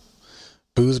Bureau.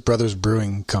 Booze Brothers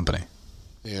Brewing Company.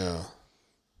 Yeah.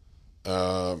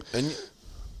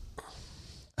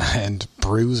 And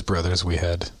Brews Brothers we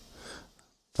had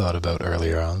thought about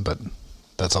earlier on, but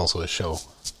that's also a show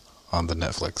on the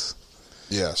Netflix.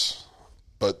 Yes.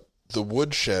 But the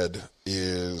Woodshed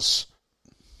is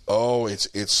Oh,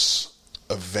 it's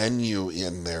a venue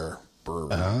in their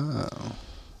brewery.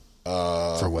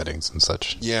 For weddings and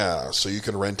such. Yeah, so you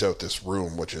can rent out this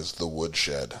room, which is the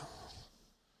Woodshed.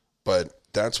 But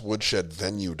that's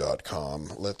woodshedvenue.com.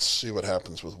 Let's see what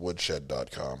happens with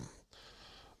woodshed.com.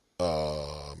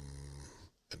 I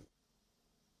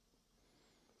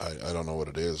don't know what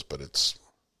it is, but it's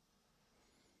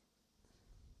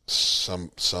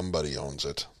somebody owns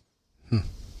it.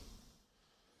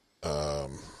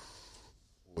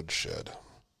 Woodshed.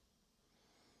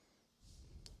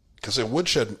 Because a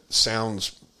woodshed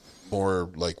sounds more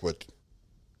like what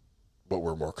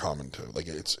we're more common to. Like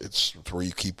it's where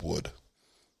you keep wood.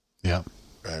 Yeah.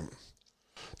 Right.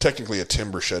 Technically, a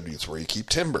timber shed is where you keep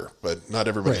timber, but not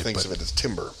everybody Right, thinks of it as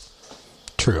timber.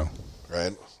 True.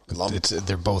 Right.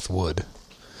 They're both wood.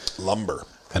 Lumber.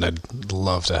 And I'd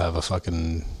love to have a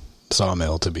fucking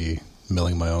sawmill to be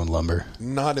milling my own lumber.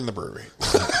 Not in the brewery.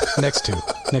 next to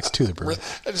the brewery.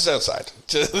 Just outside.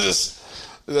 Just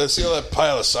see all that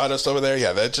pile of sawdust over there?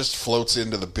 Yeah, that just floats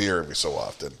into the beer every so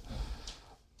often.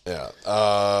 Yeah.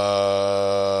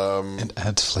 It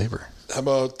adds flavor. How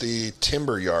about the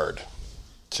Timber Yard?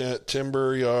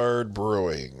 Timber Yard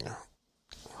Brewing.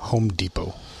 Home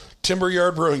Depot. Timber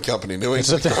Yard Brewing Company, New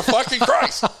England. Fucking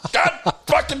Christ! God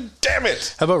fucking damn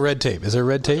it! How about red tape? Is there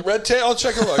red tape? Red tape? I'll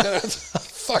check a look.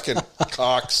 Fucking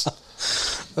cocks.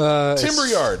 Timber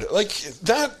Yard. Like,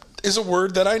 that is a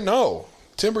word that I know.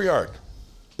 Timber Yard.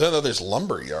 No, there's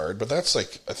Lumber Yard, but that's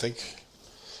like, I think,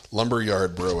 Lumber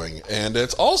Yard Brewing. And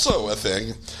it's also a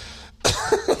thing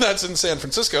that's in San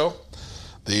Francisco.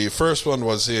 The first one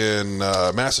was in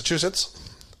Massachusetts.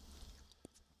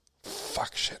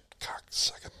 Fuck, shit, cock,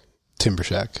 second. Timber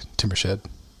shack. Timber shed.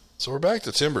 So we're back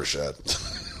to Timber Shed.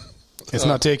 It's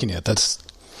not taken yet. It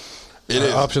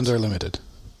is. Options are limited.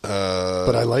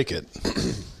 But I like it.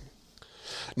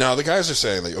 Now, the guys are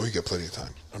saying, like, oh, you got plenty of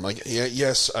time. I'm like, yeah,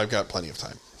 yes, I've got plenty of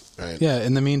time. Right? Yeah,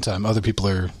 in the meantime, other people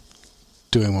are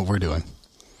doing what we're doing.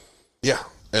 Yeah,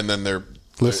 and then they're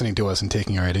listening to us and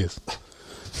taking our ideas.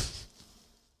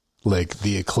 Like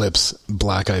the Eclipse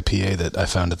Black IPA that I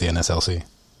found at the NSLC.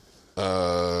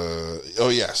 Oh,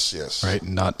 yes. Right?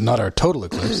 Not our total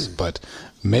Eclipse, but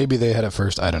maybe they had it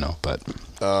first. I don't know, but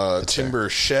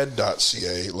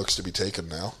timbershed.ca looks to be taken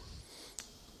now.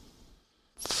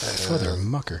 Father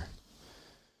mucker.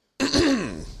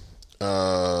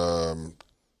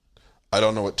 I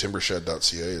don't know what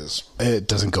timbershed.ca is. It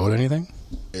doesn't go to anything?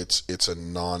 It's a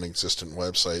non-existent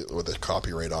website with a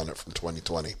copyright on it from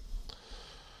 2020.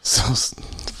 So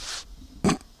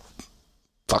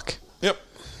fuck. Yep.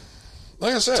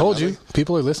 Like I said, told you,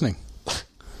 people are listening.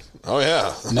 Oh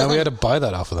yeah. Now we got to buy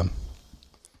that off of them.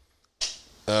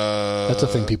 That's a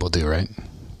thing people do, right?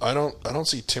 I don't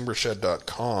see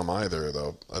timbershed.com either,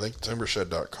 though. I think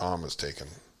timbershed.com is taken.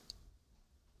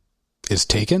 Is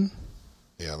taken?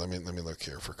 Yeah, let me look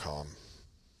here for com.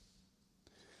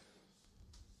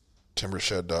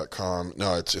 Timbershed.com.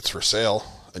 No, it's for sale,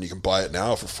 and you can buy it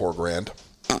now for $4,000.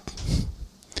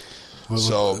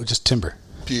 So just timber.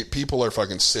 People are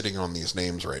fucking sitting on these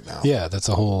names right now. Yeah, that's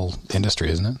a whole industry,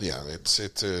 isn't it? Yeah, you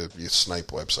snipe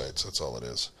websites. That's all it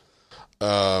is.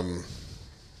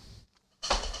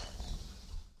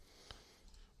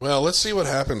 Well, let's see what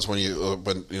happens when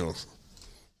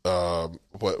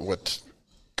what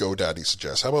GoDaddy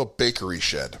suggests. How about Bakery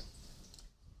Shed?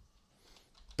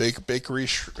 Bakery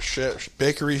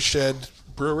Shed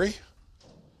Brewery?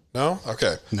 No?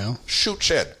 Okay. No. Shoot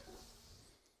Shed.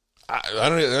 I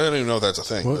don't even know if that's a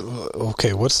thing.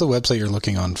 Okay, what's the website you're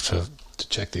looking on to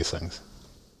check these things?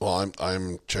 Well,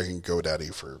 I'm checking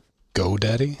GoDaddy for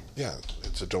GoDaddy? Yeah,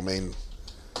 it's a domain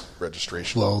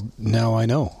registration. Well, now I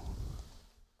know.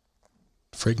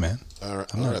 Frig, man. All right,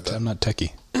 I'm not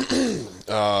techie.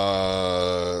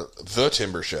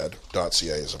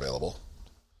 TheTimbershed.ca is available,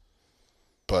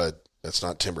 but it's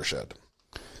not Timbershed.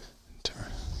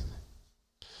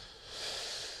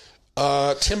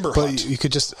 Timber but Hut. You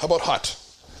could just... How about Hut?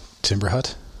 Timber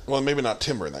Hut? Well, maybe not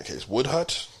timber in that case. Wood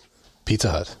Hut?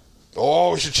 Pizza Hut.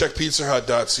 Oh, we should check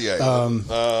pizzahut.ca.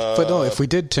 But no, if we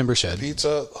did Timber Shed...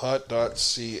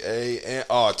 Pizzahut.ca.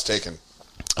 It's taken.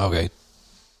 Okay.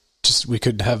 We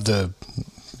could have the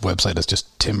website as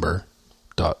just timber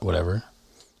dot whatever,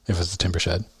 if it's the Timber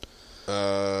Shed.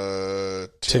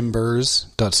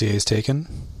 Timbers.ca is taken?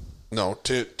 No,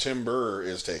 Timber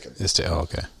is taken.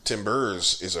 Okay.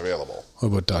 Timbers is available.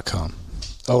 What about .com?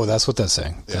 Oh, that's what that's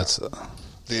saying. Yeah. That's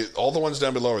all the ones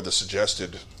down below are the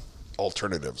suggested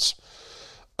alternatives.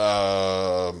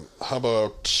 How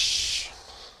about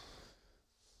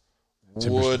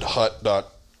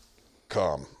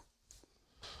woodhut.com?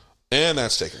 And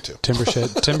that's taken too.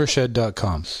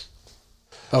 Timbershed.com.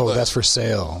 Oh, But- that's for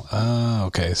sale. Oh,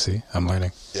 okay. See, I'm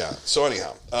learning. Yeah. So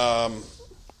anyhow,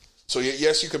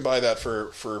 yes, you can buy that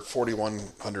for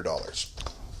 $4,100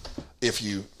 if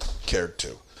you cared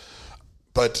to.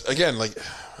 But again, like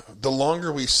the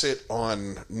longer we sit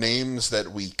on names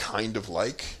that we kind of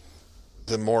like,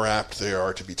 the more apt they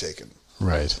are to be taken.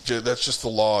 Right. That's just the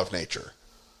law of nature,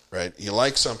 right? You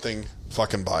like something,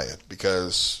 fucking buy it,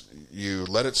 because you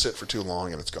let it sit for too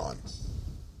long and it's gone.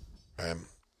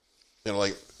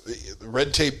 Like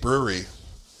Red Tape Brewery,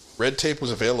 Red Tape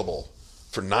was available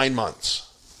for 9 months.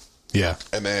 Yeah.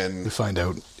 And then We find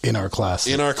out in our class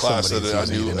that somebody's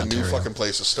a using it in new Ontario. fucking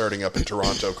place is starting up in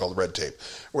Toronto called Red Tape.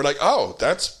 We're like, oh,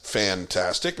 that's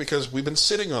fantastic, because we've been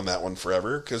sitting on that one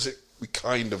forever because we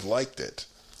kind of liked it.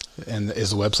 And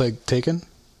is the website taken?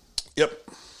 Yep.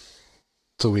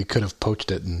 So we could have poached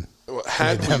it and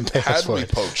Had made them pay us had for we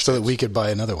it, poached so it, that we could buy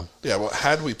another one. yeah, well,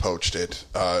 had we poached it,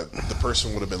 the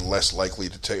person would have been less likely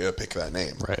to pick that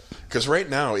name. Right. Because right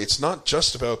now, it's not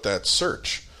just about that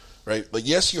search, right? Like,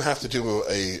 yes, you have to do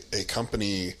a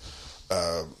company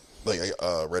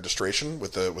registration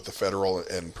with the federal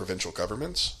and provincial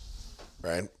governments,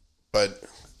 right? But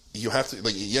you have to,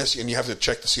 yes, and you have to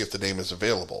check to see if the name is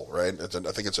available, right? I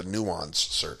think it's a nuance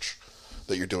search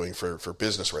that you're doing for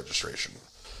business registration.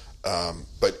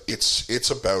 But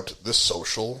it's about the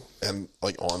social and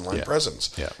online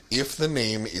presence. Yeah. If the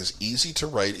name is easy to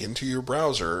write into your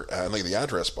browser, like the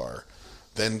address bar,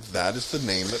 then that is the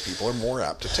name that people are more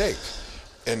apt to take.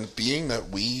 And being that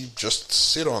we just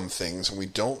sit on things and we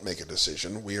don't make a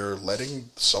decision, we are letting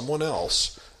someone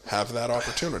else have that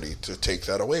opportunity to take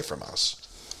that away from us.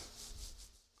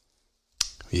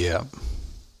 Yeah.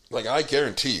 Like, I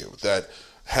guarantee you that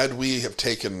had we have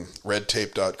taken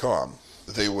redtape.com,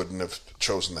 they wouldn't have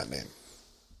chosen that name.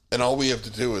 And all we have to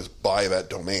do is buy that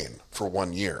domain for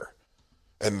 1 year,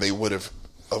 and they would have,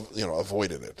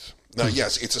 avoided it. Now,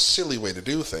 yes, it's a silly way to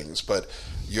do things, but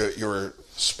you're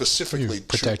specifically You're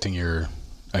protecting your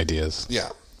ideas. Yeah.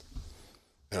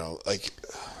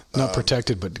 Not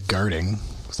protected, but guarding.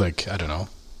 It's like, I don't know.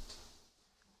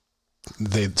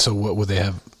 So what would they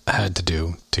have had to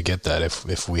do to get that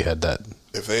if we had that?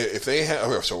 If they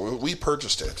have, so we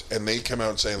purchased it, and they come out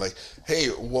and saying like, hey,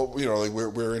 what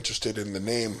we're interested in the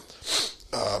name,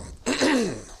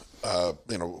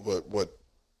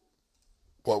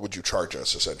 what would you charge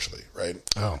us, essentially, right?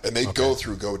 Oh, and they'd okay. go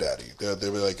through GoDaddy. They'd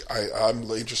be like, I'm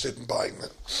interested in buying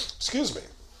that. Excuse me.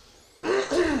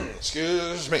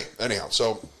 Excuse me. Anyhow,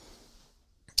 so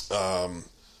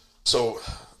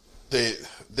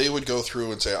they would go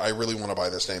through and say, I really want to buy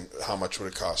this name. How much would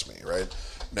it cost me, right?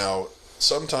 Now,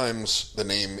 sometimes the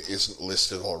name isn't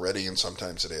listed already, and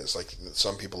sometimes it is. Like,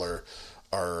 some people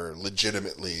are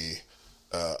legitimately...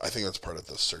 I think that's part of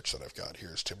the search that I've got here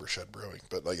is Timbershed Brewing.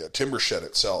 But like a Timbershed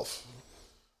itself,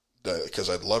 because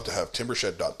I'd love to have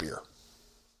Timbershed.beer.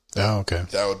 Oh, okay.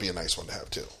 That would be a nice one to have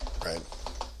too, right?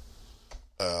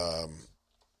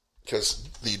 Because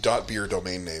the .beer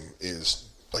domain name is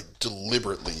like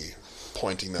deliberately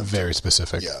pointing them Very to,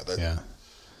 specific. Yeah.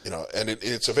 And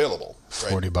it's available.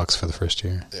 Right? $40 for the first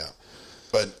year. Yeah.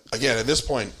 But again, at this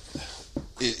point,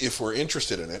 if we're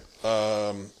interested in it,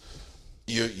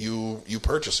 you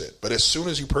purchase it. But as soon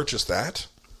as you purchase that,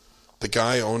 the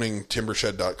guy owning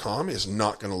Timbershed.com is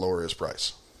not going to lower his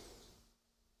price.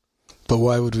 But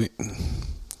why would we?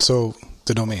 So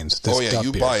the domains.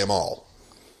 You buy them all.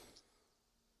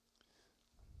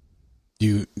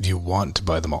 You want to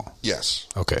buy them all? Yes.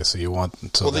 Okay, so you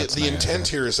want. So Well, that's the intent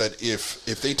here is that if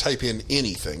they type in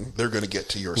anything, they're going to get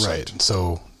to your site. Right.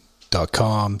 So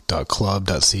 .com, .club,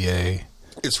 .ca.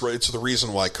 It's the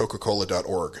reason why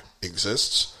Coca-Cola.org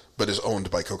exists, but is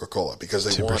owned by Coca-Cola, because they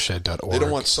Timbershed.org. they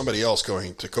don't want somebody else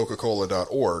going to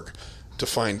Coca-Cola.org to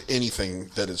find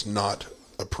anything that is not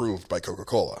approved by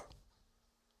Coca-Cola.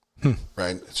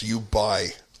 Right? So you buy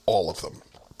all of them.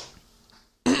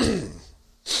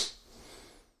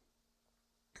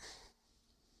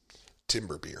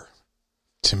 Timber beer.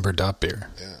 Timber.beer.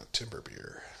 Yeah, timber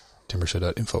beer.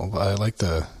 Timbershed.info. I like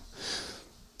the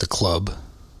club.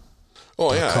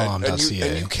 Oh yeah, .com, and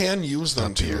 .ca, you can use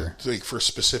them .beer. for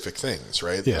specific things,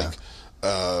 right? Yeah.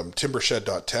 Like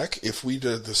Timbershed.tech. If we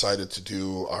decided to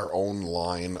do our own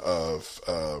line of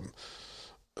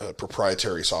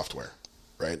proprietary software,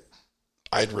 right?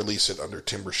 I'd release it under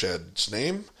Timbershed's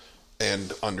name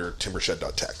and under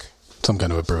Timbershed.tech. Some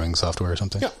kind of a brewing software or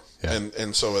something. Yeah. Yeah.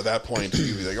 And so at that point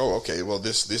you'd be like, oh, okay, well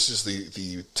this is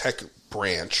the tech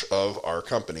branch of our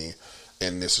company,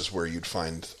 and this is where you'd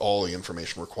find all the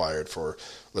information required for,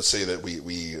 let's say that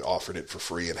we offered it for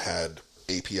free and had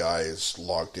APIs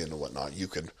logged in and whatnot. You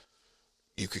could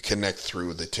you could connect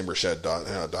through the Timbershed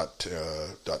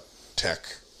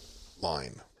tech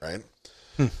line, right?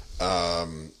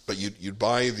 But you'd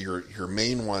buy your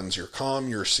main ones, your com,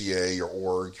 your CA, your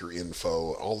org, your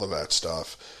info, all of that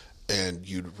stuff, and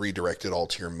you'd redirect it all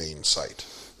to your main site,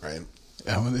 right?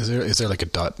 Is there like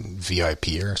a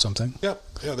 .VIP or something? Yeah.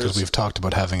 Because we've talked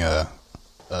about having a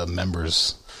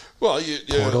members. Well,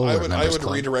 portal I or would members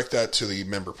club? redirect that to the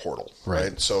member portal,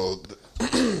 right? So,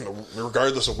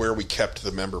 regardless of where we kept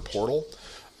the member portal,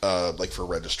 like for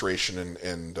registration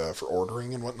and for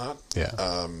ordering and whatnot,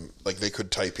 like they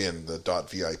could type in the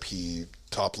 .vip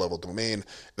top level domain,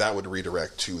 that would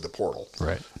redirect to the portal,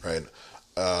 right?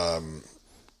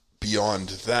 Beyond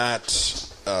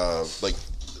that, like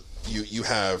you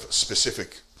have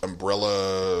specific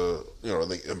umbrella,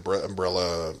 like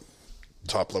umbrella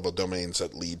top level domains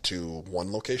that lead to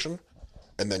one location,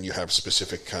 and then you have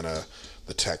specific kind of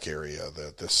the tech area,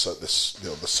 the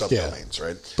subdomains,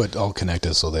 right? But all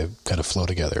connected, so they kind of flow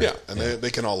together. Yeah, and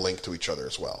they can all link to each other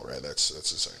as well, right? That's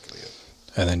exactly it.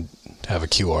 And then have a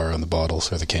QR on the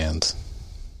bottles or the cans.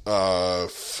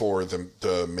 For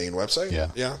the main website,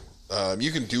 yeah.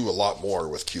 You can do a lot more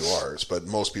with QRs, but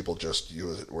most people just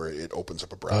use it where it opens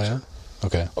up a browser. Oh, yeah?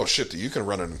 Okay. Oh shit! You can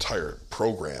run an entire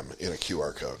program in a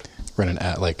QR code. Run an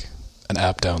app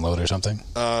download or something.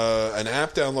 An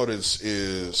app download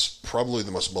is probably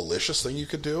the most malicious thing you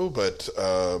could do, but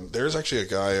there's actually a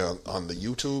guy on the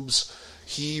YouTubes.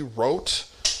 He wrote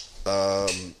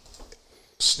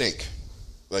Snake,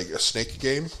 like a snake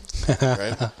game,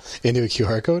 right? Into a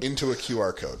QR code? Into a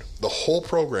QR code. The whole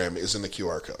program is in the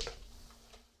QR code.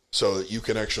 So that you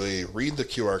can actually read the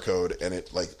QR code and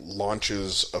it like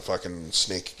launches a fucking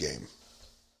snake game.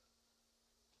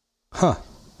 Huh.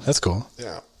 That's cool.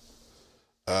 Yeah.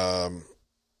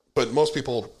 But most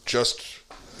people just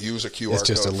use a QR code. It's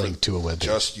just a link to a web page.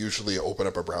 Just usually open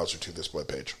up a browser to this web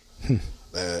page.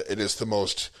 It is the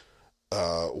most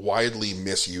widely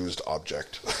misused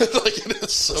object. Like it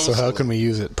is so how can we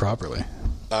use it properly?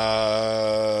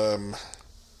 I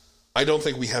don't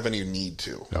think we have any need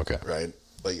to. Okay. Right?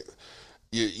 Like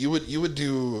you would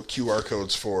do QR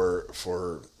codes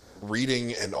for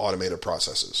reading and automated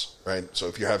processes, right? So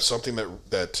if you have something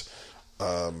that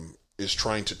is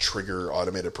trying to trigger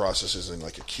automated processes in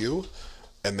like a queue,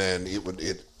 and then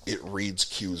it reads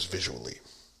queues visually,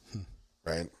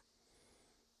 right?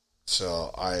 So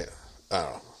I don't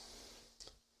know.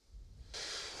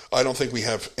 I don't think we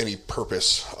have any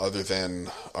purpose other than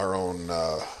our own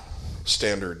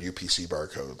standard UPC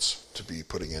barcodes to be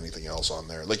putting anything else on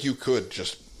there. Like you could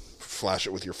just flash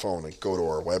it with your phone and go to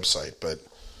our website, but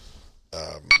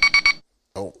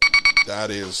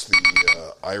that is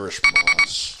the Irish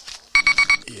Moss.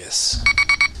 Yes.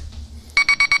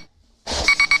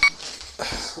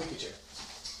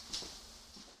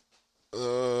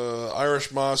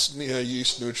 Irish Moss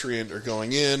yeast nutrient are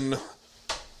going in,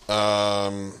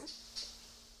 and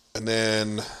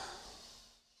then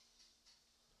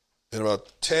in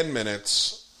about 10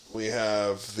 minutes we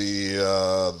have the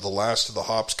last of the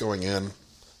hops going in.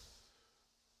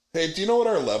 Hey, do you know what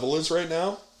our level is right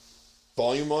now,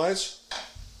 volume wise?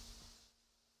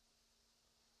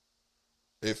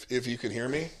 If you can hear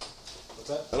me. What's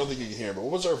that? I don't think you can hear me.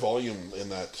 What was our volume in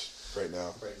that right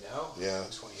now? Right now? Yeah.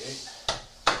 28.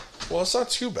 Well, it's not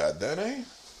too bad then, eh?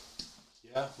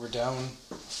 Yeah, we're down.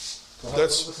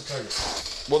 That's what's the target?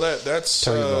 Well,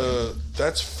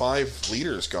 that's 5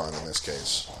 liters gone in this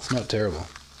case. It's not terrible.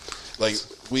 Like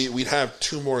we'd have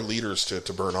 2 more liters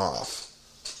to burn off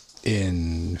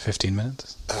in 15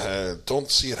 minutes. Don't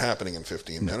see it happening in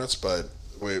 15 minutes, but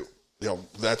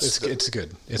that's it's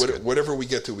good. It's good. Whatever we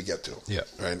get to. Yeah.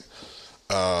 Right.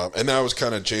 And that was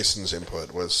kind of Jason's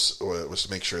input was to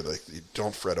make sure that you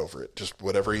don't fret over it. Just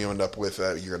whatever you end up with,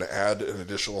 you're going to add an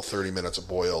additional 30 minutes of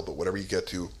boil, but whatever you get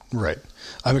to. Right.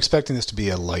 I'm expecting this to be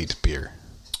a light beer.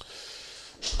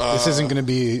 This isn't going to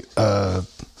be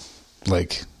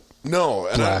like no,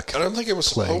 and I don't think it was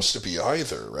clay. Supposed to be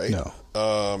either, right? No.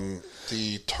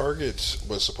 The target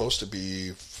was supposed to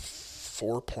be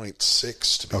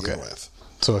 4.6 to begin with.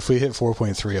 So if we hit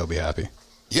 4.3, I'll be happy.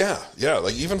 Yeah,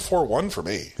 like even 4.1 for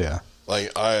me. Yeah.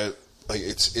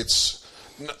 It's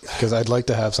because I'd like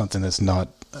to have something that's not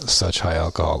such high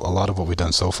alcohol. A lot of what we've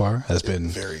done so far has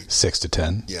been 6 to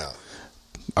 10. Yeah.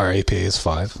 Our APA is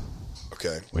 5.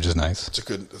 Okay. Which is nice. It's a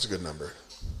good number.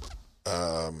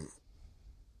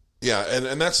 Yeah,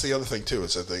 and that's the other thing too,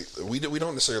 is that we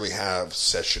don't necessarily have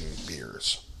session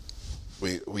beers.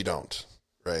 We don't,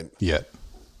 right? Yet.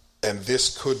 And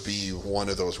this could be one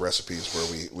of those recipes where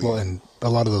we well, and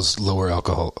a lot of those lower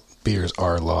alcohol beers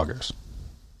are lagers.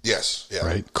 Yes, yeah.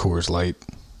 Right? Coors Light,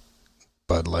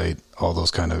 Bud Light, all those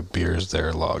kind of beers,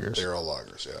 they're lagers. They're all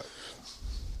lagers, yeah.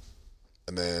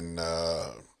 And then,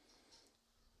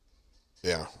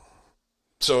 yeah.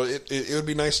 So it would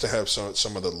be nice to have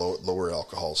some of the lower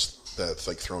alcohols that's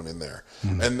like thrown in there.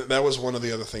 Mm-hmm. And that was one of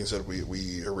the other things that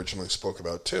we originally spoke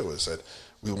about too, is that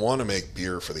we want to make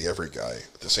beer for the every guy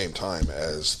at the same time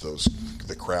as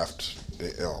the craft,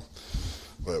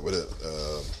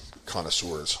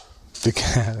 connoisseurs.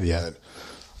 Yeah.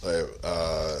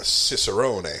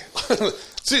 Cicerone.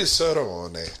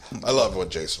 Cicerone. I love when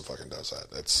Jason fucking does that.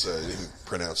 That's he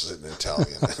pronounces it in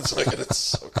Italian. It's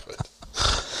so good.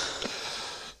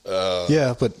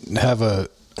 Yeah, but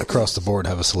across the board,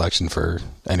 have a selection for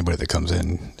anybody that comes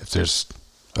in. If there's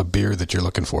a beer that you're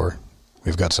looking for,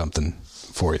 we've got something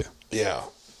for you. Yeah.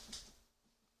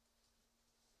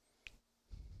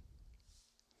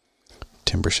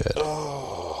 Timbershed.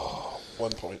 Oh,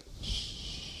 1.034.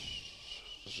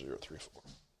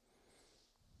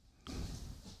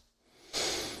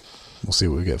 We'll see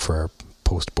what we get for our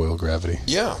post-boil gravity.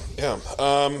 Yeah.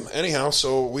 Anyhow,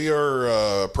 so we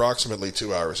are approximately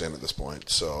 2 hours in at this point.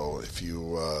 So if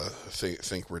you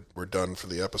think we're done for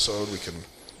the episode, we can.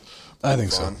 I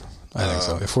think so.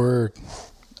 If we're,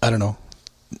 I don't know.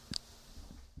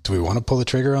 Do we want to pull the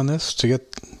trigger on this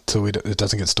so it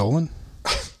doesn't get stolen?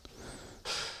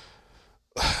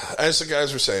 As the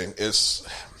guys were saying, it's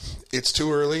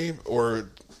too early, or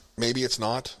maybe it's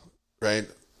not, right?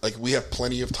 Like, we have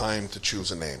plenty of time to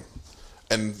choose a name.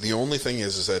 And the only thing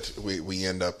is that we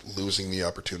end up losing the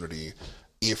opportunity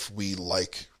if we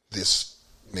like this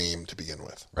name to begin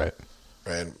with. Right.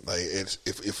 Right? Like,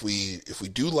 if we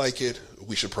do like it,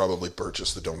 we should probably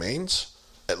purchase the domains,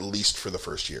 at least for the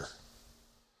first year.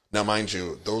 Now, mind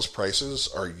you, those prices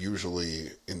are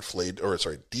usually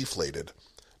deflated,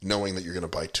 knowing that you're going to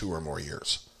buy 2 or more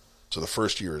years. So the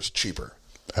first year is cheaper.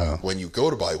 Oh. When you go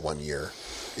to buy 1 year,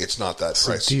 it's not that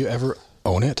price. Do you ever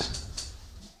own it?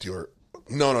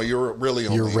 No, you're really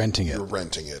only... You're renting it. You're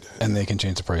renting it. And they can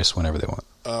change the price whenever they want.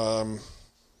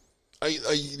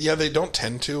 Yeah, they don't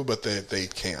tend to, but they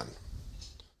can.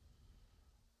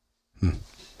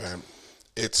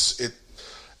 It's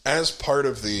as part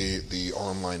of the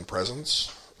online presence,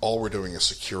 all we're doing is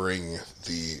securing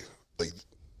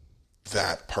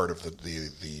that part of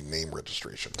the name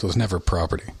registration. So it's never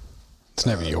property. It's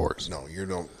never yours. No, you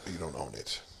don't own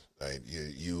it. Right?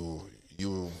 You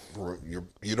don't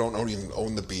even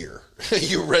own the beer.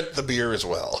 You rent the beer as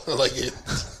well. Like it.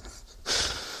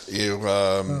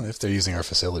 Well, if they're using our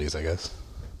facilities, I guess.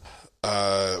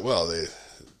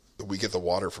 We get the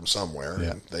water from somewhere.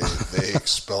 Yeah. And they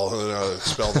expel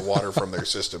the water from their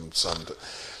system.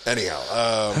 Anyhow,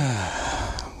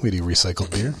 we do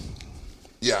recycled beer.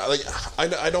 Yeah, like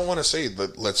I don't want to say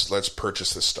that let's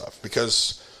purchase this stuff,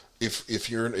 because if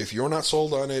you're not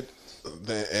sold on it,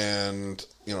 and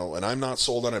I'm not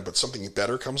sold on it, but something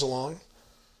better comes along,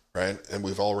 right? And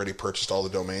we've already purchased all the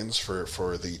domains for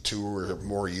the 2 or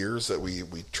more years that we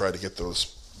try to get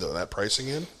that pricing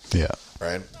in. Yeah.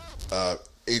 Right.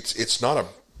 It's not a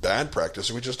bad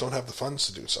practice. We just don't have the funds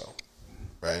to do so.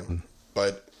 Right. Mm-hmm.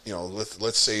 But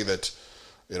let's say that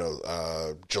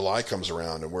July comes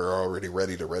around and we're already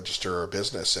ready to register our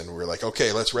business, and we're like,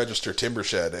 okay, let's register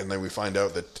Timbershed, and then we find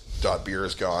out that .beer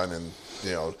is gone, and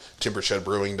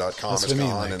timbershedbrewing.com is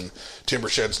gone, and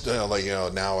Timbershed's now at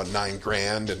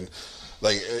 $9,000, and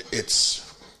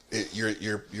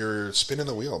you're spinning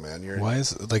the wheel, man. Why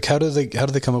is how do they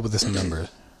come up with this number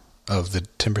of the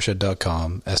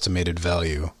timbershed.com estimated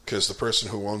value? Because the person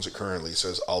who owns it currently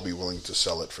says, I'll be willing to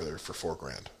sell it for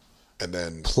 $4,000. And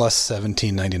then plus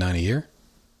 $17.99 a year.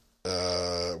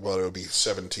 Well, it'll be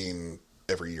 $17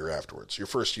 every year afterwards. Your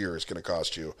first year is going to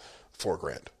cost you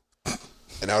 $4,000,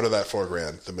 and out of that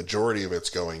 $4,000, the majority of it's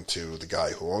going to the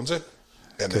guy who owns it,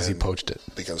 because he poached it,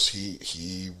 because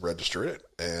he registered it,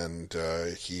 and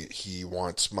he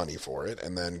wants money for it,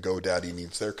 and then GoDaddy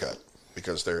needs their cut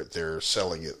because they're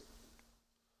selling it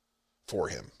for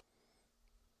him.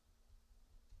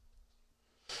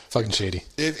 Fucking shady.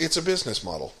 It's a business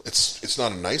model. It's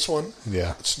not a nice one.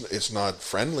 Yeah. It's not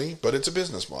friendly, but it's a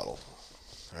business model,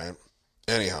 right?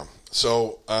 Anyhow,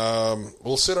 so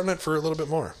we'll sit on it for a little bit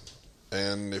more,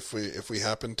 and if we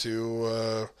happen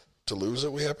to lose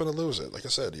it, we happen to lose it. Like I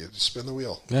said, you spin the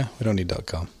wheel. Yeah, we don't need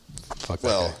 .com. Fuck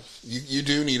that guy. You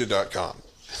do need a .com.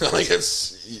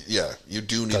 You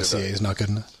do need a .ca is not good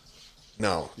enough.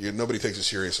 No, nobody takes it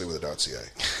seriously with a .ca,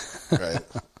 right?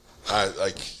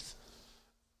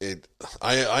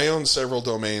 I own several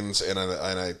domains, and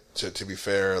I to be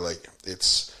fair, like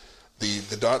it's the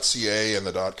 .ca and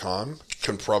the .com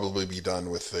can probably be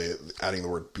done with adding the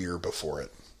word beer before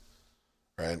it,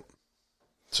 right?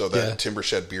 So that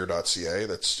timbershedbeer.ca,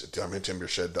 that's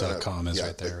timbershed.com is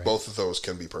right there. Right? Both of those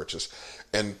can be purchased.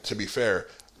 And to be fair,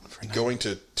 going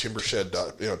to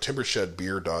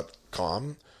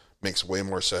timbershedbeer.com makes way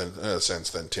more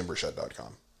sense than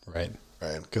timbershed.com. Right.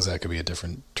 Right. Because that could be a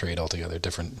different trade altogether.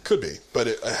 Could be. But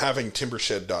having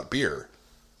timbershed.beer,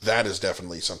 that is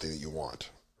definitely something that you want,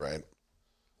 right?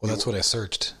 Well, that's what I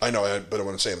searched. I know, but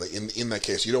what I'm saying, like in that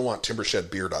case, you don't want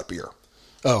timbershedbeer.beer.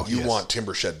 Oh, you want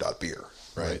timbershed.beer,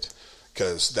 right?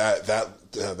 Because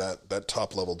that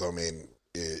top level domain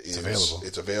is available.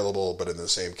 It's available, but in the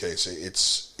same case,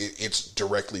 it's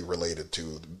directly related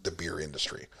to the beer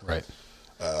industry, right?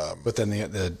 But then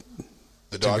the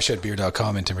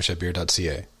timbershedbeer.com and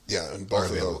timbershedbeer.ca. Yeah, and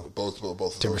both of those, both of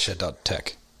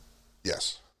timbershed.tech.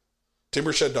 Yes,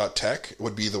 timbershed.tech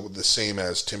would be the same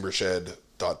as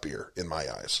timbershed.beer in my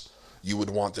eyes. You would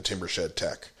want the Timbershed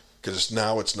Tech because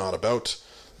now it's not about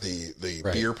the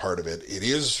beer part of it. It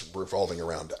is revolving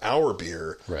around our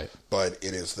beer, right? But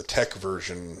it is the tech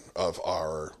version of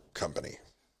our company,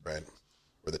 right?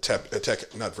 Or the tech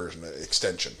not version,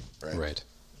 extension, right? Right.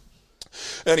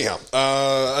 Anyhow,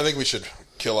 I think we should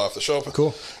kill off the show.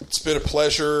 Cool. It's been a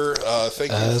pleasure.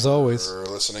 Thank you as always for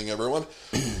listening, everyone.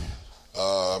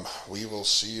 We will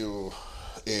see you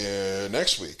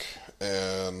next week.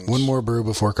 And one more brew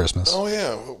before Christmas. Oh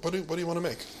yeah, what do you want to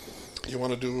make? You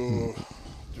want to do?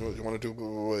 Do you want to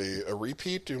do a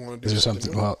repeat? Do you want to do? Is there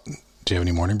something? Well, do you have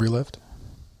any morning brew left?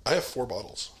 I have 4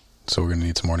 bottles. So we're gonna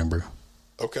need some morning brew.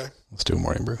 Okay. Let's do a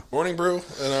morning brew. Morning brew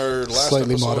and our last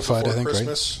slightly episode modified, I think.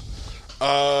 Christmas.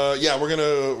 Right? Yeah, we're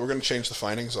gonna change the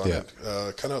findings on it.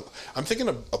 Kind of. I'm thinking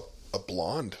a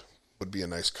blonde would be a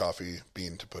nice coffee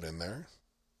bean to put in there.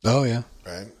 Oh yeah.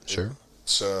 Right. Sure.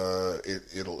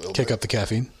 It'll kick up the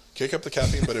caffeine. Kick up the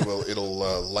caffeine, but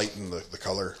it'll lighten the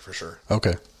color for sure.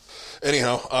 Okay.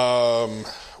 Anyhow,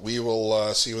 we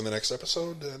will see you in the next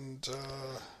episode, and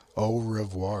au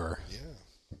revoir. Yeah.